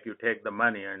not like you take the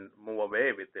money and move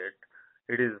away with it.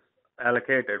 It is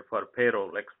allocated for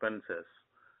payroll expenses.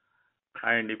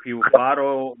 And if you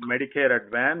borrow Medicare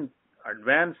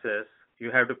advances,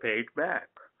 you have to pay it back.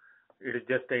 It is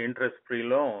just an interest-free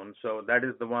loan. So that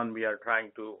is the one we are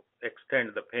trying to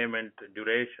extend the payment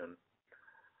duration.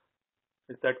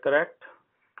 Is that correct?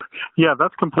 Yeah,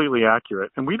 that's completely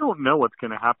accurate. And we don't know what's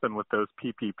going to happen with those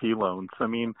PPP loans. I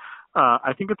mean,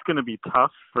 I think it's going to be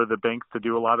tough for the banks to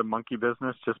do a lot of monkey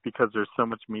business just because there's so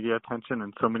much media attention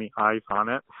and so many eyes on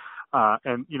it.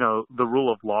 And, the rule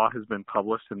of law has been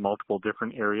published in multiple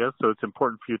different areas. So it's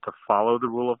important for you to follow the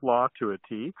rule of law to a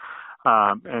T.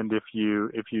 And if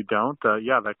you don't,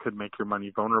 that could make your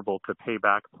money vulnerable to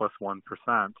payback plus 1%.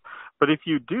 But if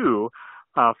you do,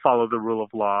 follow the rule of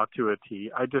law to a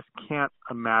T, I just can't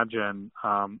imagine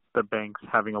the banks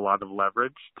having a lot of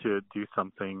leverage to do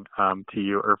something to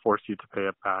you or force you to pay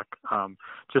it back.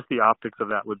 Just the optics of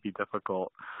that would be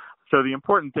difficult. So the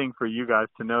important thing for you guys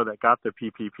to know that got the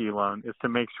PPP loan is to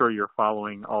make sure you're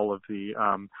following all of the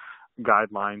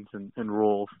guidelines and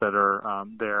rules that are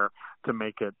there to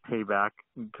make it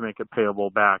payable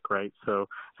back, right? So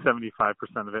 75%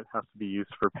 of it has to be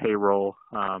used for payroll,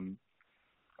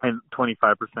 and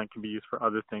 25% can be used for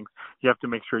other things. You have to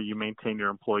make sure you maintain your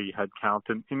employee head count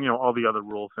and all the other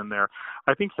rules in there.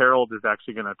 I think Harold is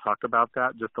actually going to talk about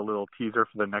that, just a little teaser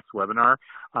for the next webinar.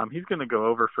 He's going to go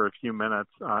over for a few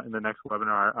minutes in the next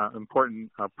webinar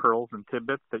important pearls and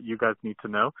tidbits that you guys need to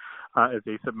know as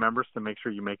ASIPP members to make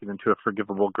sure you make it into a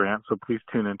forgivable grant. So please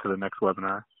tune into the next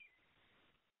webinar.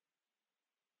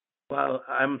 Well,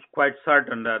 I'm quite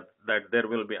certain that there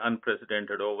will be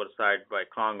unprecedented oversight by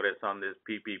Congress on these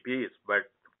PPPs,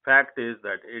 but fact is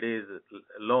that it is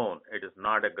a loan. It is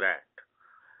not a grant.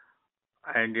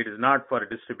 And it is not for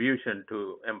distribution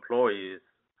to employees.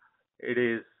 It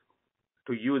is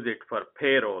to use it for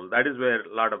payroll. That is where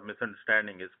a lot of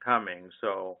misunderstanding is coming.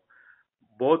 So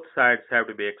both sides have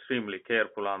to be extremely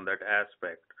careful on that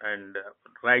aspect. And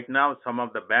right now, some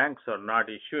of the banks are not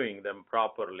issuing them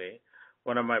properly.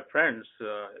 One of my friends,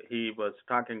 he was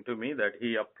talking to me that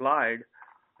he applied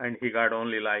and he got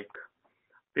only like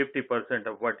 50%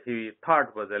 of what he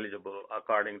thought was eligible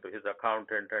according to his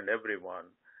accountant and everyone.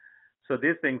 So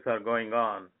these things are going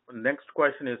on. Next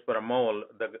question is for Amol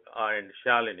and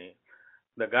Shalini.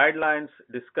 The guidelines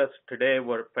discussed today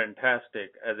were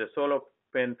fantastic. As a solo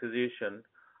pain physician,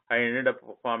 I ended up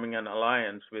forming an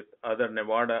alliance with other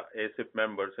Nevada ASIPP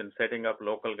members in setting up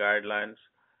local guidelines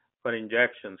for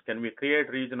injections. Can we create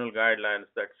regional guidelines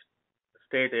that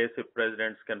state ASIPP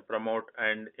presidents can promote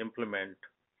and implement?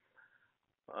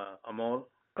 Amol?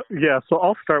 Yeah, so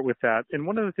I'll start with that. And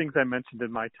one of the things I mentioned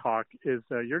in my talk is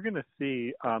you're going to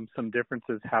see some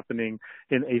differences happening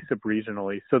in ASIPP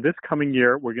regionally. So this coming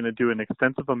year, we're going to do an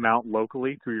extensive amount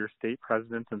locally through your state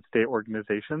presidents and state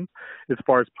organizations as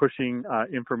far as pushing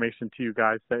information to you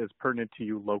guys that is pertinent to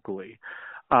you locally.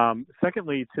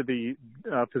 Secondly, to the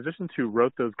physicians who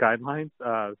wrote those guidelines,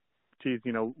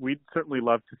 we'd certainly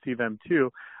love to see them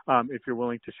too, if you're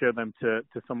willing to share them to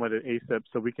someone at ASIPP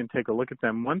so we can take a look at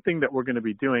them. One thing that we're going to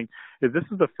be doing is this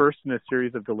is the first in a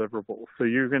series of deliverables. So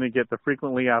you're going to get the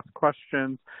frequently asked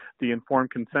questions, the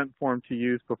informed consent form to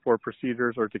use before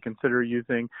procedures or to consider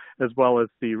using, as well as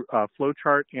the flow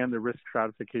chart and the risk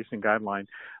stratification guideline.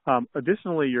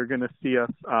 Additionally, you're going to see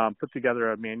us put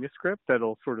together a manuscript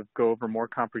that'll sort of go over more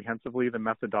comprehensively the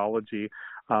methodology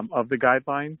of the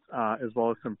guidelines, as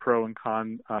well as some pro and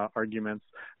con arguments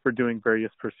for doing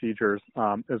various procedures,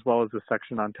 as well as a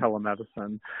section on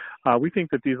telemedicine. We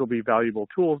think that these will be valuable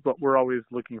tools, but we're always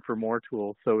looking for more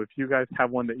tools. So if you guys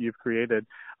have one that you've created,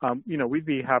 we'd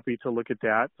be happy to look at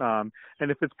that.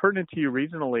 And if it's pertinent to you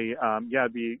regionally,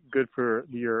 it'd be good for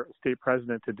your state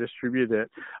president to distribute it.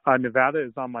 Nevada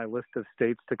is on my list of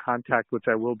states to contact, which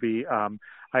I will be.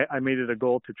 I made it a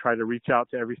goal to try to reach out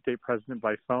to every state president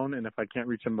by phone, and if I can't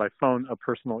reach them by phone, a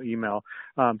personal email.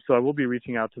 So I will be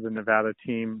reaching out to the Nevada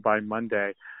team by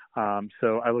Monday.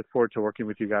 So I look forward to working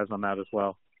with you guys on that as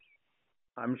well.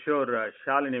 I'm sure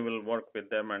Shalini will work with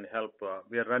them and help.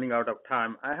 We are running out of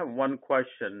time. I have one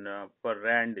question for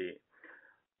Randy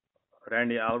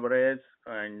Alvarez.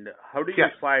 And how do you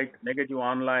fight negative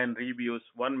online reviews?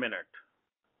 1 minute.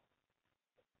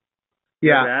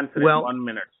 Yeah, answer in 1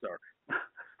 minute, sir.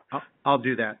 I'll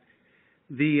do that.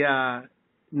 The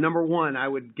number one, I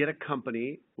would get a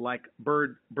company like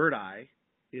Bird Eye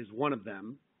is one of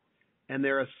them, and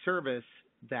they're a service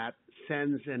that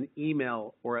sends an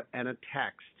email and a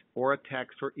text or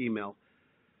email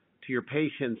to your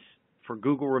patients for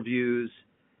Google reviews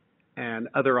and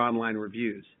other online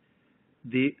reviews.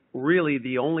 The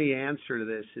only answer to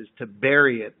this is to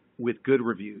bury it with good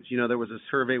reviews. There was a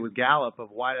survey with Gallup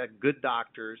of why good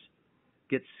doctors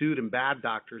get sued and bad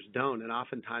doctors don't, and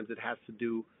oftentimes it has to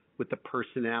do with the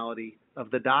personality of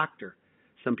the doctor.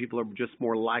 Some people are just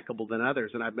more likable than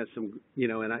others, and I've met some,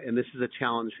 and this is a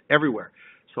challenge everywhere.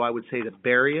 So I would say to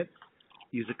bury it,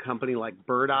 use a company like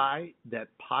Bird Eye that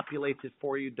populates it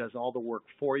for you, does all the work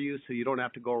for you, so you don't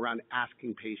have to go around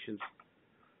asking patients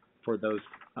for those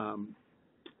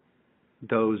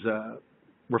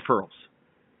referrals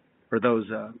or those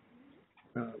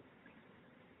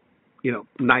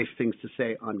nice things to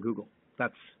say on Google.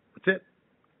 That's it.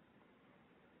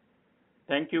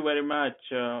 Thank you very much.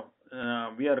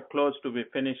 We are close to be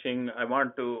finishing. I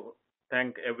want to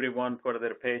thank everyone for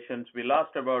their patience. We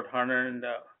lost about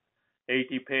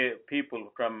 180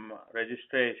 people from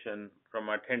registration, from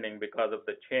attending because of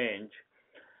the change.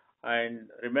 And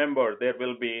remember, there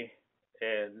will be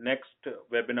a next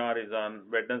webinar is on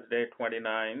Wednesday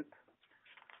 29th,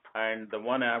 and the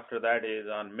one after that is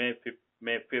on May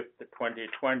 5th,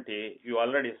 2020. You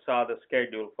already saw the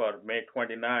schedule for May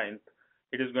 29th.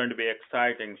 It is going to be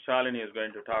exciting. Shalini is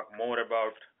going to talk more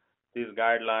about these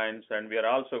guidelines, and we are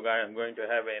also going to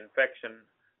have an infection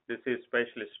disease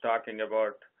specialist talking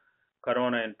about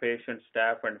corona in patient,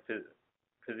 staff, and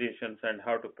physicians and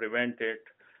how to prevent it.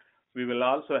 We will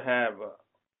also have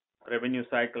revenue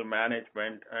cycle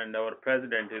management, and our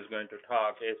president is going to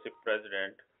talk, ASIPP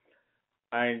president.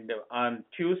 And on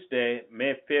Tuesday,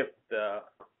 May 5th,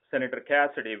 Senator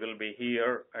Cassidy will be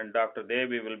here, and Dr.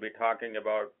 Devi will be talking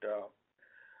about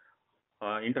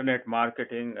internet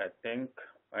marketing, I think.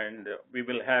 And we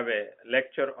will have a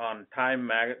lecture on time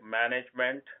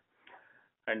management,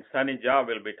 and Sunny Jha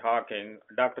will be talking.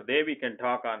 Dr. Devi can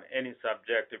talk on any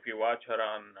subject. If you watch her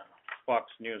on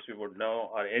Fox News, you would know,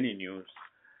 or any news.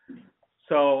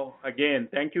 So again,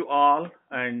 thank you all,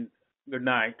 and good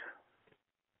night.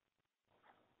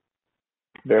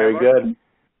 Very good.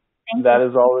 That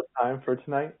is all the time for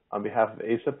tonight. On behalf of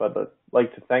ASIPP, I'd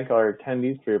like to thank our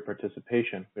attendees for your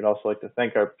participation. We'd also like to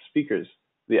thank our speakers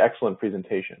for the excellent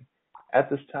presentation. At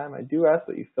this time, I do ask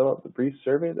that you fill out the brief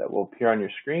survey that will appear on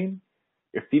your screen.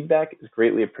 Your feedback is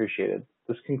greatly appreciated.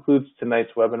 This concludes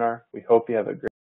tonight's webinar. We hope you have a great